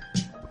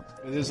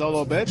 Is this all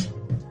Obed?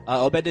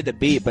 Obed did the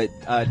beat, but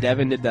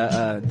Devin did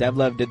the Dev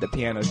Love did the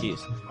piano keys.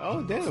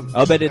 Oh, damn.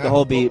 Obed did the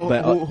whole beat,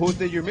 but who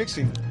did your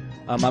mixing?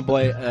 my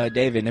boy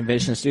David,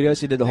 Innovation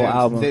Studios, he did the whole Yeah,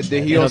 album. Did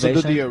he also do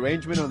Innovation. the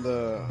arrangement on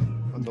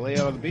the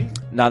layout of the beat?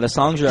 Nah, the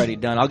songs are already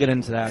done. I'll get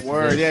into that. after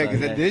Word, this, yeah, so,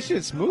 because this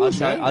shit's smooth,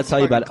 man. I'll tell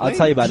you about it. I'll Fucking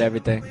tell you about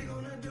everything.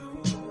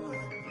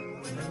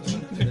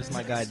 This is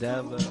my guy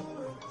Dev.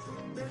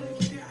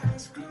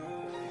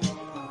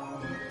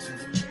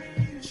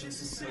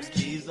 Those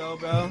keys though,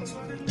 bro.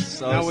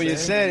 So Now when you sick.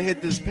 said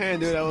hit this pen,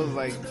 dude, I was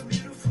like,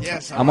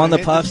 yes. I'm on the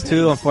puffs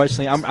too.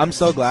 Unfortunately, I'm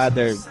so glad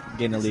they're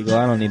getting illegal.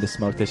 I don't need to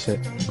smoke this shit.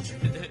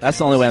 That's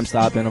the only way I'm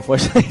stopping.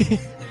 Unfortunately,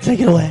 take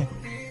it away.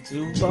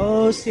 To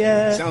boast,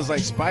 yeah. Sounds like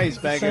Spice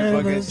back in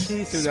fucking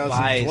Spice.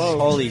 2012.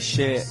 Holy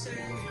shit.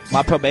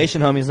 My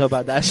probation homies know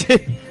about that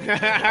shit.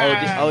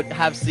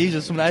 Have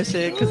seizures from that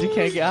shit because you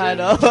can't get high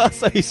though.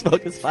 So you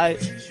smoking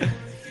Spice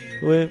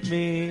with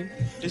me.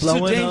 It's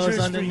blowing too dangerous those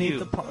for underneath you.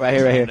 the right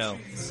here, right here. No,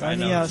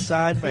 Sunny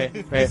outside, right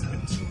here.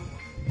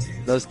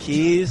 Those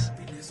keys,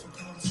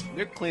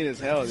 They're clean as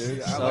hell,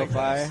 dude. I so like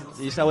fire.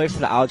 You just gotta wait for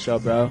the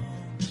outro, bro.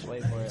 Just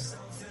wait for it.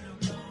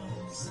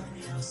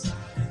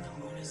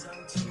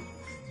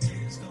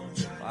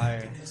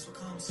 Fire.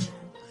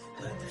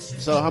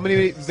 So how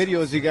many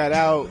videos you got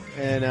out?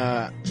 And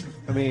I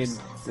mean,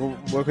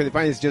 where could they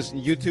find it? It's just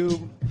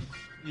YouTube.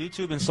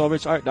 YouTube and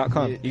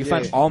soulrichart.com. Yeah, You can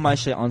find yeah. all my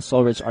shit on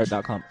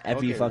soulrichart.com.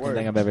 Every Okay, fucking word.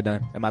 thing I've ever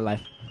done in my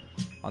life.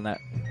 On that.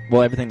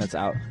 Well, everything that's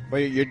out. But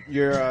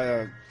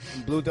your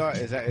Blue Dot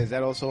is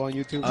that also on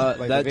YouTube? Like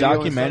the That video and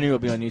documentary stuff? will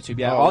be on YouTube.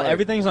 Yeah, Oh, right.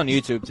 everything's on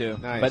YouTube too.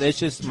 Nice. But it's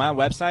just my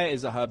website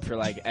is a hub for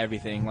like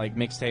everything, like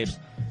mixtapes,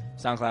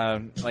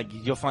 SoundCloud. Like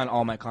you'll find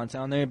all my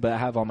content on there. But I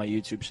have all my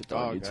YouTube shit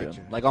on YouTube.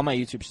 Gotcha. Like all my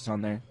YouTube shit's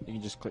on there. You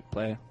can just click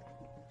play.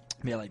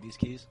 Yeah, like these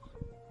keys,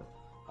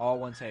 all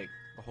one take,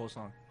 the whole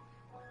song.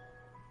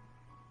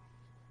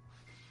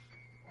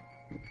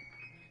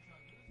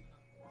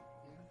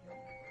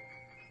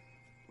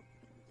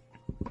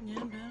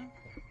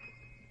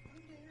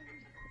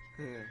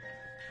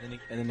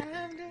 And then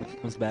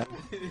it comes back.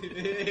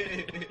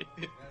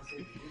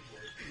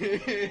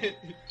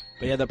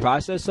 But yeah, the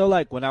process. So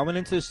like when I went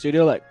into the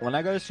studio, like when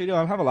I go to the studio,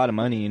 I have a lot of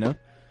money, you know.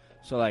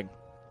 So like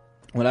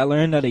what I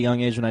learned at a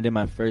young age when I did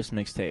my first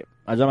mixtape,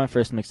 I dropped my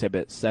first mixtape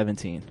at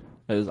 17.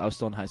 I was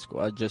still in high school.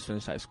 I just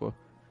finished high school.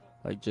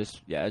 I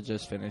just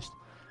finished.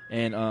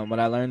 And what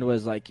I learned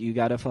was like you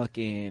gotta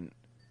fucking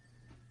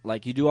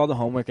like you do all the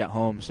homework at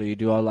home. So you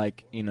do all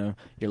like your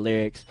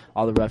lyrics,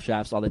 all the rough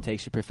drafts, all the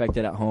takes. You perfect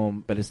it at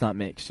home, but it's not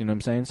mixed. You know what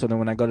I'm saying? So then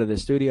when I go to the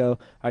studio,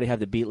 I already have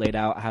the beat laid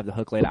out. I have the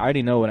hook laid out. I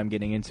already know what I'm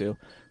getting into.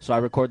 So I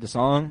record the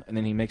song and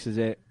then he mixes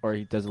it or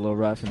he does a little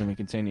rough and then we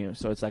continue.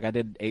 So it's like I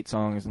did 8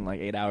 songs in like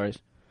 8 hours.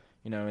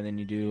 And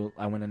then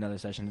I went another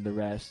session to the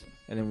rest,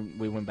 and then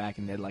we went back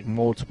and did like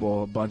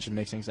a bunch of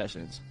mixing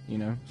sessions,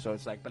 So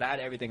it's like, but I had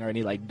everything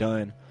already like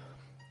done,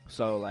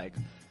 so like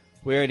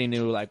we already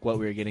knew like what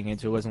we were getting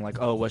into. It wasn't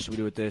like, oh, what should we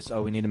do with this?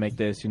 Oh, we need to make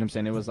this. You know what I'm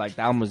saying? It was like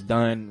the album was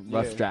done,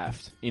 rough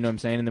draft. You know what I'm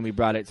saying? And then we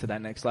brought it to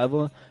that next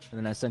level, and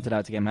then I sent it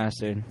out to get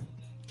mastered.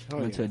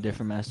 Went to a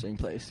different mastering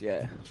place.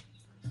 Yeah.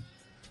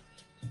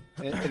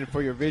 And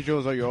for your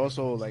visuals, are you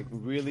also like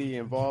really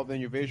involved in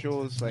your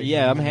visuals? Like,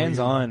 yeah, I'm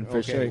hands-on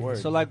for sure. Word.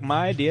 So like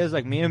my idea is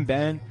like me and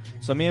Ben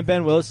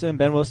Wilson.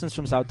 Ben Wilson's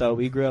from South Though.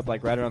 We grew up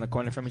like right around the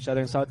corner from each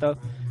other in South Though,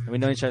 and we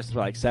know each other since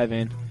we're like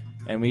 7.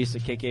 And we used to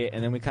kick it,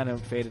 and then we kind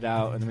of faded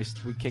out, and then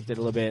we kicked it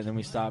a little bit, and then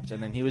we stopped.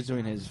 And then he was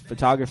doing his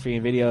photography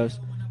and videos,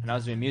 and I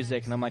was doing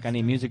music. And I'm like, I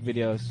need music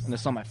videos. And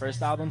this on my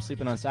first album,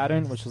 Sleeping on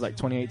Saturn, which was like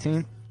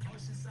 2018.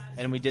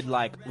 And we did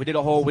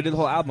a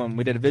whole album.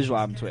 We did a visual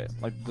album to it.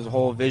 Like there's a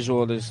whole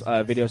visual, there's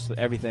videos,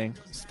 everything.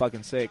 It's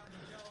fucking sick.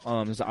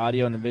 There's the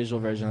audio and the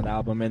visual version of the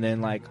album. And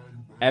then like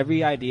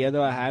every idea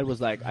though I had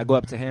was like I go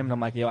up to him and I'm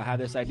like, yo, I have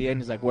this idea, and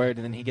he's like, word.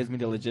 And then he gives me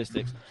the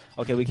logistics.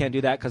 Okay, we can't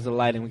do that because of the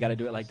lighting. We got to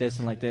do it like this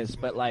and like this.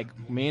 But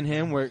like me and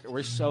him,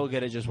 we're so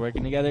good at just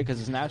working together because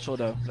it's natural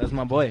though. That's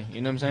my boy.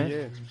 You know what I'm saying?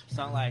 Yeah. It's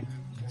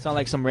not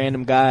like some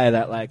random guy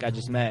that like I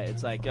just met.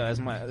 It's like, yo, it's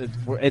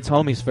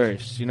homies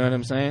first. You know what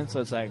I'm saying?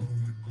 So it's like.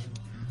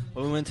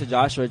 When we went to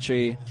Joshua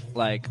Tree,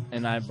 like,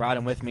 and I brought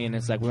him with me, and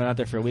it's like we went out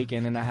there for a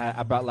weekend, and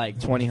I brought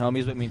like 20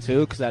 homies with me too,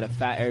 because I had a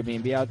fat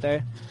Airbnb out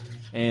there,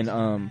 and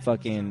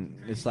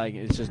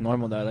it's just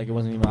normal though, like it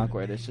wasn't even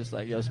awkward. It's just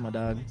like, yo, it's my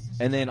dog,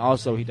 and then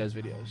also he does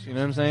videos, you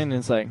know what I'm saying? And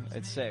it's like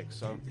it's sick.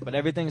 So, but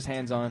everything's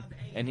hands on,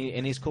 and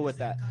he's cool with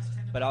that.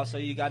 But also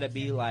you gotta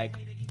be like,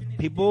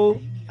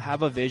 people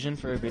have a vision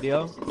for a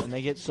video, and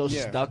they get so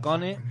stuck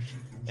on it,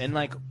 and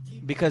like.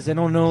 Because they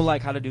don't know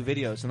like how to do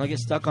videos, and they'll get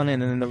stuck on it,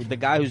 and then the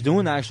guy who's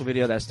doing the actual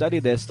video that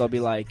studied this, they'll be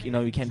like,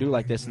 you can't do it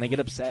like this, and they get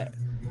upset.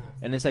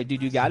 And it's like,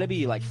 dude, you gotta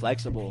be like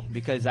flexible,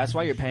 because that's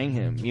why you're paying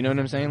him. You know what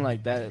I'm saying?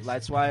 Like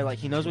that's why like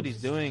he knows what he's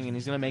doing, and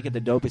he's gonna make it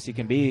the dopest he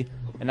can be,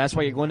 and that's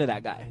why you're going to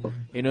that guy.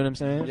 You know what I'm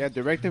saying? Yeah,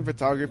 directing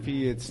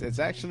photography, it's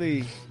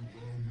actually.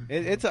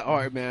 It's an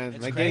art, man.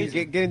 It's like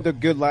crazy. getting the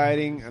good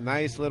lighting, a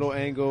nice little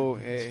angle.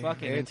 It's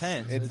fucking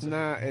intense. It's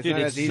not dude,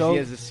 as easy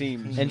as it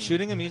seems. And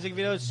shooting a music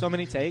video is so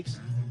many takes.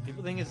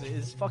 People think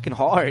it's fucking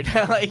hard.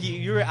 Like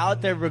you're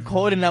out there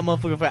recording that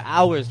motherfucker for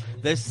hours.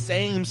 The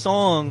same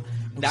song,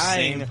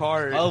 dying same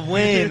part of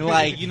wind.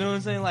 Like you know what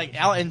I'm saying? Like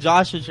out in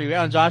Joshua Tree, we're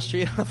on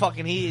Joshua Tree,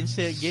 fucking heat and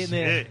shit, getting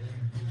it.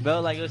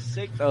 But like it was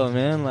sick though,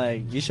 man.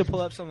 Like you should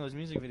pull up some of those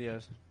music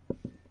videos.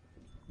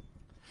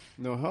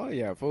 No, hell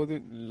yeah.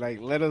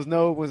 Like, let us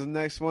know what's the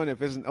next one.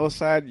 If it's an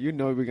outside, we're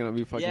going to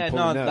be fucking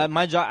pulling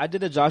up. I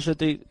did a Joshua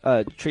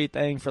Tree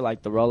thing for,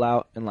 like, the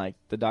rollout and, like,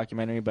 the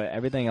documentary, but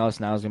everything else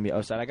now is going to be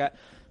outside. I got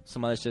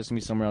some other shit's going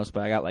to be somewhere else,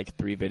 but I got, like,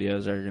 3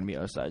 videos that are going to be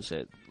outside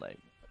shit. Like,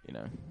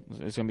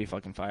 it's going to be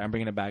fucking fire. I'm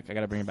bringing it back. I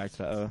got to bring it back to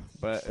the O.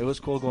 But it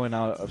was cool going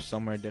out of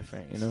somewhere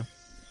different,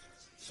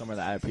 Somewhere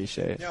that I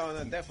appreciate. Yeah,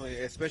 no, definitely,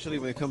 especially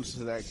when it comes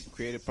to that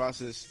creative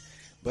process.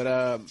 But,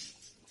 I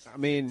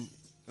mean...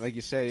 Like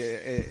you said,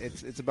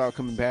 it's about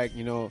coming back,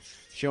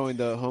 showing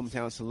the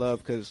hometowns some love.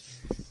 Because,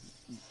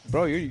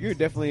 bro, you're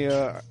definitely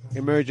a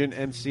emerging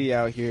MC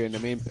out here, and I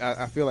mean,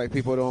 I feel like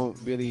people don't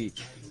really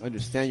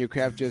understand your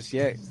craft just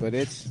yet. But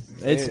it's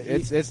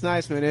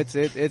nice, man. It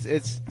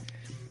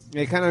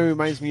kind of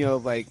reminds me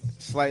of like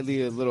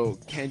slightly a little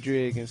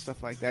Kendrick and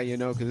stuff like that,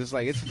 because it's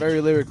like it's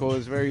very lyrical,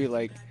 it's very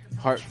like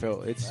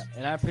heartfelt.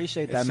 And I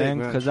appreciate that, man,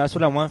 because that's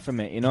what I want from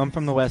it. I'm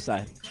from the West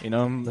Side.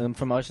 I'm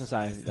from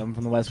Oceanside. I'm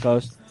from the West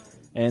Coast.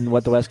 And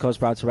what the West Coast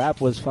brought to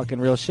rap was fucking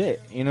real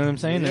shit. You know what I'm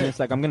saying? Yeah. And it's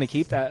like, I'm going to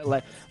keep that.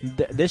 Like,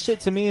 this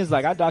shit to me is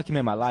like, I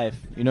document my life.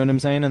 You know what I'm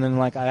saying? And then,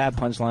 like, I have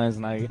punchlines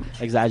and I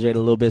exaggerate a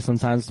little bit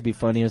sometimes to be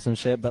funny or some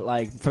shit. But,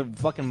 like, for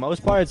fucking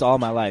most part, it's all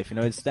my life.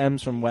 It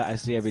stems from what I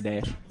see every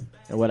day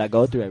and what I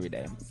go through every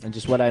day and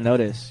just what I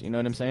notice. You know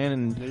what I'm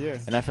saying?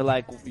 And I feel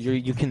like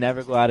you can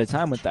never go out of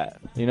time with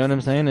that. You know what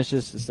I'm saying? It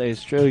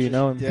stays true,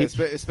 Yeah,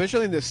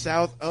 especially in the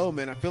South. Oh,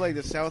 man, I feel like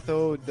the South,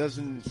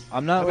 doesn't...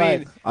 I'm not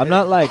like,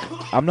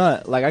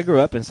 I grew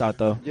up in South,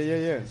 though.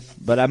 Yeah.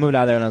 But I moved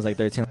out there when I was, like,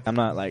 13. I'm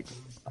not, like,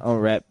 I don't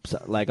rap,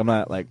 like, I'm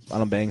not, like, I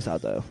don't bang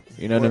South, though.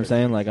 You know what I'm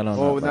saying? Like, I don't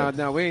know. Oh,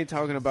 now, we ain't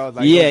talking about,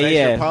 like,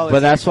 yeah. But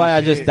that's why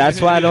that's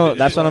why I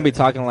don't be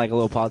talking, like, a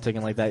little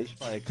politicking like that. You should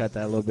probably cut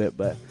that a little bit,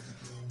 but...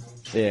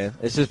 Yeah,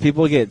 it's just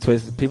people get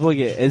twisted.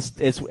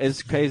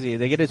 It's crazy.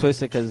 They get it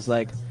twisted because it's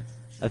like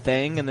a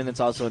thing, and then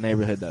it's also a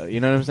neighborhood, though. You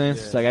know what I'm saying?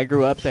 Yeah. It's like I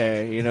grew up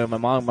there. My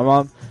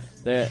mom,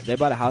 they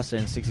bought a house there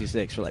in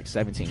 '66 for like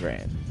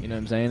 $17,000. You know what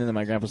I'm saying? And then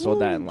my grandpa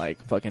sold that in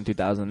like fucking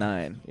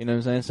 2009. You know what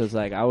I'm saying? So it's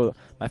like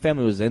my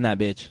family was in that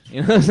bitch.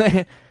 You know what I'm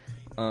saying?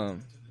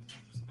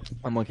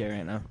 I'm okay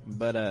right now.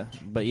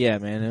 But yeah,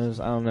 man, it was,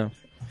 I don't know,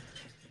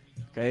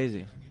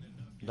 crazy.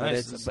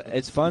 Nice. But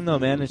it's fun though,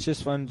 man. It's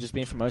just fun just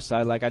being from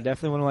outside. Like I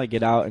definitely want to like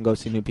get out and go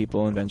see new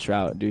people and venture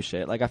out and do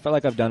shit. Like I feel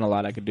like I've done a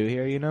lot I could do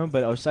here, you know.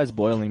 But besides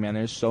boiling, man,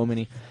 there's so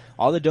many.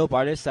 All the dope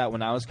artists that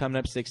when I was coming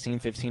up 16,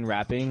 15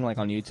 rapping like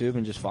on YouTube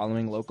and just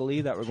following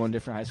locally that were going to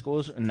different high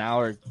schools and now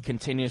are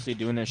continuously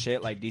doing their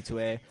shit like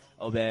D2A,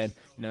 Obed,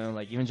 you know,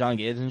 like even John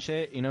Gibbs and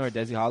shit, you know, or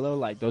Desi Hollow.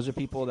 Like those are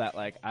people that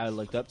like I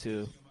looked up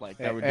to, like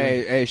that were doing.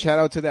 Hey, shout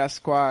out to that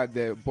squad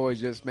that boy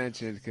just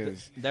mentioned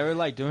because they were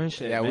like doing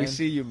shit. Yeah, man. we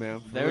see you,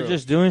 man. They were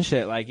just doing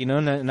shit, like, you know,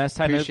 and that's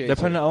time they're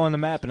putting the O on the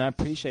map, and I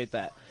appreciate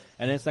that.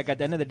 And it's like at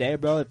the end of the day,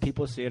 bro, if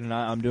people see it or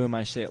not, I'm doing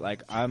my shit.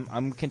 Like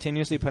I'm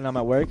continuously putting on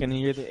my work, and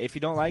if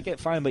you don't like it,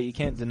 fine, but you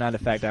can't deny the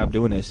fact that I'm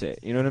doing this shit.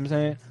 You know what I'm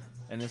saying?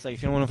 And it's like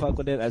if you don't want to fuck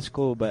with it, that's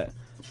cool, but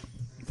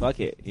fuck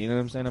it. You know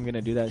what I'm saying? I'm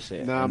gonna do that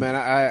shit. Nah, man,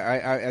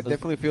 I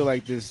definitely feel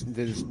like this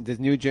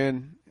new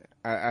gen.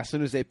 As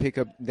soon as they pick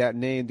up that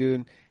name,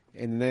 dude,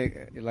 and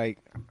they like.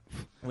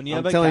 When you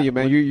I'm telling you,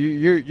 man,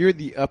 you're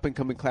the up and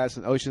coming class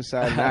in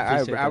Oceanside.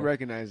 And I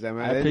recognize that,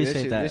 man. I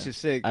appreciate that. This is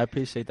sick. I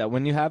appreciate that.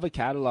 When you have a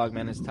catalog,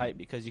 man, it's tight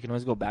because you can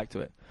always go back to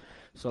it.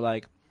 So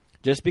like,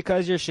 just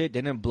because your shit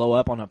didn't blow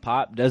up on a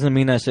pop doesn't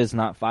mean that shit's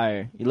not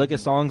fire. You look at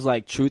songs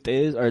like "Truth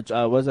Is" or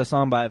what's that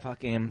song by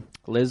fucking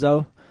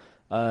Lizzo?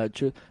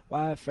 Truth.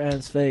 Why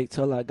friends fake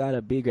till I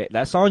gotta be great.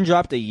 That song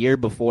dropped a year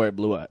before it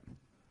blew up.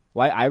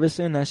 White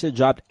Iverson, that shit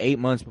dropped 8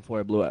 months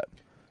before it blew up.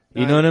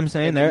 You know what I'm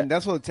saying? And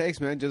that's what it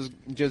takes, man.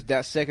 Just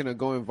that second of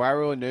going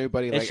viral and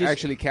everybody like just,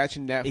 actually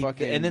catching that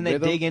fucking. And then they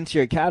rhythm. dig into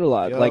your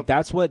catalog. Yep. Like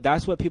that's what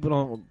people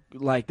don't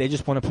like. They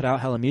just want to put out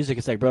hella music.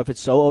 It's like, bro, if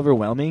it's so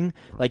overwhelming,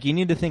 like you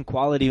need to think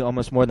quality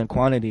almost more than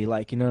quantity.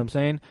 Like, you know what I'm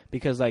saying?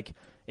 Because like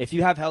if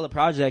you have hella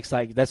projects,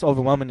 like that's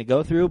overwhelming to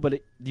go through.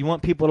 But you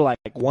want people to like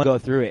want to go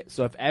through it.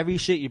 So if every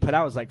shit you put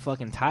out is like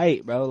fucking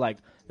tight, bro, like.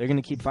 They're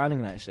gonna keep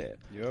finding that shit.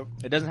 Yep.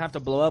 It doesn't have to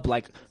blow up.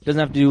 Like, it doesn't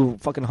have to do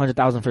fucking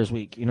 100,000 first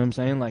week. You know what I'm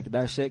saying? Like,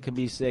 that shit could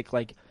be sick.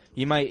 Like,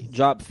 you might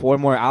drop 4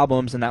 more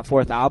albums, and that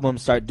 4th album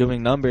start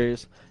doing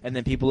numbers, and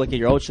then people look at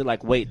your old shit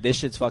like, wait, this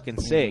shit's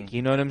fucking sick.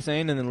 You know what I'm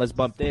saying? And then let's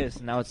bump this,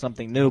 and now it's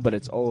something new, but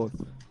it's old.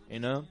 You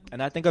know?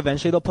 And I think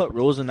eventually they'll put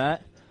rules in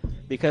that,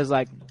 because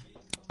like,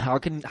 how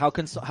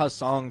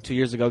song 2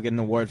 years ago get an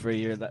award for a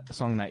year that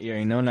song that year?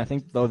 You know? And I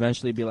think there'll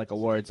eventually be like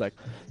awards. Like,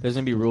 there's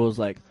gonna be rules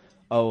like,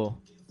 oh.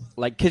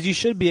 Like, cause you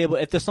should be able.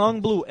 If the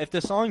song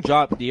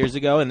dropped years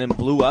ago and then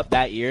blew up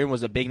that year and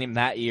was a big name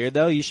that year,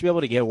 though, you should be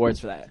able to get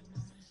awards for that.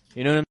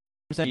 You know what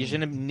I'm saying? You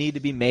shouldn't need to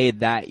be made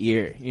that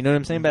year. You know what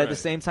I'm saying? But at the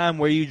same time,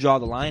 where you draw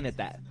the line at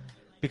that?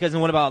 Because then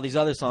what about all these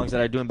other songs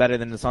that are doing better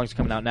than the songs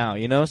coming out now?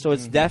 You know, so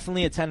it's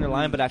definitely a tender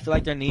line. But I feel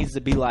like there needs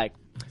to be like,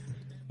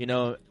 you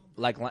know,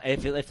 like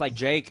if like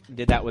Drake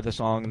did that with a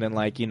song, then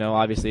like, you know,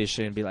 obviously it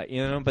shouldn't be like,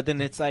 you know. But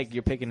then it's like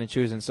you're picking and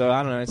choosing. So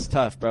I don't know. It's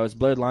tough, bro. It's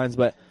blurred lines,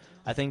 but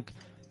I think.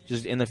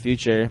 Just in the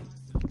future,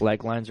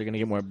 like lines are gonna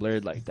get more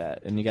blurred like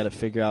that, and you got to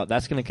figure out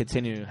that's gonna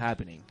continue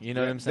happening. You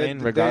know what I'm saying?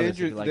 Regardless,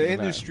 the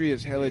industry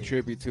is hella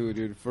trippy too,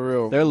 dude. For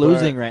real, they're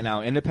losing right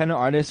now. Independent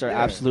artists are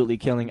absolutely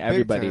killing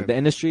everybody. The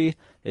industry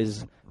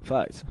is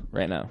fucked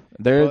right now.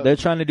 They're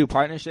trying to do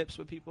partnerships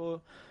with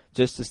people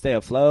just to stay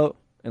afloat,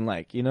 and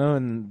like, you know,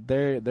 and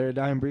they're a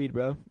dying breed,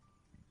 bro.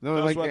 No,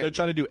 that's like, why they're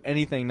trying to do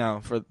anything now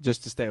for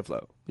just to stay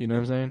afloat. You know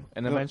what I'm saying?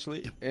 And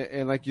eventually,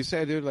 and like you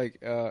said, dude,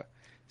 like.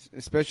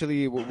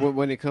 Especially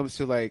when it comes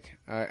to like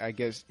I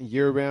guess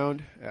year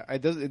round,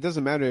 it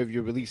doesn't matter if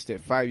you released it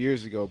 5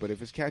 years ago, but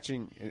if it's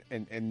catching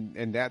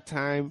in that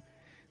time,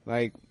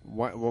 like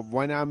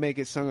why not make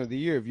it song of the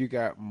year if you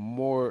got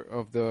more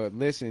of the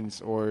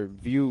listens or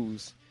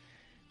views,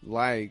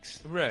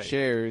 likes,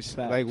 shares,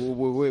 like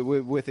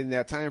within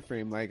that time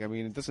frame. Like I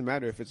mean, it doesn't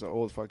matter if it's an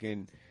old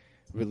fucking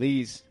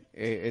release,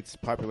 it's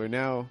popular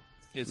now.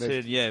 It's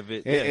hit, yeah.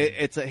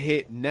 It's a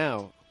hit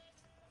now.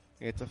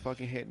 It's a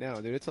fucking hit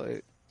now,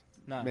 dude.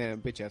 Nah.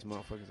 Man, bitch ass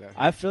motherfuckers out here.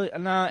 I feel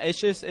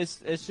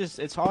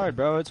it's hard,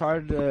 bro. It's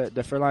hard to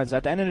defer lines.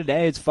 At the end of the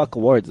day, it's fuck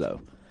awards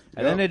though.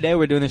 At the end of the day,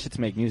 we're doing this shit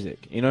to make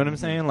music. You know what I'm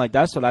saying? Like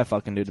that's what I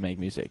fucking do to make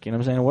music. You know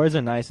what I'm saying? Awards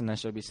are nice and that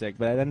should be sick,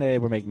 but at the end of the day,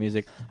 we're making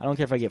music. I don't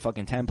care if I get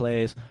fucking 10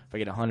 plays, if I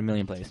get 100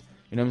 million plays.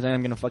 You know what I'm saying?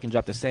 I'm gonna fucking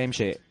drop the same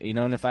shit. You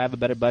know, and if I have a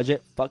better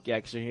budget, fuck yeah,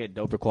 because you're gonna get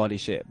doper quality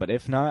shit. But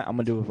if not, I'm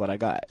gonna do with what I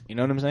got. You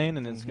know what I'm saying?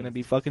 And it's gonna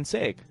be fucking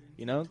sick.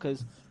 You know,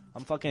 because I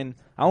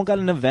don't got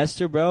an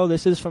investor, bro.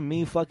 This is from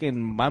me fucking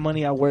my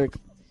money I work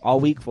all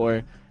week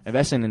for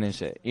investing in this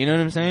shit. You know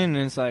what I'm saying?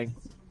 And it's like,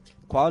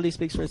 quality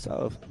speaks for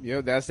itself.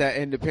 Yo, that's that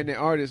independent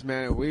artist,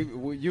 man.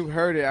 You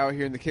heard it out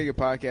here in the Kicker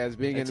Podcast,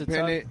 being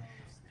independent.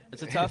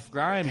 It's a tough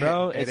grind,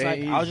 bro. It's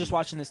like, I was just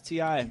watching this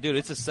T.I. Dude,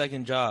 it's a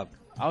second job.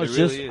 I was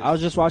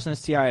just watching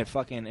this T.I.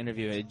 fucking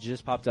interview. It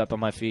just popped up on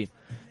my feed.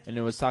 And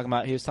he was talking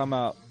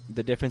about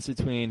the difference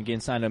between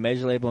getting signed to a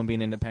major label and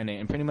being independent.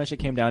 And pretty much it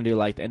came down to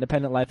like the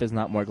independent life is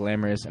not more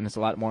glamorous and it's a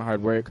lot more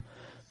hard work.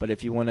 But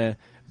if you want to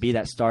be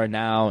that star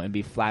now and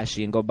be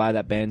flashy and go buy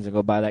that Benz and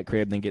go buy that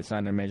crib, then get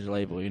signed to a major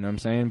label. You know what I'm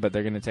saying? But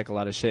they're going to take a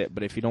lot of shit.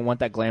 But if you don't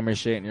want that glamour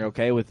shit and you're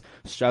okay with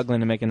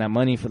struggling and making that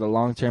money for the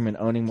long term and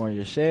owning more of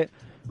your shit,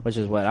 which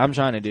is what I'm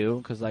trying to do.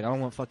 Because like I don't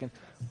want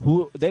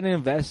they didn't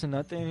invest in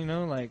nothing, you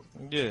know, like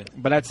Yeah.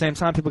 But at the same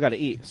time, people got to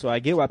eat. So I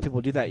get why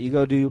people do that. You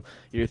go do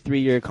your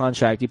 3-year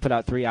contract. You put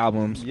out 3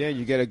 albums. Yeah,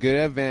 you get a good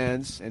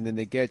advance, and then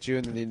they get you,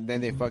 and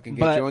then they fucking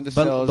get you on the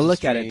sales. But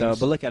look at it streams. though.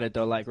 But look at it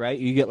though. Like right,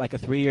 you get like a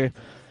 3-year.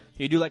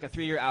 You do like a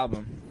 3-year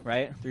album,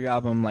 right? 3-year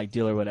album like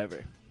deal or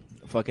whatever.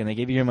 Fucking, they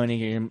give you your money,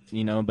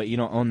 you know, but you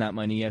don't own that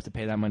money. You have to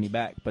pay that money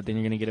back. But then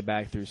you're gonna get it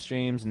back through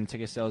streams, and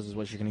ticket sales is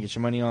what you're gonna get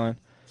your money on.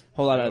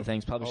 Whole lot of other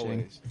things, publishing.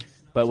 Always.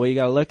 But what you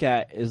gotta look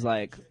at is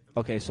like,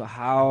 okay, so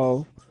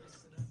how,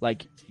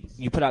 like,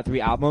 you put out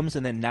 3 albums,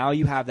 and then now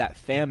you have that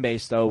fan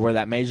base though, where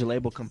that major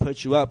label can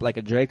put you up like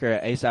a Drake or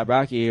A$AP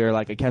Rocky or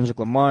like a Kendrick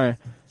Lamar,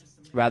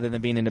 rather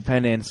than being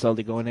independent and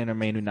slowly going in or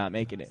maybe not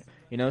making it.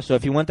 You know, so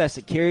if you want that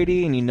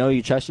security and you know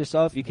you trust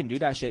yourself, you can do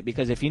that shit.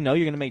 Because if you know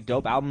you're gonna make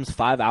dope albums,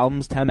 5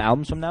 albums, 10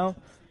 albums from now,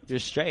 you're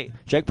straight.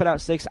 Drake put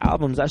out 6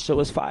 albums. That shit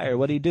was fire.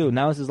 What did he do?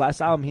 Now it's his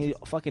last album. He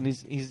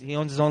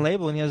owns his own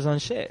label and he has his own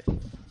shit.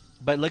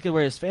 But look at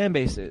where his fan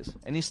base is,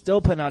 and he's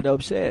still putting out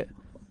dope shit.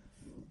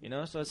 You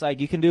know, so it's like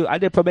you can do. I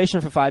did probation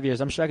for 5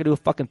 years. I'm sure I could do a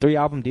fucking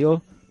 3-album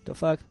deal. The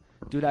fuck,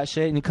 do that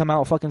shit, and you come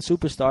out fucking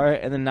superstar,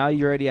 and then now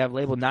you already have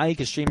label. Now you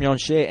can stream your own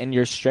shit, and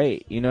you're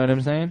straight. You know what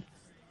I'm saying?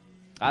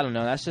 I don't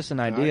know. That's just an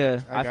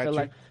idea. I got feel you.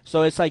 like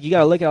so. It's like you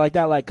gotta look at it like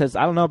that, like, cause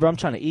I don't know, bro. I'm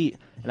trying to eat,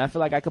 and I feel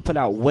like I could put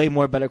out way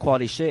more better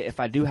quality shit if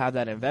I do have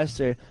that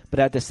investor. But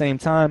at the same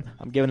time,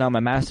 I'm giving out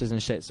my masters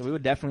and shit, so we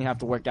would definitely have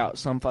to work out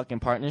some fucking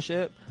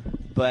partnership.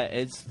 But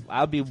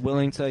I'll be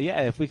willing to,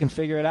 yeah, if we can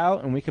figure it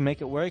out and we can make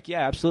it work,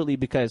 yeah, absolutely,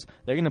 because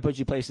they're gonna put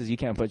you places you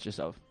can't put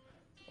yourself.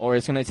 Or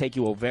it's going to take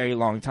you a very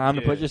long time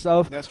to put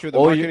yourself. That's true. The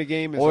marketing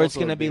game is or it's also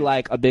going to be big.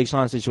 like a Big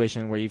Sean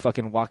situation where you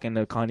fucking walk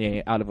into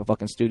Kanye out of a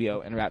fucking studio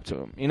and rap to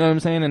him. You know what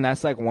I'm saying? And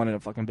that's like 1 in a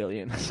fucking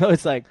billion. So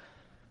it's like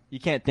you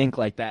can't think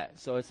like that.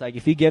 So it's like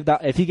if you get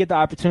the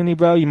opportunity,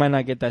 bro, you might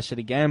not get that shit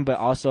again. But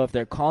also if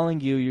they're calling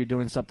you, you're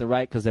doing something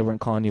right because they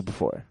weren't calling you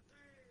before.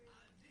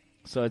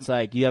 So it's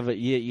like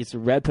it's a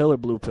red pill or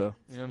blue pill.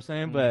 You know what I'm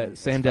saying? But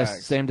same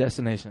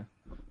destination.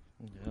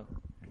 Yep.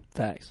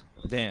 Facts.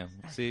 Damn.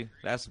 See,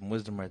 that's some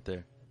wisdom right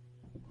there.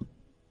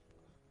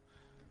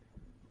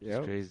 Yep.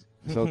 It's crazy.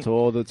 So to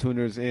all the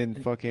tuners in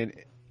fucking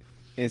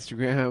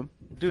Instagram,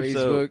 Dude,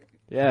 Facebook,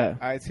 Yeah.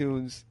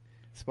 iTunes,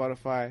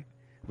 Spotify,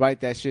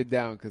 write that shit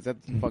down because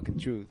that's the fucking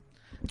truth.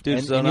 Dude,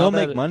 And, so and now you'll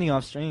that make money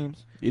off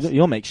streams.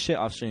 You'll make shit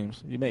off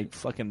streams. You make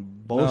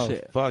fucking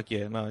bullshit. No, fuck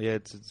yeah. No, yeah,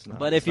 it's not.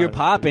 But it's if you're not-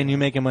 popping, you're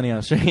making money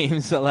on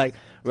streams. So like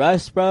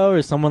Russ, bro,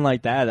 or someone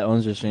like that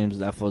owns your streams,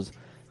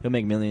 he'll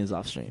make millions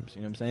off streams.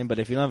 You know what I'm saying? But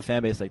if you don't have a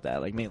fan base like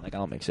that, like me, like I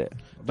don't make shit.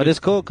 But it's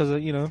cool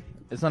because you know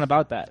it's not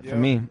about that Yeah. for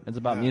me. It's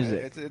about Nah,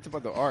 music. It's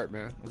about the art,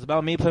 man. It's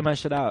about me putting my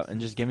shit out and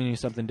just giving you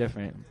something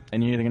different.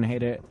 And you're either gonna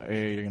hate it or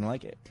you're gonna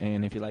like it.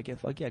 And if you like it,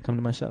 fuck yeah, come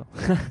to my show.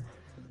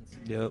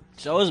 Yep.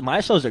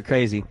 My shows are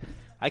crazy.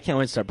 I can't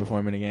wait to start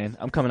performing again.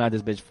 I'm coming out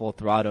this bitch full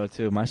throttle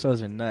too. My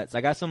shows are nuts.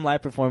 I got some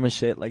live performance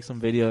shit, like some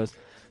videos,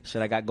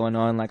 shit I got going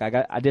on. Like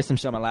I did some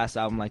shit on my last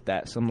album like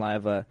that. Some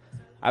live. I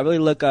really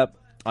look up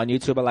on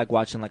YouTube. I like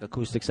watching like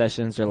acoustic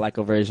sessions or like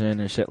a version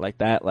and shit like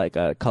that, like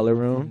a color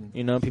room.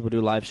 You know, people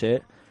do live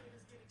shit.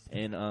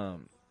 And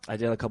I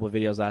did a couple of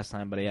videos last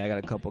time, but yeah, I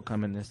got a couple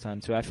coming this time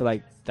too. I feel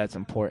like that's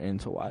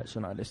important to watch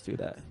when artists do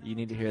that. You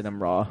need to hear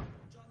them raw.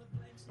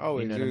 Oh,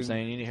 You know what I'm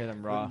saying? You need to hear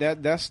them raw.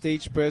 That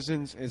stage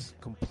presence is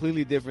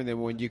completely different than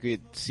when you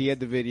could see at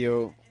the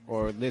video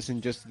or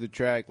listen just to the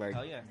track. Like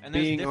Hell yeah. And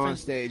there's being on different-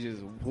 stage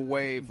is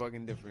way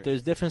fucking different.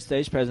 There's different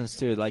stage presence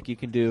too. Like you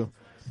can do,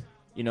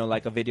 you know,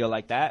 like a video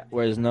like that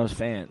where there's no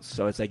fans.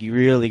 So it's like you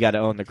really got to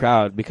own the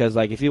crowd because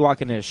like if you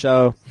walk into a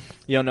show,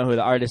 you don't know who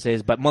the artist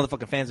is, but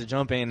motherfucking fans are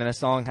jumping and a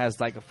song has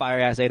like a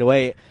fire ass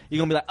 808, you're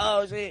gonna be like,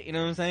 oh shit, you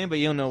know what I'm saying? But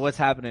you don't know what's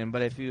happening.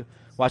 But if you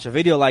watch a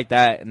video like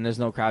that and there's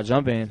no crowd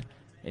jumping,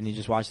 and you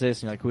just watch this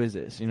and you're like, who is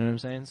this? You know what I'm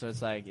saying? So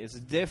it's like it's a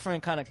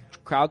different kind of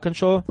crowd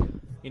control.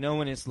 You know,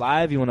 when it's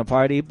live, you want to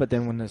party, but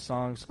then when the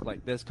songs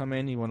like this come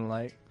in, you want to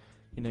like,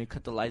 you know, you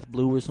cut the lights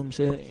blue or some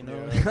shit. You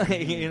know,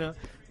 like, you know,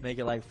 make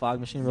it like Fog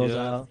Machine rolls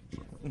Yeah. out.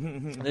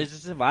 There's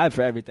just a vibe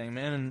for everything,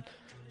 man, and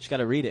you just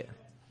gotta read it.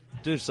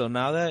 Dude, so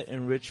now that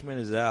Enrichment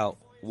is out,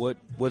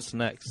 what's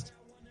next?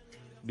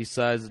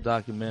 Besides the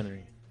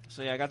documentary.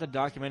 So yeah, I got the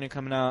documentary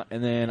coming out,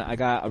 and then I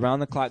got Around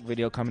the Clock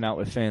video coming out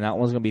with Finn. That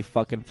one's gonna be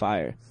fucking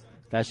fire.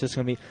 That's just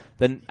gonna be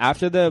then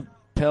after the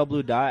Pale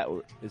Blue Dot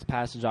is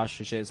past the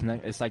Joshua shit.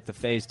 It's like the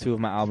phase 2 of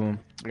my album.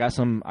 I got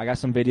some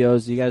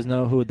videos. You guys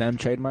know who Them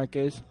Trademark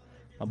is?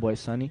 My boy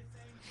Sonny.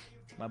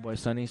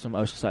 Some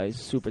Oceanside. He's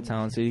super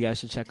talented. You guys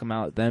should check him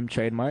out. Them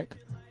Trademark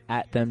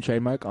at Them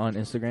Trademark on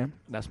Instagram.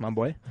 That's my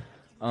boy.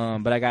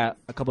 But I got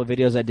a couple of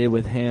videos I did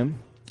with him.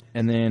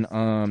 And then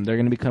they're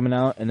going to be coming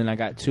out. And then I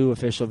got 2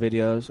 official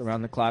videos,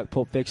 Around the Clock,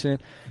 Pulp Fiction.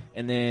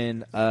 And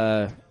then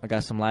I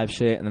got some live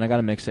shit. And then I got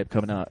a mixtape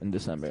coming out in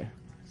December.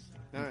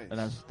 Nice.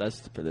 And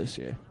that's for this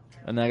year.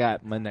 And then I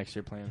got my next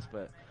year plans.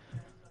 But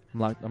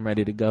I'm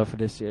ready to go for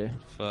this year.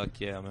 Fuck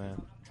yeah,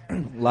 man.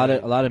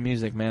 a lot of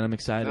music, man. I'm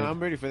excited. No, I'm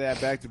ready for that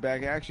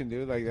back-to-back action,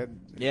 dude. Like that.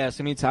 Yeah, it's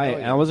gonna be tight. Oh, yeah.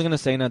 And I wasn't gonna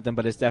say nothing,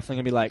 but it's definitely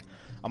gonna be like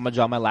I'm gonna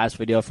drop my last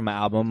video for my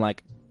album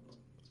like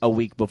a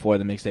week before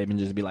the mixtape and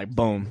just be like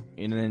boom,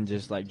 and then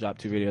just like drop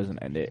 2 videos and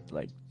end it.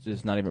 Like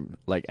just not even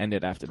like end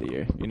it after the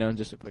year, you know,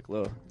 just a quick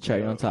little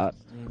cherry on top.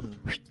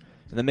 Mm-hmm.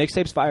 And the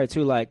mixtape's fire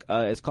too. Like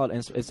it's called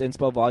it's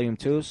Inspo Volume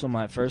 2. So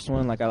my first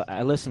one, like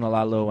I listen to a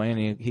lot of Lil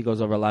Wayne. He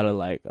goes over a lot of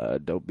like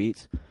dope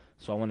beats.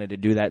 So I wanted to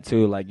do that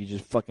too. Like you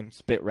just fucking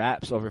spit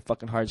raps over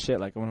fucking hard shit.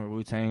 Like I went over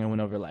Wu-Tang, I went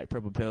over like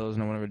Purple Pills,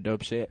 and I went over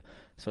dope shit.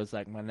 So it's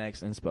like my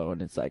next inspo,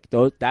 and it's like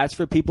that's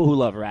for people who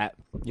love rap.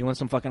 You want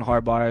some fucking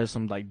hard bars,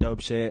 some like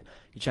dope shit.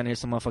 You trying to hear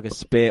some motherfucker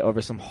spit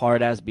over some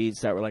hard ass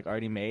beats that were like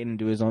already made and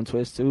do his own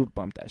twist too.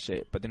 Bump that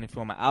shit. But then if you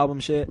want my album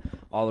shit,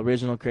 all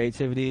original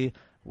creativity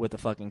with the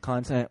fucking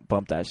content,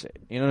 bump that shit.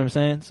 You know what I'm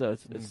saying? So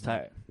it's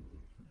tight.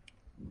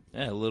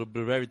 Yeah, a little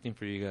bit of everything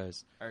for you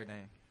guys.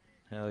 Everything.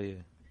 Hell yeah.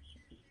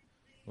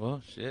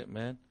 Well, shit,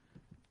 man.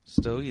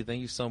 Stogie,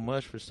 thank you so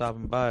much for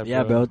stopping by.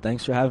 Yeah, bro.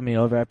 Thanks for having me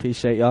over. I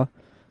appreciate y'all.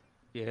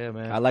 Yeah,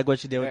 man. I like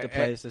what you did with the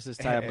place. This is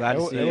tight. I'm glad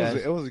to see you guys.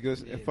 It was a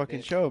good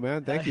fucking show,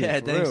 man. Thank you. Yeah,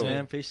 for thanks, real.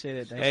 man. Appreciate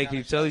it. Thanks. Hey, can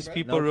you tell these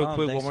people No real problem.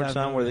 quick Thanks one more for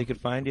time having where me. they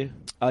could find you?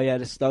 Oh, yeah,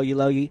 the Stogie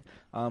Loggy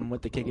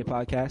with the Kick It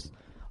podcast.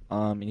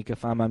 And you can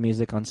find my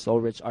music on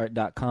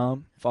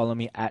soulrichart.com. Follow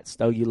me at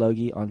Stogie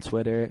Loggy on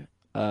Twitter,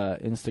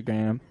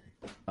 Instagram,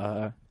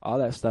 all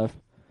that stuff.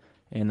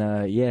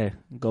 And, yeah,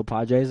 go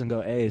Padres and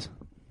go A's.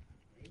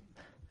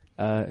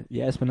 Yeah,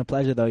 it's been a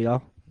pleasure, though,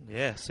 y'all.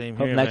 Yeah, same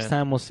Hope here, next man.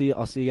 time I'll see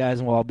you guys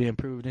and we'll all be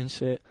improved and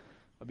shit.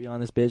 I'll be on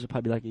this bitch for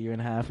probably like a year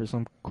and a half or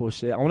some cool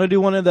shit. I want to do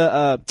one of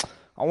the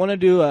Oh,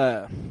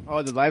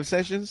 the live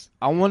sessions?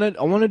 I want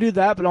to do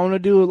that, but I want to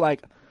do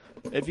like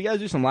if you guys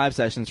do some live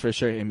sessions for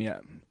sure, hit me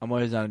up. I'm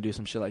always down to do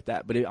some shit like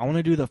that. But I want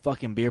to do the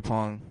fucking beer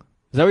pong.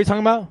 Is that what you're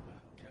talking about?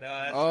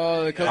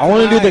 Oh, the cup I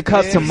want to do the mic,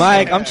 cup to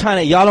man. mic. I'm trying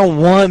to. Y'all don't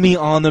want me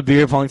on the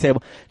beer pong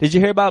table. Did you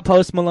hear about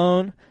Post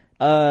Malone?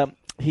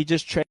 He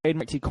just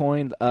trademarked. He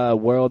coined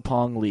World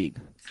Pong League,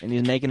 and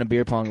he's making a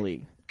beer pong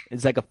league.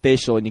 It's like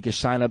official, and you can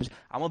sign up.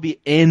 I'm gonna be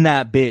in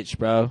that bitch,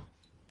 bro.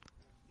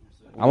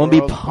 I'm gonna be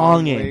World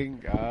Pong ponging.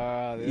 League.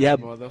 This Yep.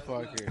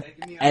 motherfucker.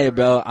 Hey,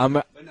 bro,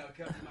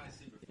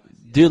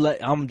 dude.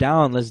 I'm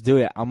down. Let's do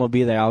it. I'm gonna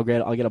be there. I'll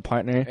get a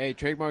partner. Hey,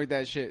 trademark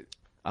that shit.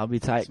 I'll be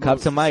tight. Smoke. Cup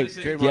to mic.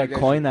 Trademark Yeah, that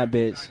coin shit. that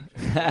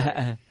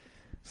bitch.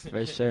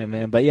 For sure,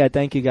 man. But yeah,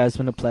 thank you guys. It's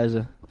been a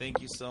pleasure.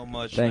 Thank you so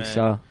much, Thanks,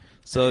 man. y'all.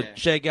 So Yeah.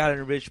 check out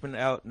Enrichment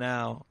out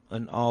now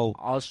on all.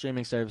 All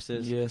streaming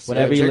services. Yes.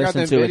 Whatever Yeah, you check out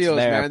listen them to, videos, it's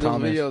there. man. I Those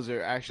promise. videos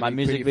are actually My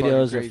music pretty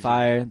videos fucking are crazy.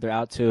 fire. They're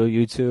out too.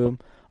 YouTube.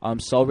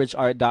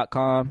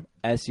 Soulrichart.com.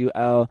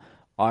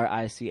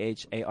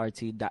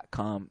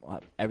 SULRICHART.com.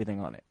 Everything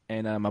on it.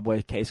 And my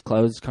boy Case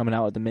Close is coming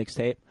out with the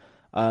mixtape.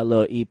 A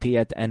little EP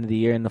at the end of the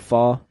year in the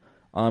fall.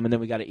 And then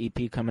we got an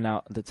EP coming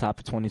out at the top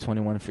of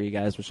 2021 for you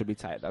guys, which will be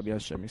tight. That'll be on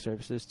streaming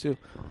services too.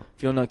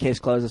 If you don't know Case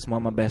Close, it's one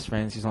of my best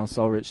friends. He's on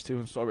Soul Rich too.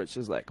 And Soul Rich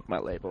is like my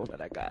label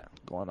that I got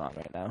going on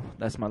right now.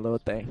 That's my little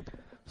thing.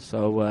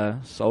 So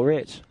Soul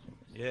Rich.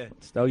 Yeah.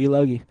 Stogie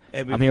Loggy.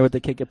 And I'm here with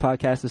the Kick It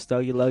podcast, the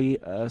Stogie Loggy,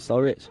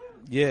 Soul Rich.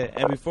 Yeah,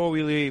 and before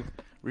we leave,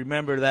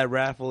 remember that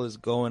raffle is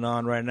going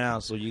on right now,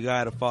 so you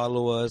got to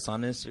follow us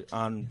on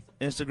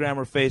Instagram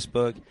or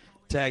Facebook,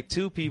 tag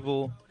 2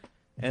 people,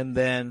 and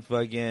then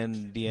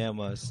fucking DM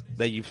us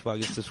that you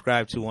fucking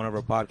subscribe to one of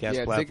our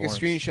podcast platforms. Take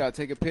a screenshot,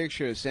 take a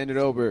picture, send it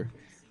over.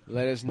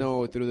 Let us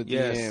know through the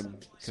Yes. DM.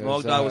 'cause,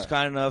 Smoke Dog was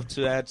kind enough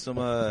to add some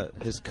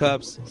his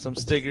cups, some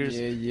stickers,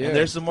 Yeah. and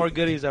there's some more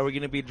goodies that we're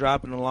gonna be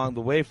dropping along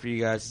the way for you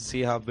guys to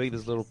see how big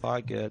this little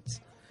pod gets.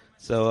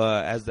 So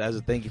as a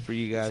thank you for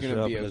you guys It's for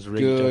gonna be helping a us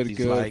rig up these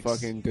good likes.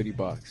 fucking goodie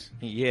box.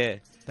 Yeah,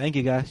 Thank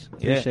you guys.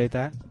 Yeah. Appreciate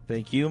that.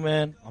 thank you,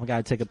 man. I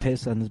gotta take a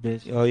piss on this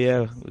bitch. Oh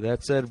yeah, with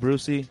that said,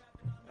 Brucey.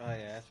 Oh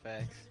yeah, that's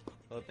facts.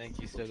 Well, thank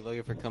you, Stogie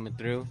Loggy, for coming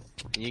through.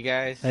 And you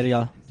guys, Later,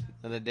 y'all.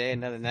 another day,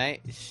 another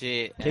night.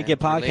 Shit. Kick and It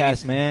podcast,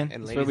 ladies- man. and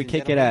That's ladies where we and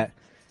kick it gentlemen, at.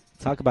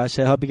 Talk about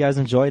shit. Hope you guys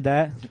enjoyed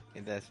that.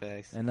 and that's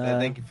facts. And, And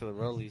thank you for the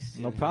rollies.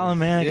 No problem,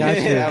 man. I got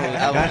you. I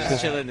Got was you.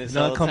 just chilling this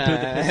No, whole come through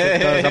the time. piss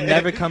and throws. I'm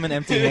never coming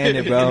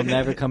empty-handed, bro. I'm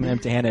never coming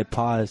empty-handed.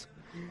 Pause.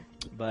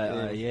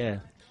 But yeah.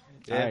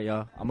 Yeah. All right,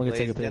 y'all. I'm gonna go Ladies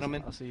take a and piss.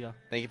 gentlemen. I'll see y'all.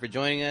 Thank you for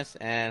joining us,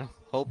 and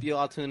hope you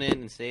all tune in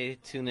and stay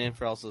tuned in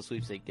for also the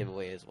sweepstake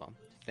giveaway as well.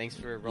 Thanks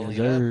for rolling Yes,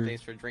 it sir. up.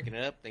 Thanks for drinking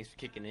it up. Thanks for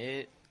kicking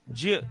it.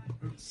 Yeah.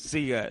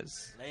 See you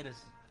guys. Latest.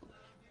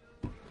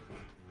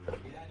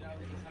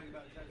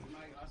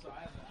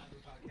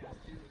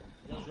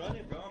 Just run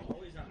it, bro. I'm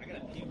always on. I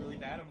gotta pee really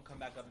bad. I'm gonna come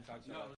back up and talk to you.